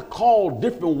trying to call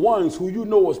different ones who you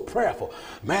know is prayerful.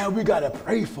 Man, we got to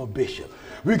pray for Bishop.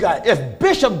 If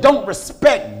Bishop don't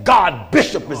respect God,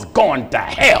 Bishop is going to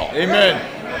hell. Amen.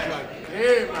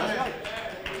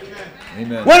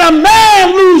 Amen. When a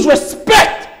man loses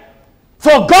respect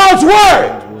for God's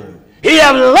word, he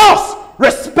has lost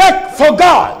respect for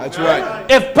God. That's right.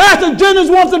 If Pastor Jennings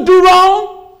wants to do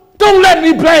wrong, don't let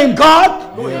me blame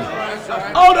God.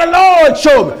 Yeah. Oh, the Lord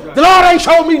showed me. The Lord ain't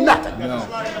showed me nothing. No.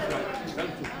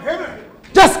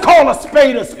 Just call a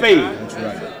spade a spade. That's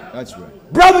right. That's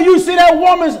right. Brother, you see that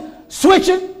woman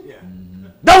switching?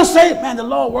 Don't say, man, the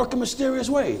Lord work in mysterious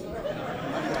ways.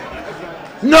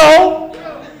 No.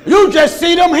 You just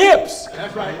see them hips.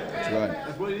 That's right.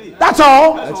 That's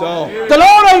all. That's all. The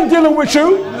Lord ain't dealing with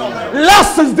you.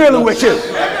 Lust is dealing with you.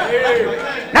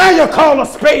 Now you call a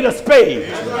spade a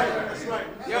spade.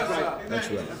 That's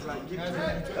right.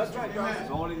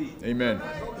 Amen.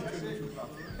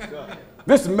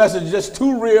 This message is just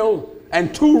too real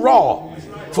and too raw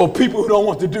for people who don't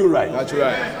want to do right. That's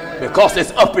right. Because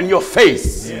it's up in your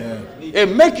face. Yeah.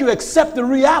 It makes you accept the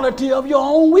reality of your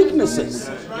own weaknesses.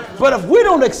 But if we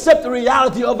don't accept the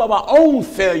reality of our own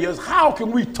failures, how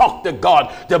can we talk to God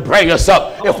to bring us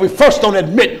up if we first don't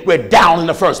admit we're down in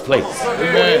the first place?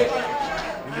 Amen.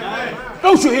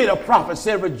 Don't you hear the prophet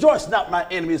say, rejoice not my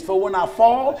enemies, for when I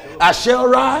fall, I shall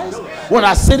rise. When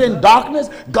I sit in darkness,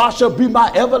 God shall be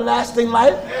my everlasting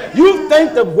light. You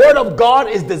think the word of God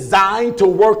is designed to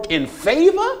work in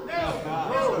favor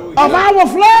of our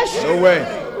flesh? No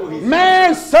way.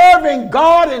 Man serving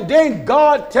God and then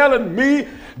God telling me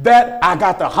that I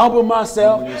got to humble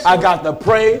myself, I got to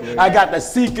pray, I got to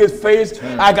seek his face,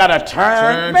 I got to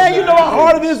turn. Man, you know how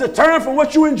hard it is to turn from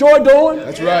what you enjoy doing?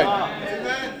 That's right.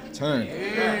 Turn.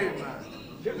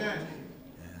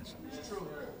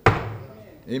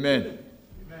 Amen.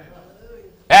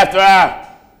 After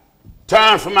I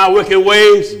turn from my wicked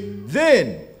ways,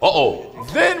 Then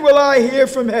then will I hear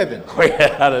from heaven.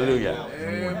 Hallelujah.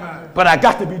 But I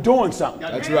got to be doing something.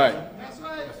 That's right.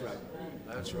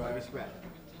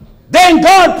 Then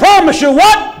God promised you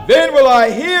what? Then will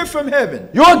I hear from heaven.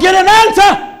 You'll get an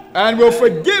answer. And will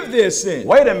forgive their sin.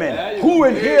 Wait a minute. Who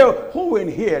in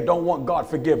here don't want God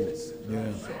forgiveness?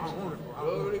 Yeah.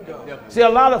 See, a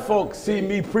lot of folks see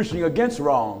me preaching against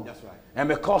wrong. And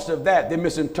because of that, they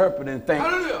misinterpret and think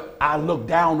I look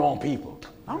down on people.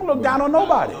 I don't look down on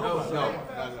nobody.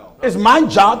 It's my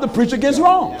job to preach against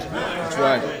wrong. That's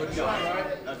right.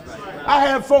 I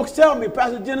have folks tell me,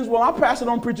 Pastor Jennings, well, our pastor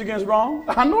don't preach against wrong.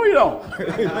 I know you don't.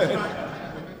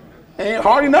 And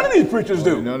hardly none of these preachers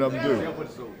do. None of them do.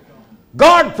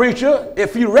 God preacher,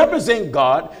 if he represents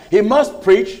God, he must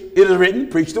preach, it is written,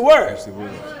 preach the word.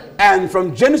 And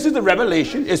from Genesis to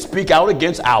Revelation, it speak out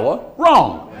against our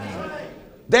wrong.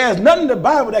 There's nothing in the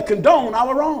Bible that condone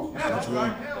our wrong. That's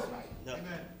right.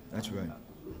 That's right.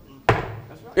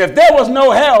 If there was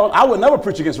no hell, I would never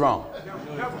preach against wrong.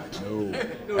 No.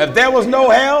 If there was no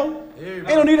hell, ain't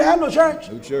no need to have no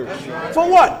church. No church. For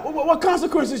what? What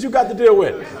consequences you got to deal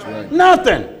with? That's right.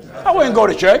 Nothing. I wouldn't go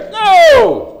to church.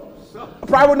 No. I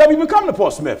probably would never even come to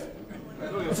Portsmouth.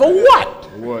 For what?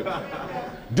 For what?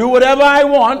 Do whatever I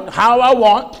want, how I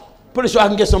want. Pretty sure I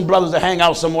can get some brothers to hang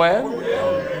out somewhere.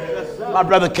 My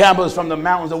brother Campbell is from the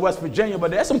mountains of West Virginia,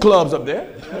 but there's some clubs up there.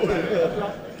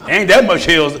 Ain't that much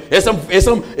hills. It's some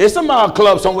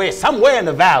clubs somewhere in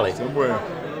the valley. Somewhere.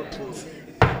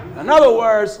 In other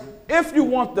words, if you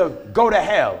want to go to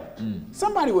hell,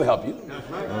 somebody will help you. Oh,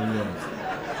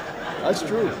 yeah. That's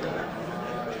true.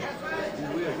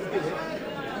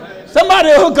 Somebody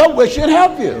will hook up with you and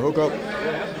help you. Hook up.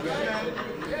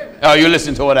 Oh, you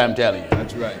listen to what I'm telling you.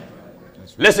 That's right.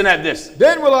 Listen at this.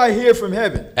 Then will I hear from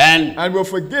heaven, and will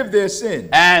forgive their sin,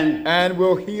 and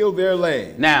will heal their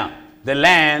land. Now, the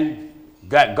land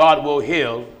that God will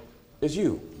heal is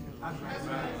you.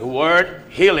 The word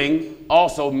healing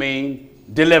also means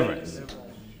deliverance.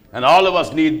 And all of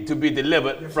us need to be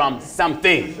delivered from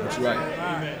something. That's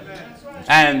right.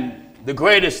 And the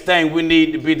greatest thing we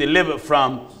need to be delivered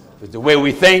from is the way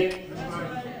we think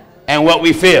and what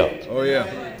we feel. Oh,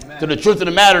 yeah. So the truth of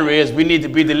the matter is we need to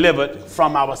be delivered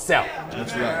from ourselves.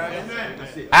 That's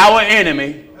right. Our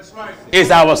enemy is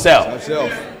ourselves.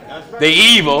 Ourself. The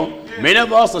evil, many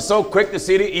of us are so quick to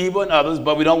see the evil in others,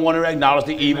 but we don't want to acknowledge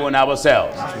the evil in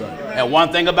ourselves. Right. And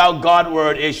one thing about God's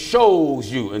word, it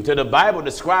shows you, until the Bible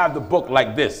describes the book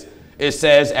like this. It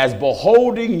says, as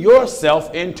beholding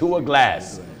yourself into a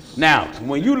glass. Now,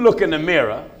 when you look in the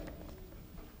mirror,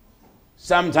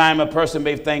 sometimes a person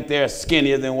may think they're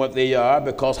skinnier than what they are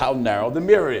because how narrow the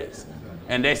mirror is.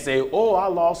 And they say, oh, I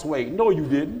lost weight. No, you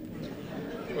didn't.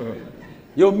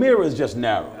 Your mirror is just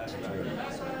narrow.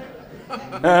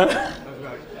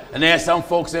 And there's some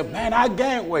folks say, man, I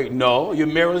gained weight. No, your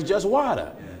mirror is just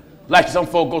wider. Like some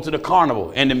folk go to the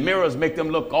carnival and the mirrors make them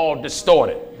look all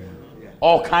distorted.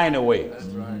 All kind of ways.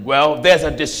 Well, there's a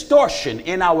distortion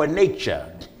in our nature.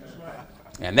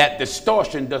 And that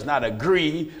distortion does not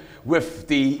agree with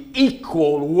the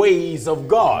equal ways of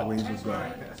God.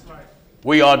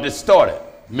 We are distorted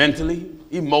mentally,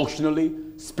 emotionally,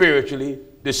 spiritually,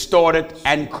 distorted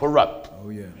and corrupt. Oh,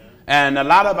 yeah. And a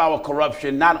lot of our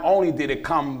corruption, not only did it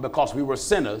come because we were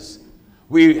sinners,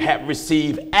 we have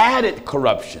received added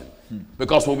corruption.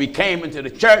 Because when we came into the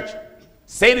church,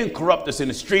 Satan corrupted us in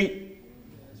the street,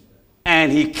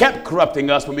 and he kept corrupting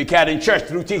us when we got in church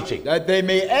through teaching. That they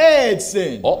may add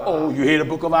sin. Uh-oh, you hear the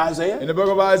book of Isaiah? In the book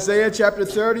of Isaiah, chapter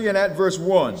 30, and at verse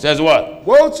 1. Says what?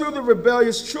 Woe to the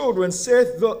rebellious children,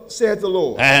 saith the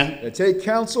Lord. And? They take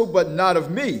counsel, but not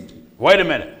of me. Wait a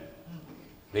minute.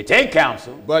 They take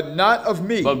counsel. But not of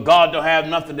me. But God don't have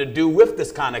nothing to do with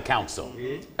this kind of counsel.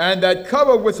 And that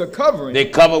cover with a covering. They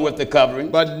cover with the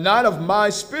covering. But not of my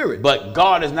spirit. But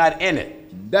God is not in it.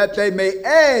 That they may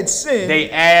add sin. They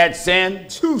add sin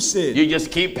to sin. You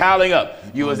just keep piling up.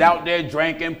 You was out there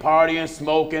drinking, partying,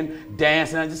 smoking,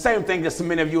 dancing. The same thing that so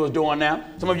many of you are doing now.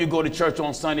 Some of you go to church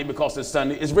on Sunday because it's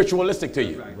Sunday. It's ritualistic to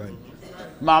you. Right.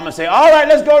 Mama say, all right,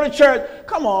 let's go to church.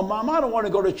 Come on, Mom, I don't want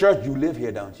to go to church. You live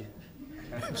here, don't you?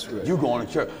 That's right. You going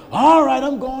to church. All right,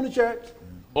 I'm going to church.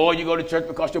 Or you go to church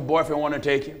because your boyfriend want to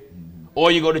take you.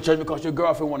 Or you go to church because your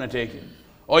girlfriend want to take you.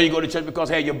 Or you go to church because,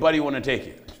 hey, your buddy want to take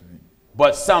you.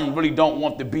 But some really don't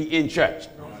want to be in church.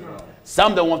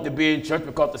 Some don't want to be in church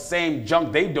because the same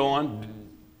junk they doing,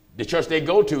 the church they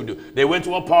go to do. They went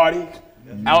to a party,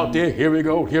 out there, here we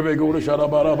go, just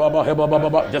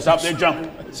out there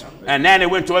jumping. And then they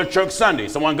went to a church Sunday.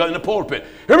 Someone got in the pulpit.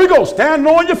 Here we go, stand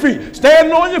on your feet,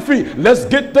 stand on your feet. Let's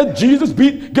get the Jesus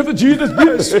beat, get the Jesus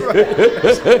beat.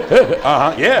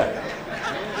 Yeah.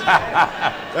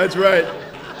 That's right.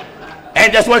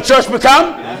 And that's what church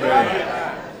become?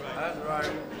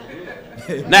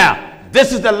 Now,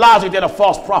 this is the logic that a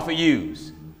false prophet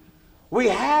used. We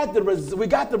got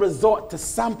to resort to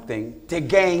something to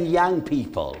gain young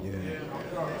people. Yeah.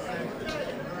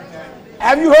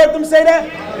 Have you heard them say that?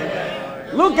 Yeah.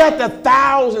 Look at the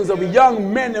thousands of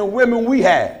young men and women we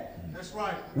have. That's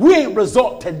right. We ain't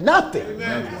resort to nothing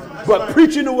but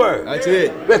preaching the word. That's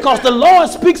it. Because the Lord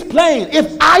speaks plain.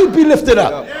 If I be lifted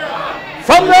up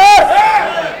from the earth,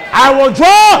 I will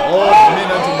draw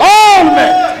all men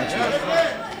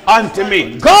unto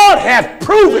me. God hath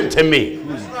proven to me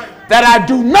that I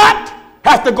do not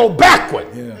have to go backward.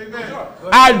 Yeah.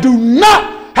 I do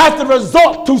not have to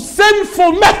resort to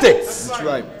sinful methods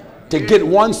to get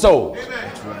one soul.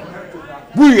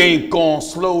 We ain't going to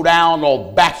slow down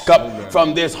or back up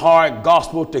from this hard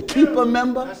gospel to keep a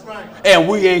member. And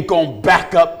we ain't going to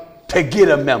back up to get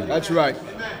a member. That's right.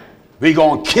 We're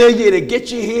going to kill you to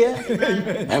get you here.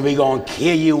 And we're going to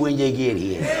kill you when you get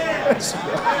here.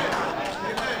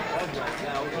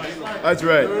 That's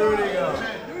right.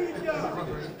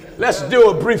 Let's do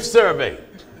a brief survey.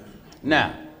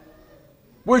 Now,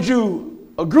 would you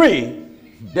agree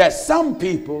that some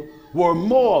people were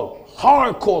more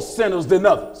hardcore sinners than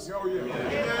others?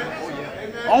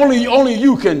 Only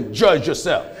you can judge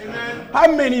yourself.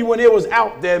 How many, when they was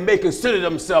out there, may consider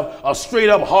themselves a straight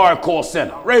up hardcore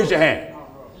sinner? Raise your hand.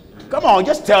 Come on,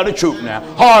 just tell the truth now.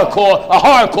 A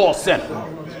hardcore sinner.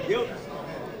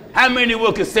 How many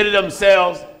will consider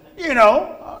themselves, you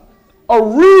know, a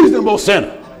reasonable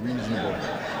sinner?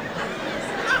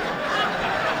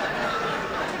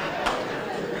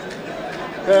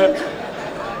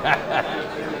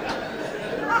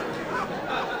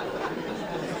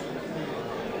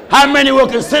 How many will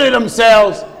consider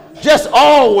themselves just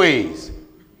always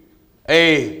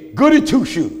a goody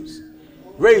two-shoes?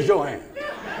 Raise your hand.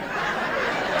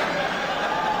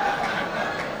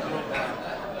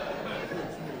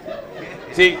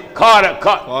 See, Carter.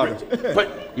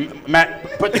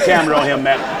 Matt, put the camera on him,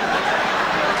 Matt.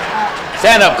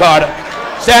 Stand up, Carter.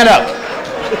 Stand up.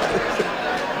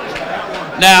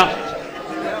 Now,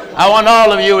 I want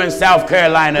all of you in South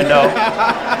Carolina to know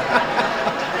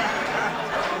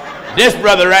this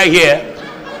brother right here,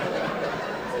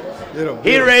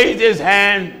 he raised his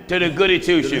hand to the goody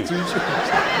two-shoes.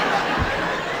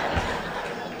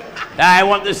 Now, I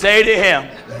want to say to him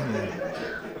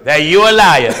that you're a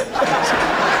liar.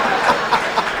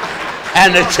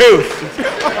 And the truth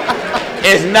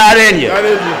is not in you.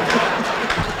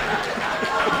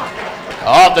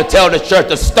 I ought to tell the church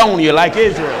to stone you like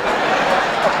Israel.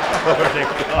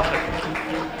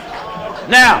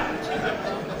 Now,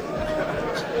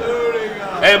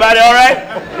 everybody all right?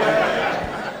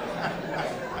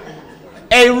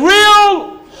 A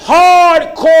real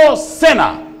hardcore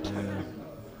sinner,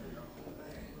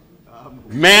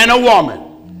 man or woman,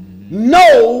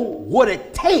 know what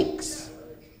it takes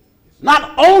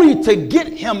not only to get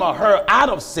him or her out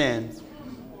of sin,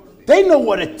 they know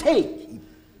what it takes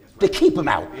to keep him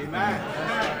out. Amen.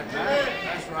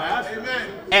 That's right. Amen.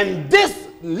 And this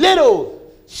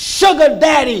little sugar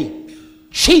daddy,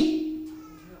 cheap,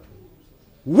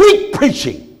 weak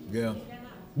preaching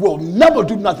will never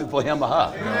do nothing for him or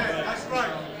her. That's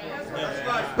right. That's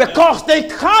right. Because they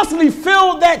constantly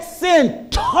feel that sin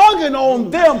tugging on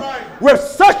them with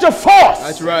such a force.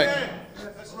 That's right.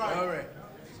 That's right.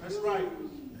 That's right.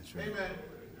 Amen.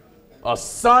 A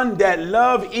son that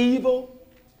loves evil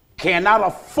cannot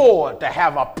afford to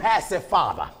have a passive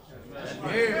father. That's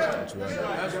right.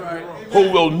 That's right.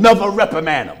 Who will never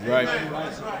reprimand him. Right.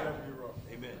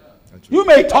 Amen. You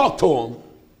may talk to him,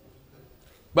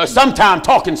 but sometimes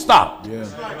talking stop. Yeah.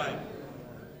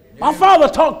 My father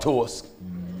talked to us,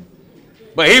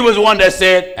 but he was the one that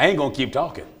said, I ain't going to keep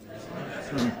talking.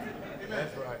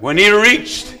 When he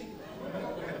reached,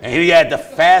 and he had the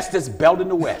fastest belt in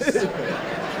the West.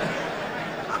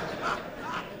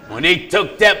 When he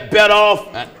took that belt off,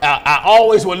 I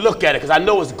always would look at it because I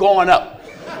know it's going up.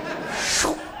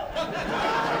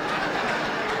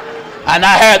 And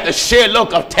I had the sheer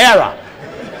look of terror.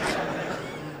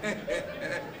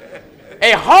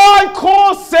 A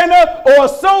hardcore sinner or a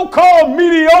so-called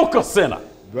mediocre sinner.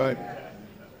 Right.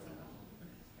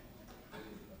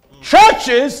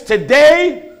 Churches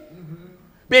today,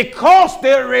 because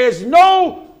there is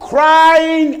no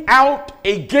crying out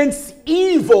against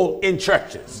evil in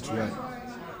churches. That's right.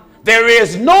 There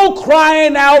is no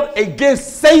crying out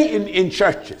against Satan in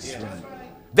churches. Right.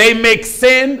 They make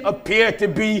sin appear to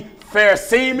be fair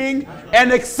seeming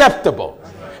and acceptable.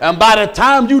 And by the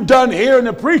time you're done hearing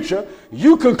the preacher,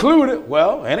 you concluded,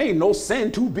 well, it ain't no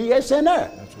sin to be a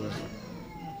sinner. That's right.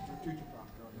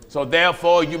 So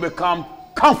therefore you become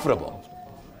comfortable.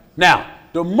 Now,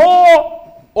 the more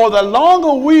or the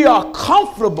longer we are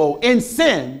comfortable in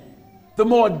sin, the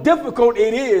more difficult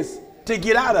it is to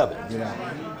get out of it.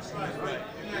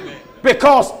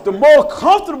 Because the more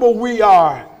comfortable we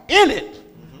are in it,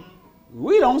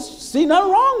 we don't see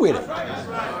nothing wrong with it.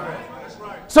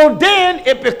 So then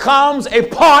it becomes a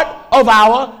part of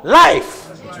our life.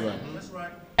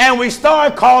 And we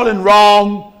start calling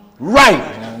wrong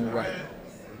right.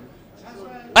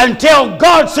 Until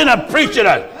God sent a preacher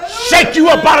to shake you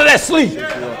up out of that sleep.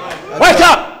 Wake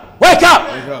up, wake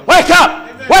up, wake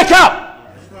up, wake up.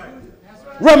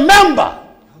 Remember,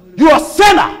 you're a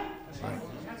sinner.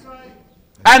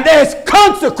 And there's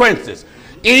consequences.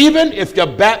 Even if you're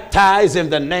baptized in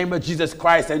the name of Jesus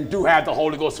Christ and do have the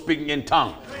Holy Ghost speaking in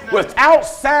tongues. Without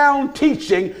sound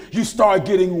teaching, you start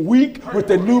getting weak with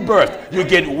the new birth. You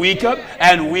get weaker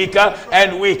and weaker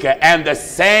and weaker. And the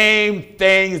same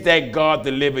things that God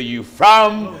delivered you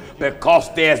from,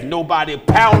 because there's nobody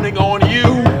pounding on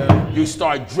you, you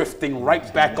start drifting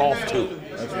right back off too.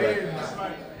 That's right.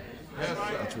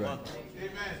 That's right.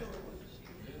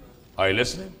 Are you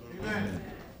listening?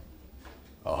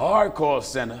 A hardcore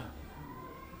sinner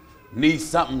needs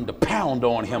something to pound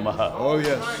on him or her. Oh,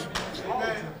 yes.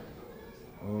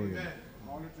 Oh, yeah.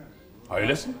 Are you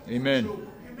listening? Amen.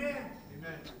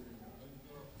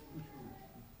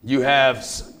 You have,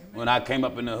 when I came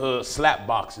up in the hood, slap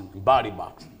boxing and body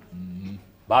boxing.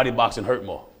 Body boxing hurt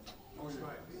more.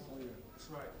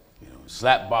 You know,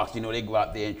 slap boxing, you know, they go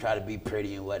out there and try to be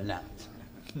pretty and whatnot.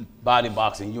 Body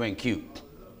boxing, you ain't cute.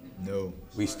 No.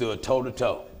 We stood toe to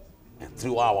toe and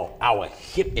threw our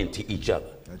hip into each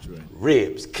other. That's right.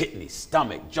 Ribs, kidneys,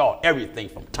 stomach, jaw, everything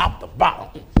from top to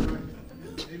bottom.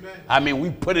 I mean,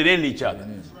 we put it in each other.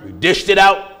 We dished it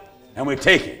out and we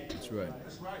take it. That's right.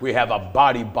 We have a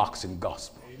body boxing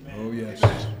gospel. Oh, yes.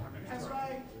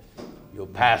 Your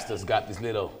pastors got this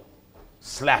little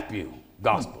slap you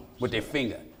gospel with their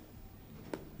finger.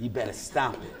 You better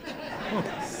stomp it.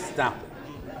 Stomp it.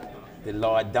 The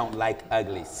Lord don't like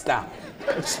ugly. Stomp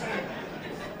it.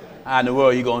 How in the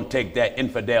world are you going to take that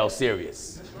infidel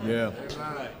serious? Yeah.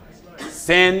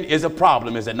 Sin is a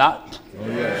problem, is it not? Oh,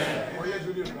 yes.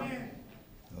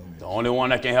 The only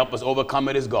one that can help us overcome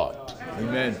it is God.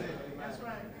 Amen.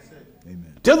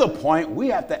 Amen. To the point we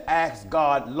have to ask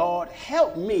God, Lord,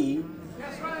 help me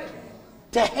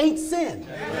to hate sin.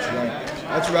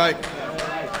 That's right.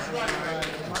 That's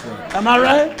right. Am I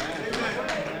right?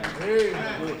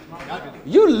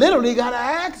 You literally got to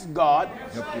ask God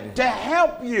to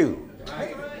help you.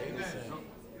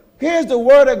 Here's the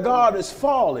word of God is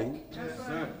falling,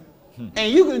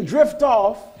 and you can drift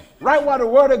off right while the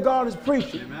word of God is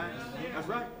preaching.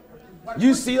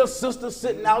 You see a sister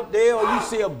sitting out there, or you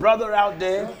see a brother out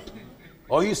there,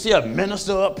 or you see a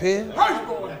minister up here.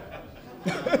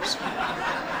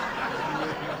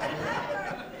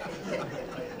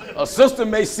 A sister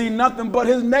may see nothing but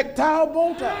his necktie or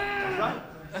bow tie.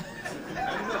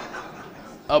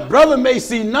 A brother may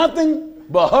see nothing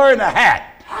but her in a hat.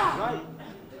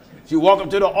 She walk up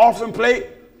to the offering plate,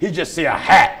 he just see a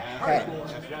hat.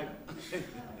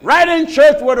 Right in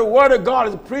church where the word of God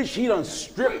is preached, he done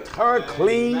stripped her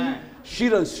clean. She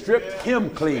done stripped him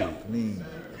clean.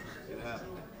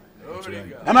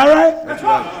 Am I right? That's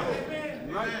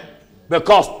right.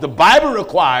 Because the Bible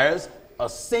requires a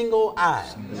single eye.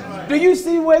 Do you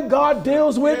see where God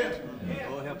deals with?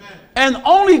 And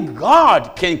only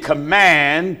God can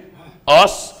command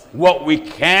us what we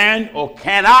can or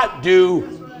cannot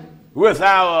do with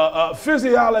our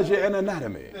physiology and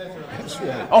anatomy.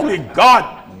 Only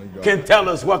God can tell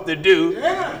us what to do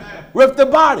with the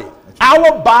body.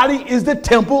 Our body is the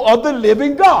temple of the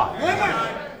living God.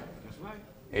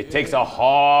 It takes a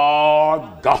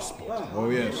hard gospel. Oh,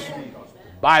 yes.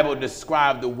 Bible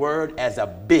describes the word as a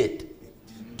bit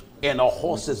in a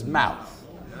horse's mouth.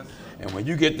 And when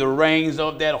you get the reins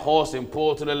of that horse and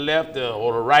pull to the left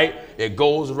or the right, it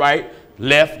goes right,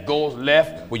 left goes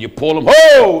left. When you pull them,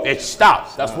 oh, it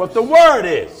stops. That's what the word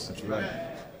is. That's right.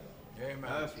 Amen.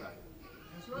 That's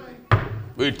right.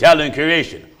 We're telling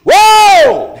creation,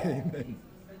 whoa! Amen.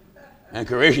 And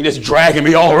creation is dragging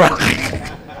me all around.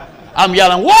 I'm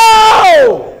yelling,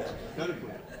 whoa!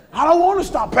 I don't want to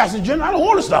stop, Pastor Jim. I don't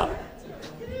want to stop.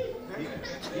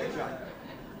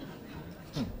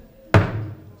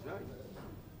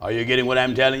 Are you getting what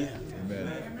I'm telling you?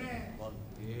 Amen.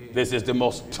 This is the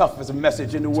most toughest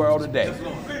message in the world today.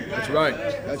 That's right.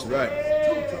 That's right.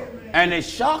 And it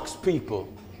shocks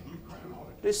people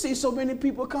to see so many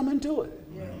people come into it.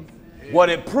 What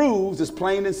it proves is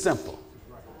plain and simple.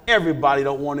 Everybody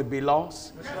don't want to be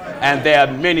lost. And there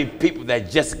are many people that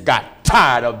just got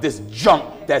tired of this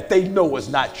junk that they know is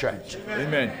not church.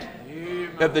 Amen.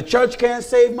 If the church can't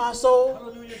save my soul,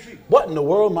 what in the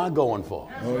world am I going for?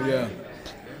 Oh, yeah.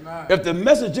 If the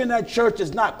message in that church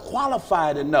is not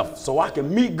qualified enough so I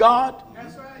can meet God,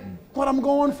 what I'm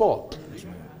going for?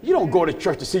 You don't go to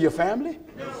church to see your family.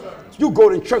 You go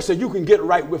to church so you can get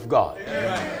right with God.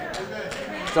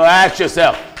 So ask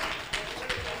yourself,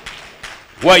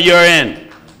 what you're in,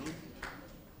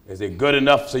 is it good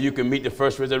enough so you can meet the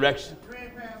first resurrection?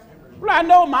 Well, I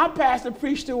know my pastor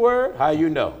preached the word. How you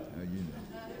know?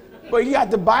 But you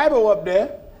got the Bible up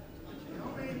there.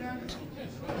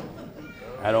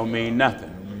 I don't mean nothing.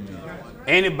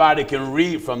 Anybody can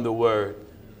read from the word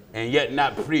and yet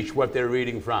not preach what they're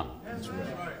reading from.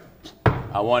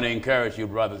 I want to encourage you,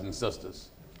 brothers and sisters.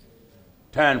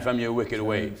 Turn from your wicked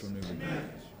ways.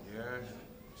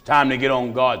 It's time to get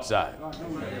on God's side.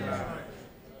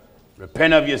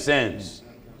 Repent of your sins.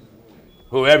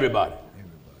 Who? Everybody.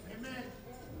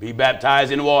 Be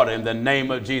baptized in water in the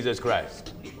name of Jesus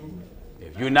Christ.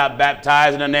 If you're not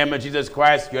baptized in the name of Jesus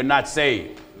Christ, you're not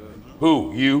saved.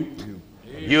 Who? You.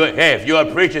 Hey, if you're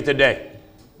a preacher today,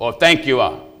 or think you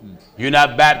are, you're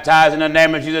not baptized in the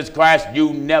name of Jesus Christ,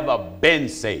 you've never been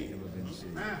saved.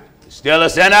 You're still a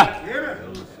sinner,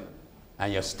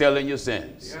 and you're still in your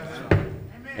sins.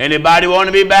 Anybody want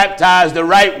to be baptized the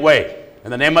right way?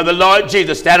 In the name of the Lord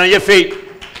Jesus, stand on your feet.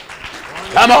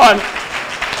 Come on.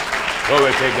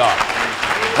 Glory to God.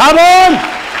 Come on.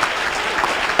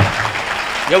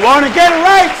 You want to get it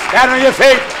right? Stand on your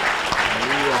feet.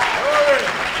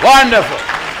 Wonderful.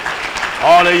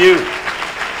 All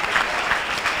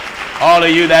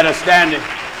of you that are standing.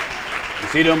 You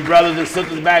see them brothers and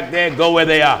sisters back there? Go where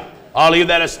they are. All of you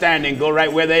that are standing, go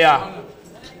right where they are.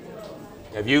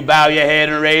 If you bow your head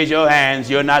and raise your hands,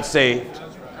 you're not saved.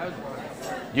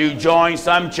 You join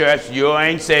some church, you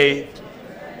ain't saved.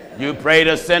 You prayed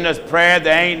a sinner's prayer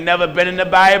that ain't never been in the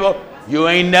Bible, you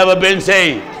ain't never been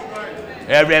saved.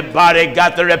 Everybody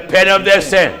got to repent of their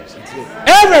sins.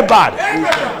 Everybody.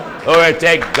 Or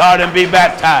take God and be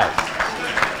baptized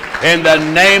in the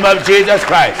name of Jesus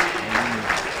Christ.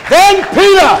 Then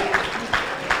Peter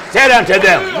said unto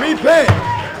them, Repent.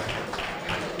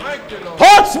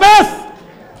 Portsmouth,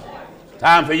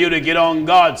 time for you to get on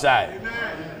God's side.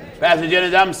 Pastor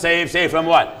Jennings, I'm saved. Saved from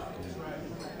what?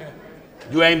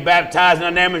 You ain't baptized in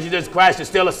the name of Jesus Christ, you're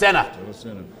still a sinner.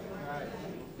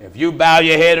 If you bow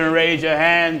your head and raise your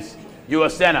hands, you're a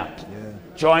sinner.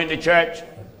 Join the church,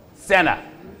 sinner.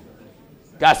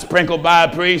 Got sprinkled by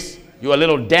a priest, you're a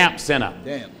little damp sinner.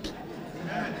 Damn.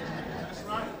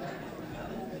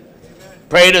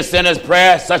 Pray the sinner's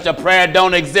prayer, such a prayer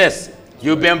don't exist.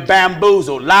 You've been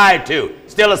bamboozled, lied to,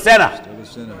 still a sinner. Still a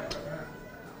sinner.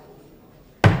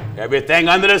 Everything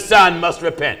under the sun must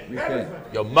repent.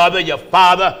 Your mother, your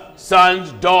father,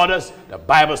 sons, daughters. The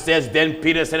Bible says, then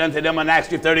Peter said unto them in Acts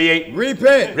 2:38,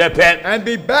 Repent. Repent. And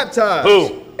be baptized.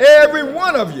 Who? Every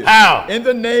one of you. How? In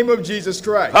the name of Jesus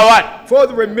Christ. For what? For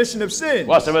the remission of sins.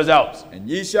 What's the results? And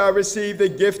ye shall receive the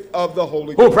gift of the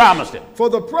Holy Ghost. Who promised it? For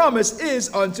the promise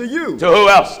is unto you. To who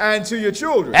else? And to your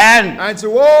children. And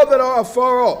to all that are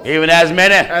afar off. Even as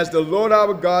many. As the Lord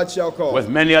our God shall call. With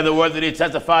many other words that he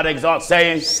testified, exalt,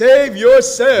 saying, Save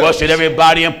yourselves. What should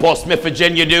everybody in Portsmouth,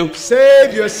 Virginia do?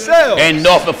 Save yourselves. In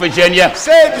Norfolk, Virginia.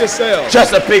 Save yourselves.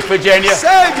 Chesapeake, Virginia.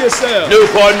 Save yourselves.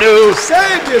 Newport News.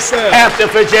 Save yourselves. Hampton,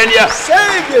 Virginia.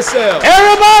 Save yourselves.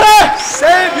 Everybody.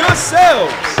 Save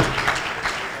yourselves.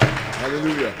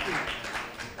 Hallelujah.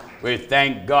 We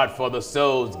thank God for the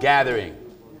souls gathering.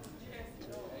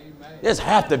 This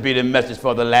has to be the message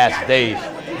for the last days.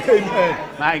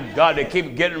 Amen. My God, they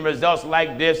keep getting results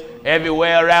like this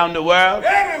everywhere around the world.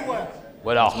 Everywhere.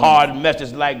 With a hard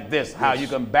message like this, how you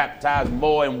can baptize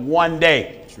more in one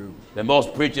day than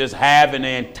most preachers have in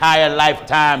their entire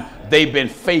lifetime they've been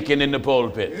faking in the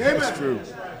pulpit. That's true.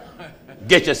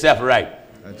 Get yourself right.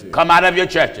 Come out of your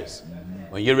churches.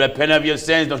 When you repent of your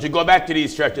sins, don't you go back to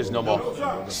these churches no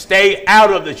more. Stay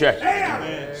out of the church.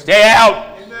 Stay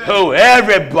out. Who?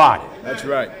 Everybody. That's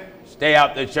right. Stay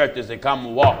out the churches and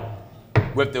come walk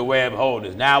with the way of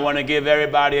holiness. Now I want to give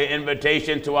everybody an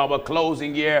invitation to our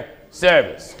closing year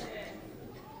service.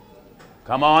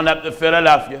 Come on up to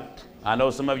Philadelphia. I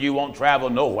know some of you won't travel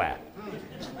nowhere.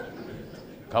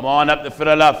 Come on up to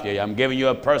Philadelphia. I'm giving you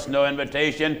a personal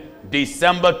invitation.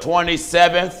 December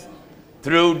 27th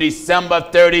through December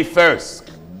 31st.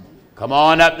 Come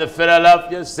on up to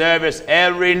Philadelphia. Service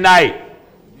every night.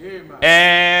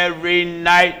 Every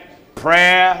night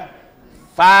prayer.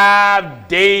 5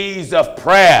 days of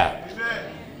prayer.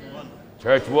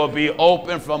 Church will be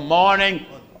open from morning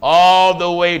all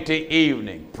the way to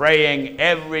evening. Praying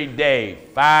every day.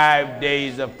 5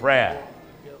 days of prayer.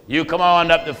 You come on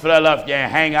up to Philadelphia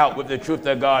and hang out with the Truth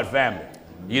of God family.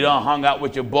 You don't hung out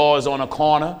with your boys on the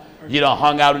corner. You don't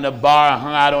hung out in the bar and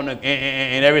hung out on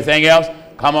and everything else.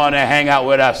 Come on and hang out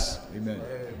with us. Amen.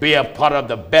 Be a part of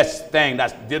the best thing.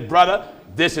 That's, brother,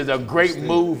 this is a great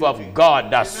move of God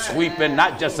that's sweeping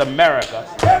not just America,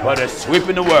 but it's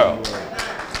sweeping the world.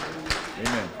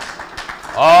 Amen.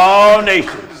 All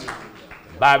nations.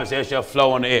 The Bible says shall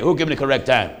flow on the air. Who give me the correct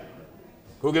time?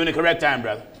 Who give me the correct time,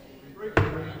 brother?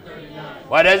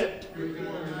 What is it?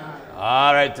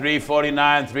 All right,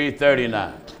 3:49,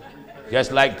 3:39.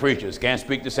 Just like preachers, can't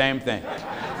speak the same thing.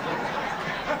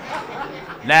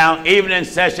 Now, evening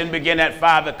session begin at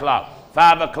 5 o'clock.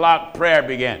 5 o'clock, prayer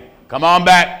begin. Come on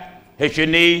back. Hit your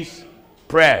knees.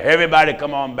 Prayer. Everybody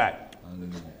come on back.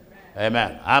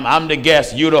 Amen. I'm the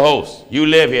guest. You the host. You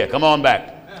live here. Come on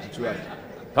back. That's right.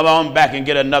 Come on back and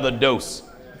get another dose.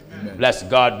 Amen. Bless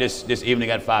God this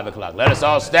evening at 5 o'clock. Let us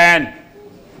all stand.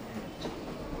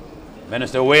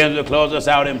 Minister Williams will close us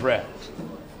out in prayer.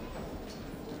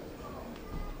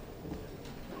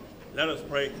 Let us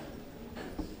pray.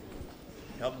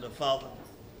 Heavenly Father,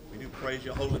 we do praise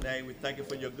your holy name. We thank you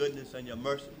for your goodness and your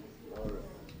mercy.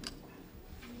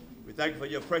 We thank you for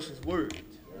your precious word.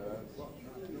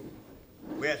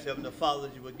 We ask, Heavenly Father,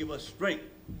 that you will give us strength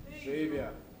to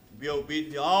be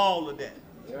obedient to all of that.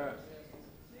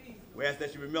 We ask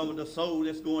that you remember the soul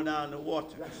that's going down in the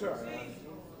water.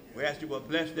 We ask you will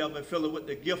bless them and fill it with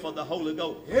the gift of the Holy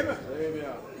Ghost.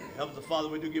 Heavenly Father,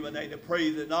 we do give a name to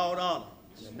praise and all honor.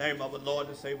 In the name of our Lord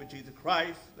and Savior Jesus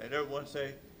Christ, let everyone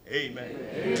say, Amen.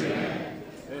 Amen.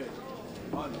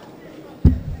 Amen.